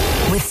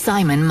 With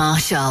Simon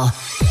Marshall.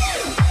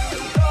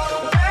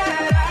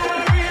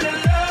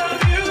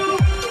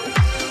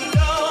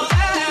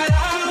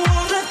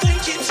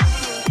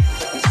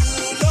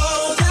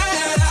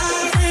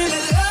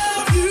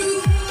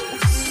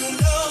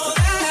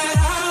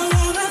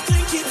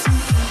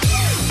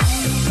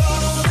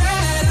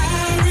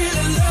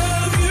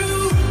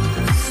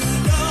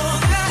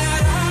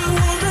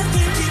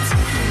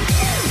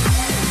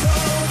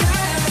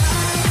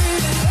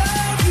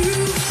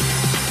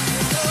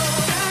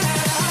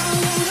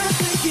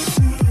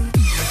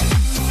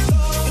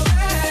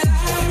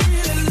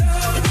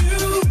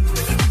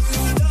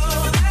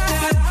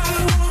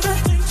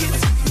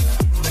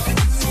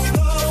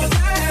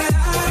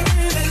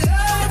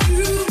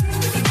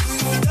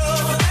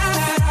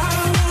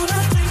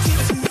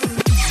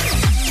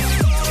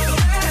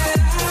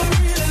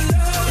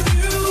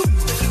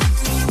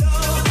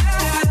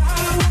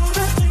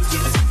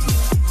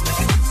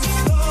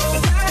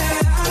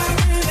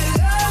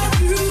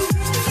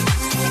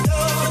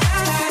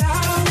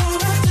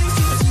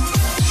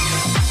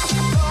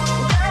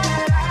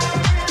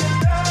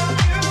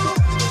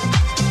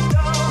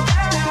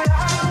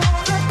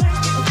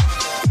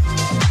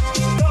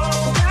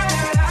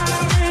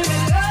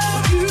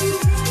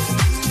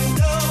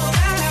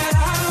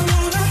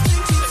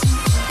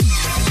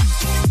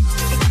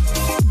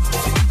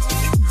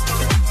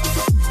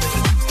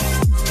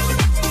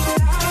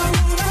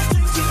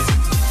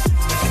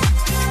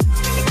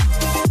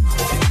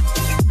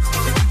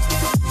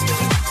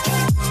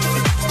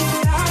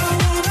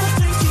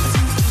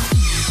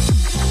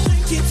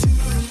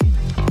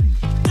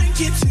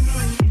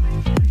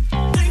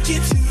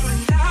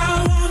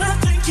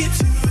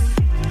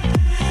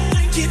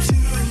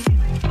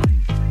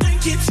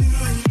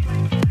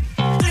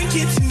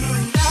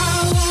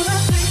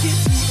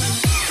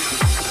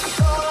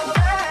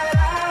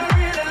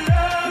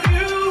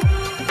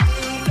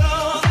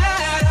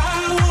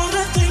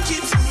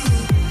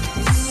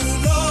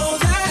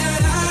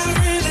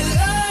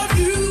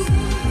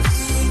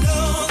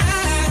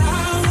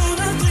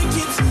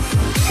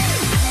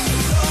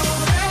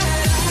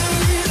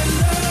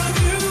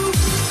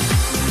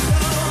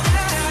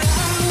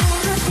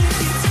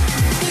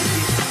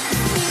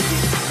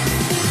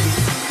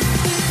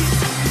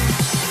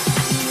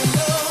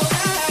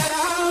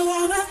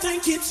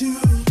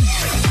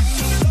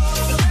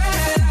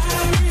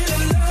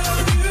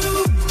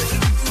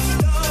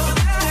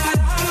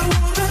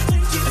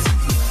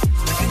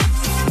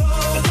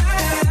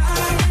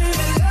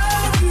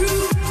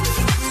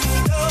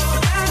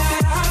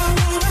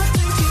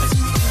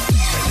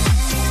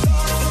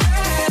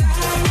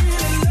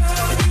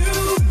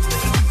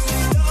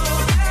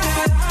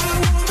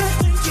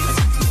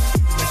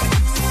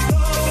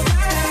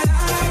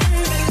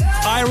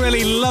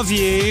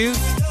 You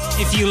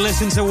if you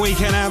listen to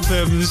Weekend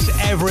Anthems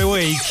every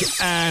week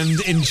and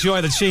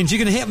enjoy the tunes. You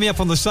can hit me up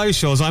on the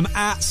socials. I'm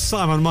at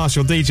Simon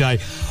Marshall DJ.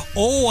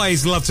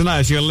 Always love to know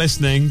if you're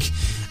listening,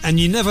 and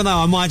you never know,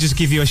 I might just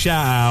give you a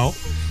shout out.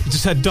 You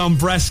just had Don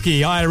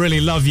Bresky, I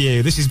Really Love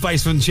You. This is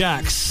Basement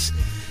Jaxx.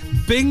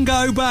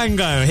 Bingo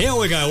Bango. Here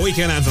we go,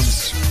 Weekend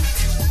Anthems.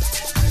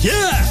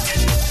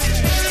 Yeah!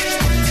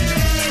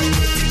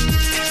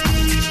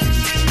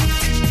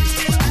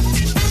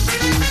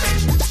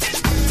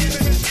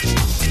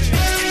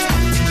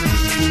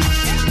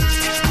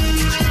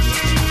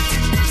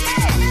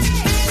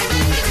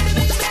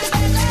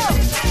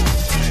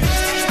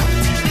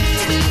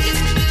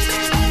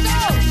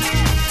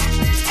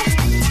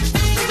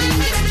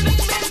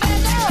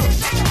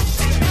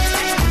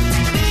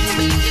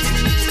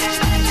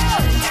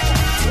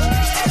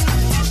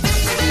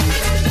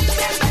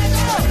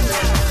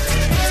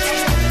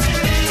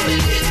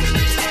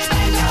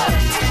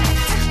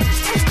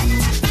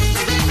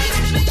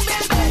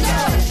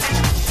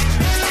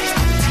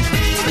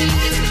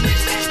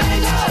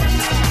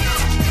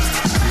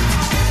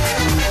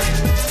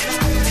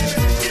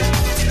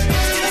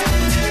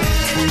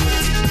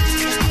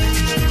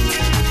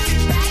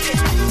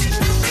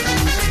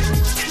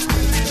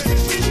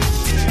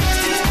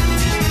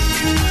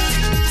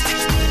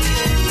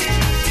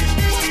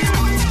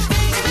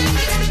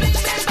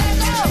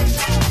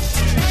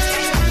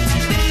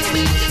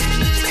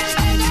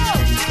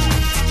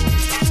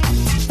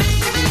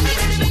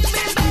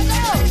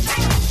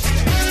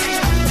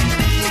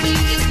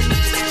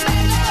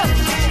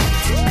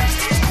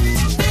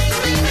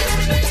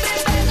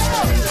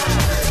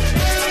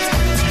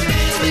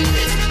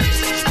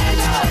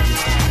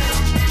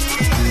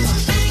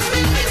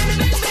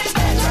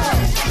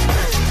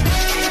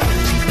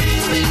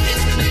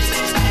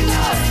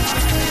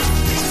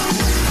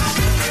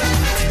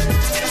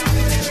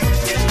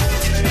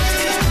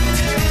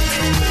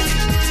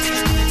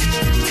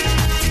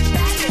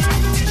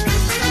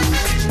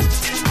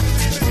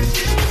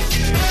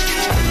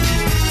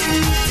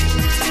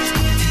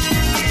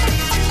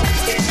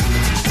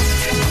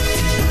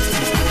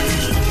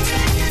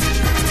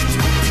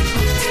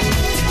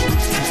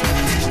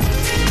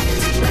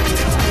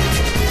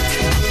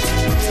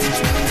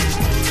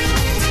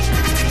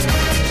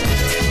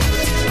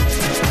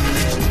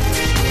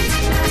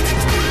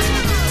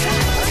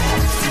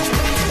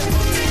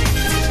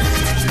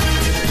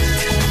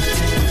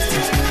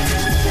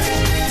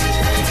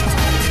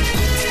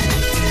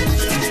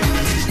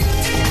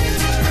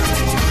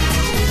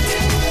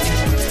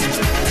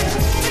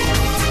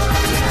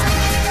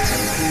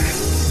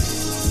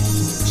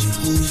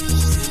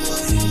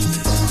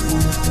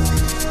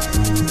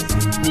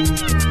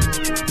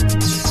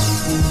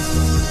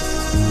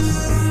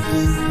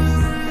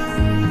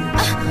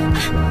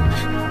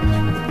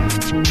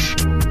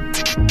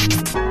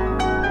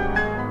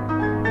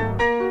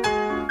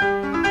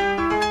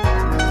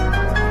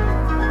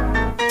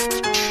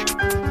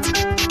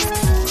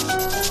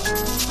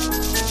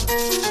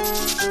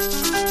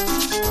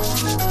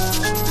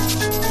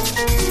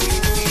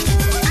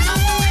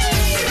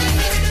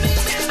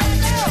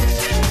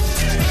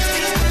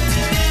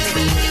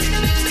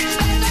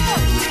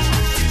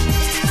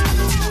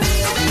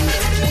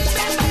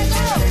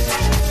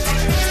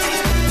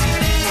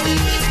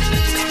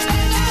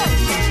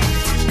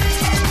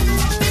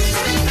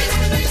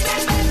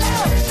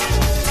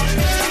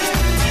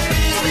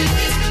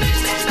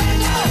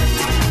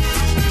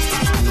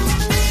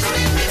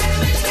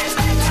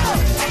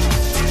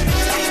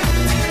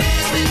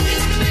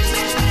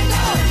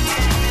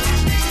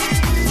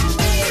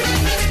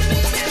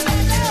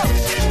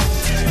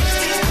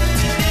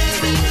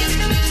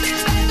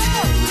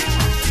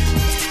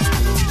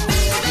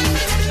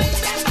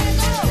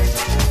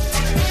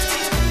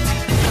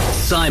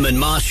 Simon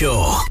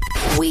Marshall.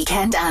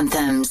 Weekend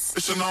Anthems.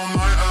 It's an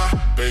all-nighter,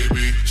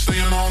 baby.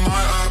 Staying all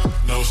night up,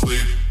 no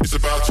sleep. It's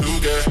about to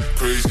get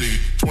crazy.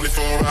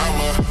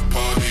 24-hour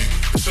party.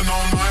 It's an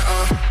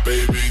all-nighter,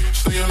 baby.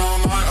 Staying all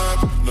night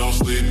up, no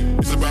sleep.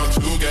 It's about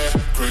to get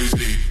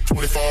crazy.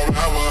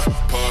 24-hour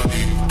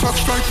party. Clock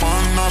strike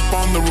 1 up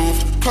on the roof.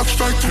 Clock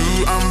strike 2,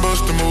 I'm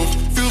busting moves.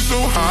 Feel so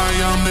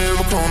high, I'm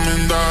never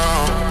coming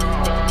down.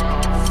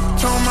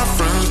 Tell my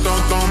friends,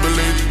 don't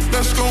believe.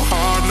 Let's go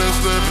hard, let's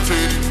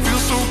levitate. Feel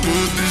so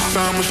good this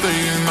time we're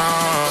staying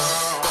out.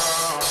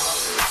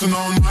 It's an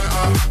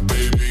all-nighter,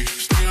 baby.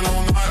 Staying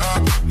all night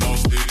up, no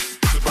sleep.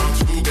 It's about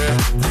to get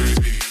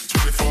crazy.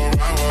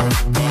 24-hour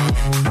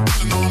party.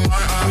 It's an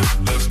all-nighter,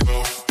 let's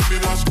go.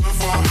 Baby, what's good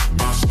for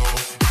my soul?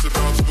 It's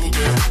about to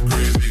get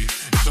crazy.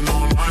 It's an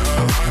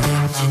all-nighter,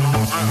 it's an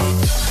all-nighter.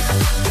 It's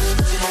an all-nighter.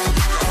 It's an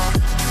all-nighter.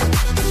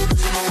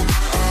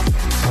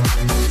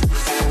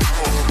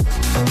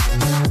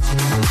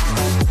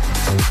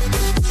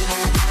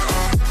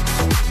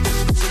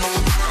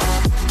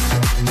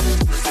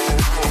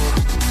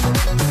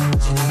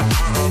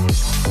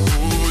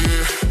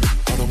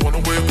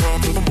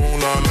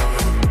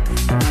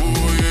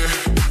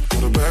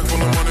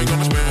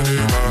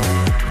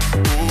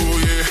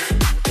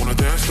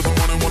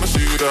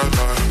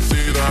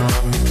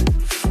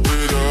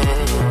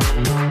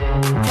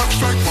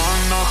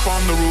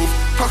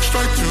 Clock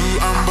strike 2,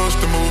 I'm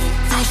busting move.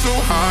 Feel so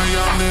high,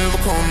 I'm never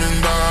coming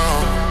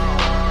down.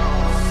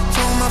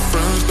 Tell my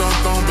friends,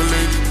 don't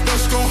believe.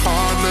 Let's go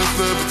hard, let's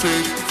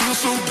levitate. Feel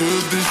so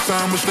good this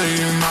time we're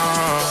staying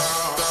out.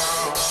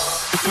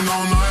 It's an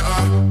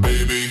all-nighter,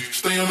 baby.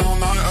 Staying all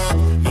night up,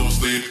 no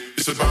sleep.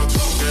 It's about to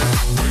get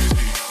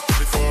crazy.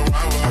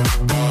 24-hour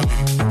party.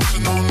 It's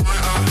an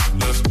all-nighter,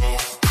 let's go.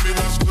 Baby,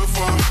 what's good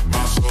for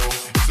my soul?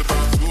 It's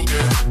about to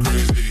get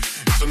crazy.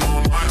 It's an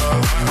all-nighter,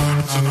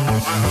 it's an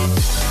all-nighter.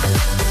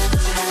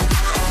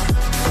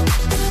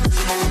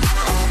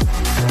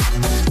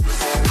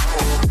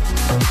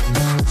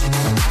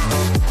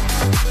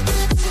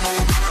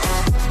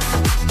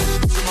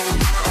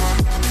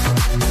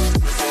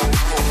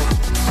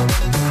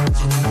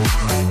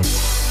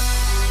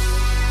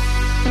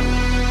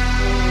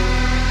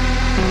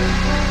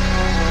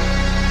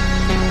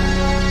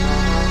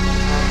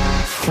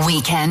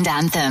 Weekend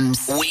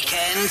Anthems.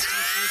 Weekend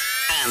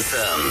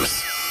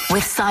Anthems.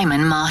 With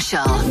Simon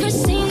Marshall. Every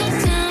single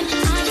time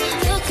I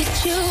look at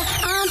you,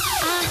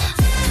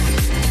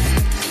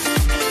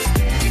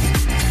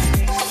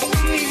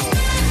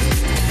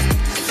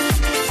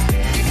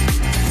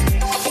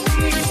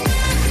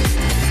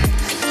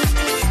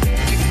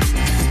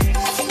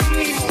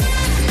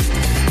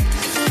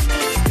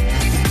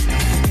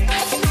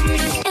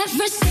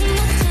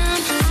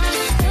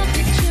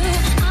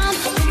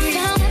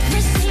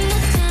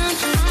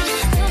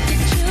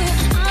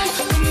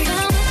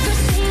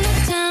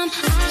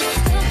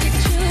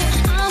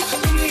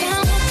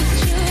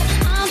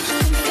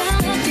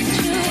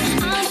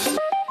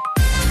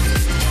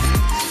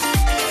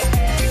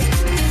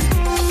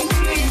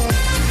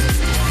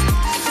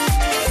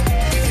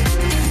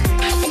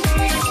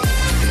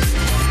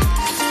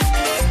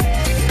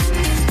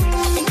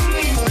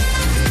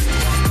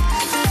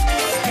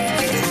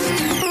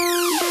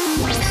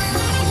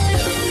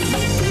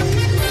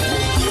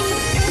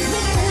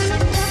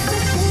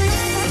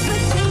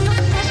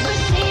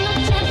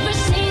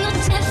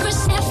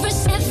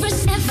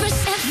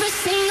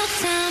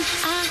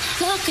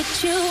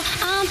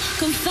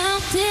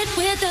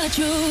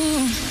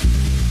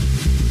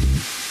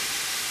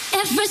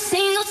 every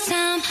single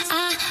time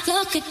I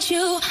look at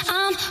you,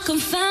 I'm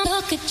confounded.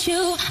 Look at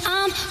you,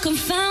 I'm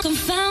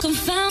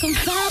confounded.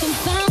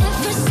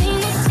 Every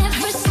single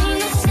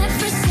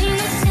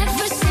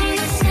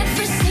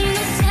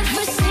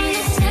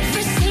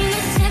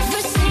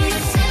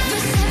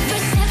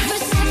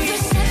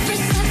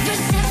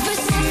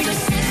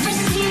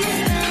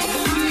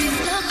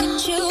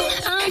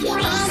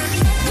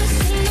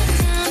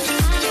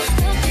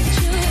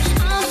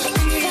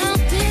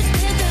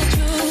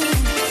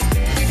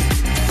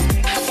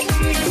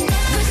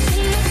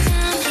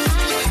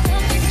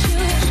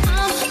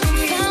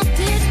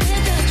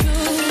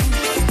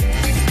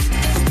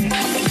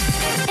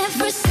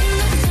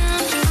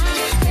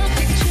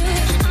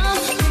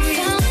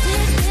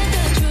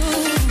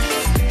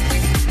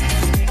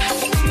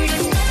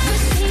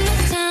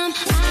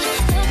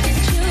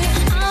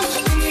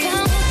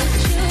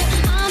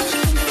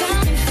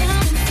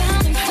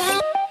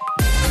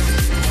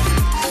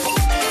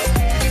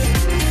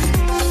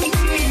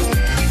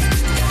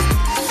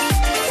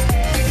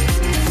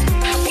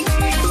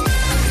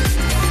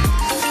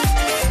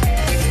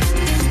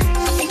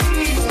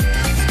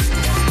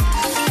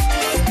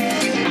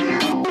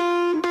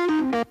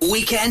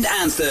Weekend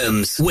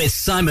Anthems with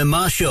Simon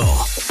Marshall.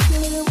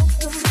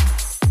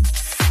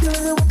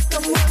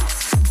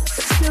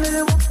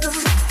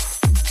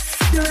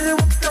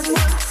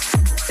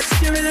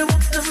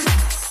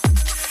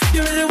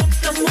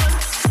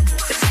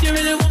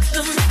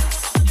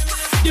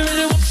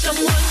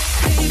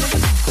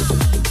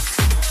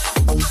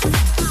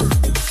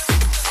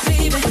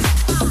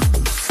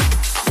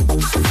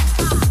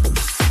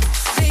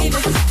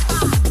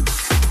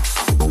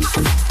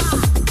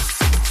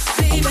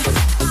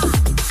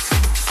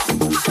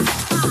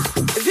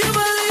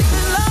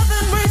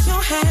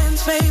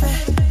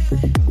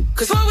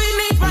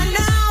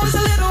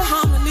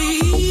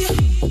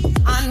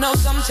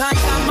 Sometimes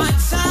I might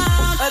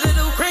sound a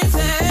little crazy.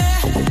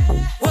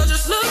 Well,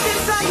 just look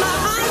inside my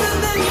eyes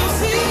and then you'll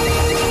see.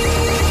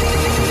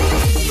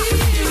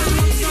 If you really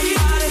want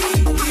someone,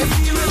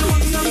 if you really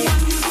want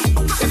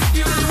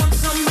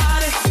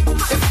somebody,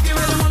 if you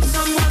really want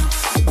someone,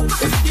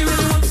 if you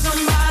really want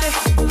somebody,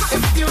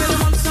 if you really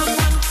want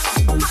someone,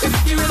 if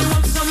you really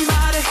want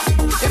somebody,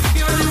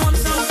 if you really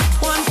want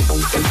someone,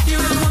 if you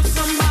really want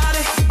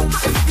somebody,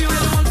 if you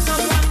really want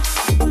someone,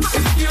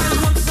 if you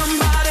really want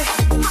somebody,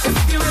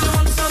 if you really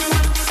want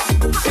someone.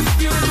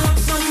 If you really want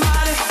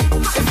somebody,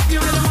 if you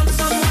really want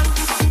someone,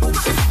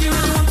 if you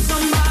really want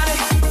somebody,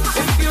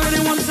 if you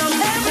really want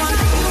someone, you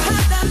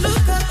have that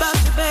look about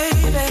you,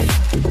 baby.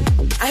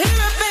 I hear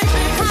a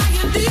baby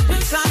crying deep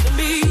inside of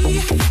me.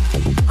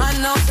 I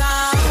know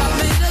times I've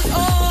made us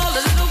all a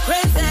little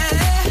crazy,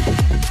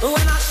 but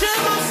when I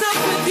share myself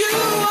with you,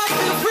 I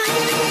feel free.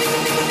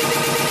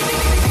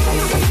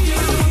 If you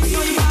really want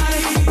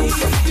somebody,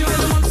 if you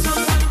really want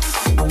somebody,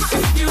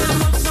 if you really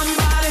want someone.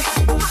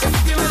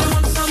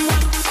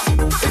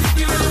 If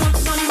you really want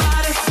somebody, if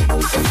you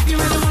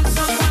really want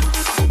someone,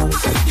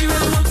 if you really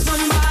want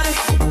somebody,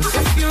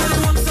 if you really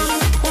want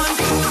someone,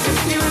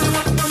 if you really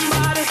want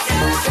somebody,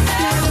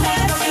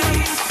 if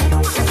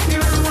you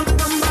really want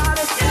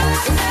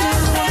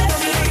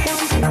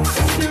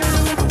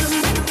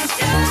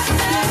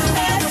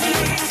somebody, if you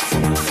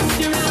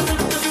really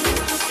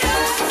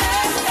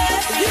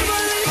If you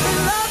believe in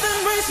love, then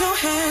raise your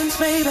hands,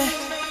 baby.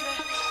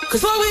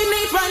 'Cause what we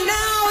need right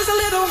now is a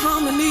little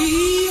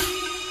harmony.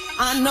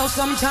 I know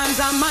sometimes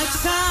I might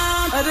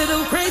sound a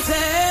little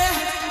crazy.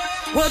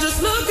 Well,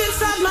 just look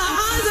inside my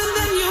eyes and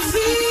then you'll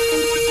see.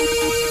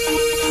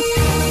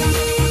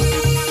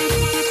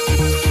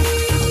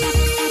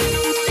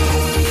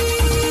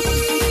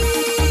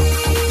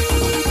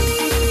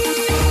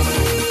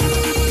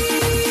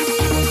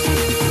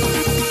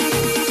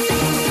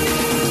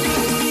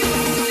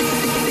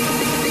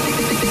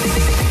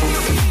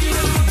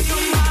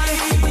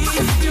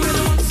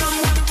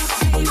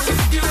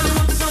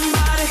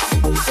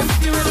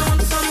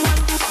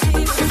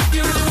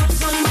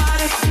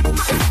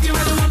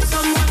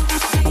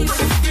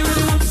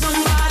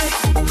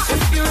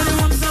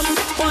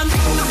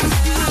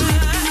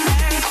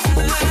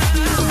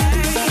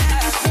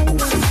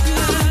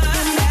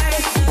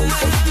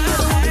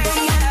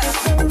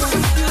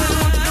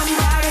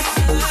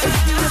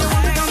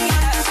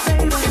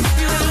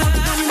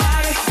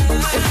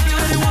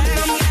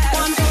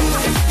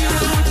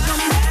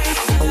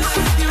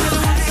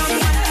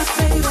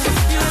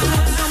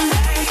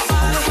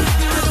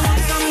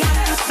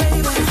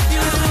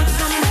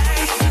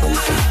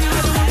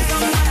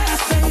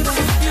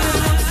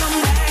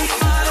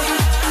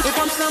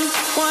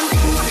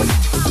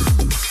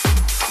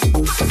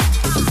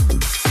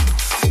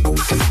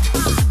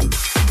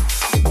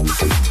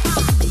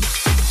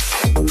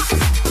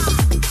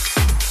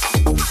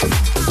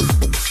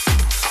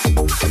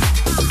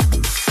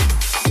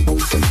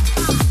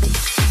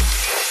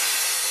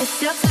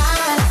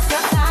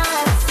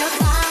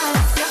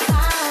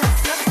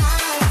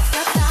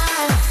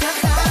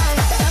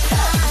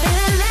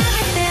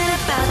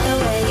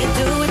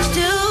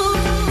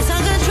 It's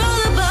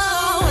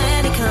uncontrollable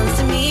when it comes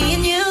to me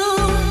and you.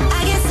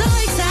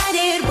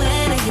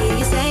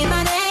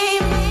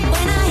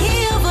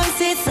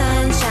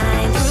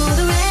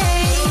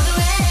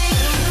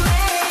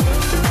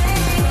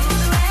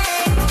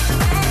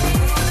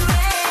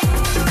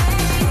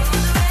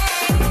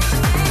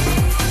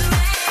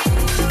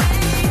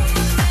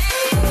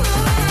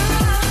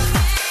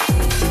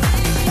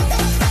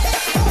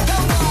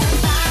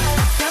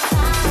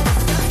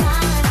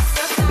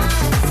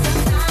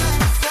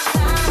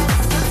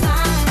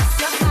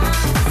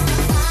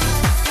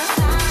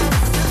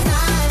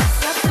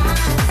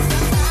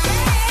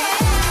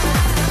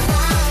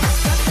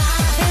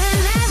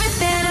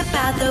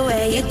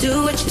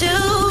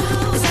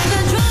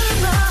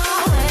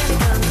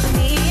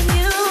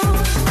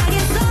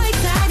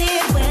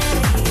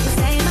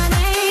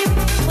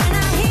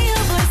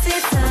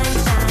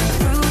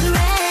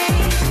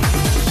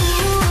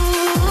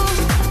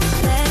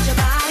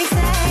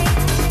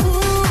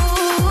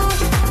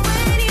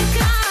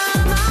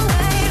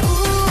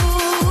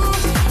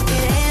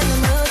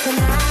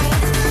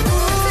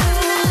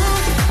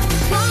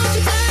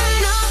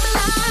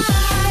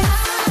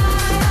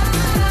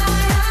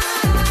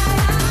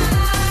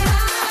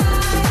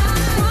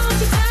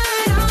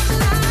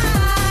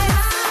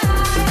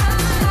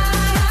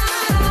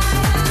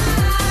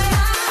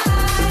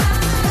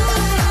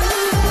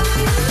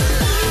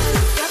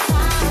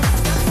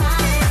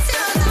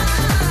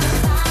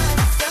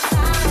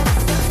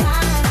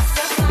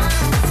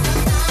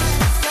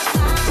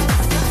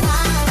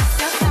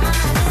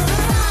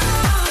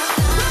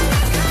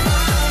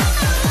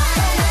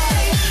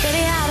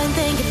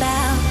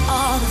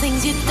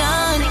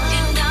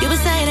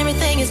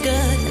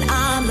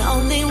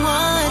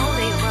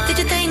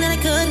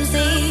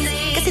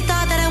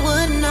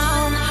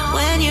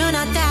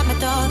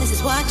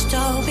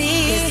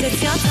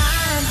 it's your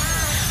time.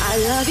 I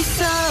love you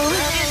so.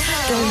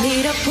 Don't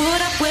need to put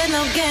up with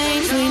no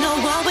games. We know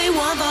what we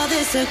want for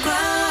this to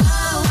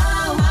grow.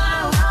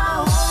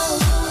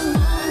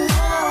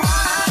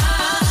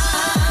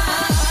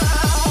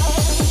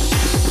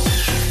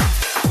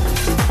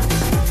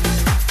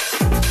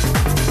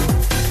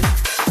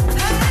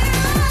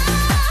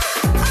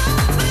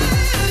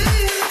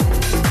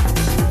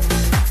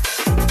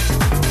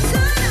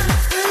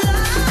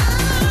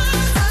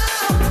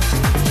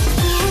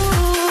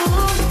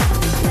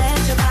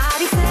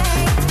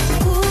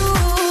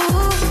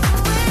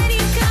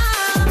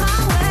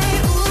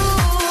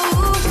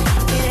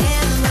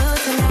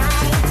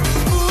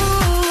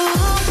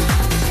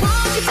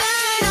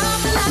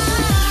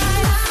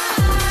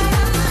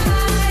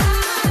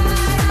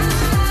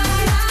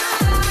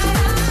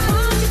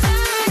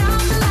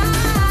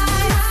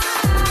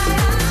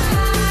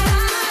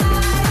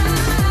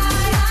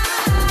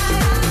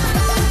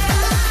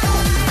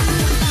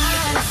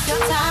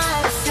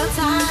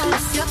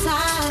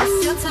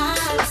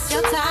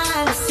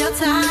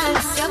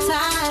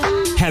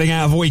 Heading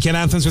out of Weekend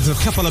Anthems with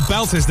a couple of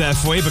belters there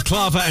for you.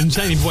 Baklava and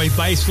Jamie Boy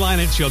Baseline,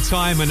 It's Your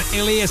Time, and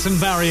Ilias and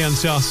Barry and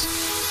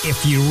Joss,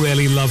 If You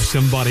Really Love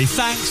Somebody.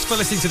 Thanks for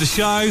listening to the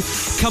show.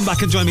 Come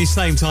back and join me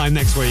same time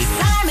next week.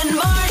 Simon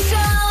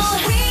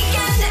Marshall.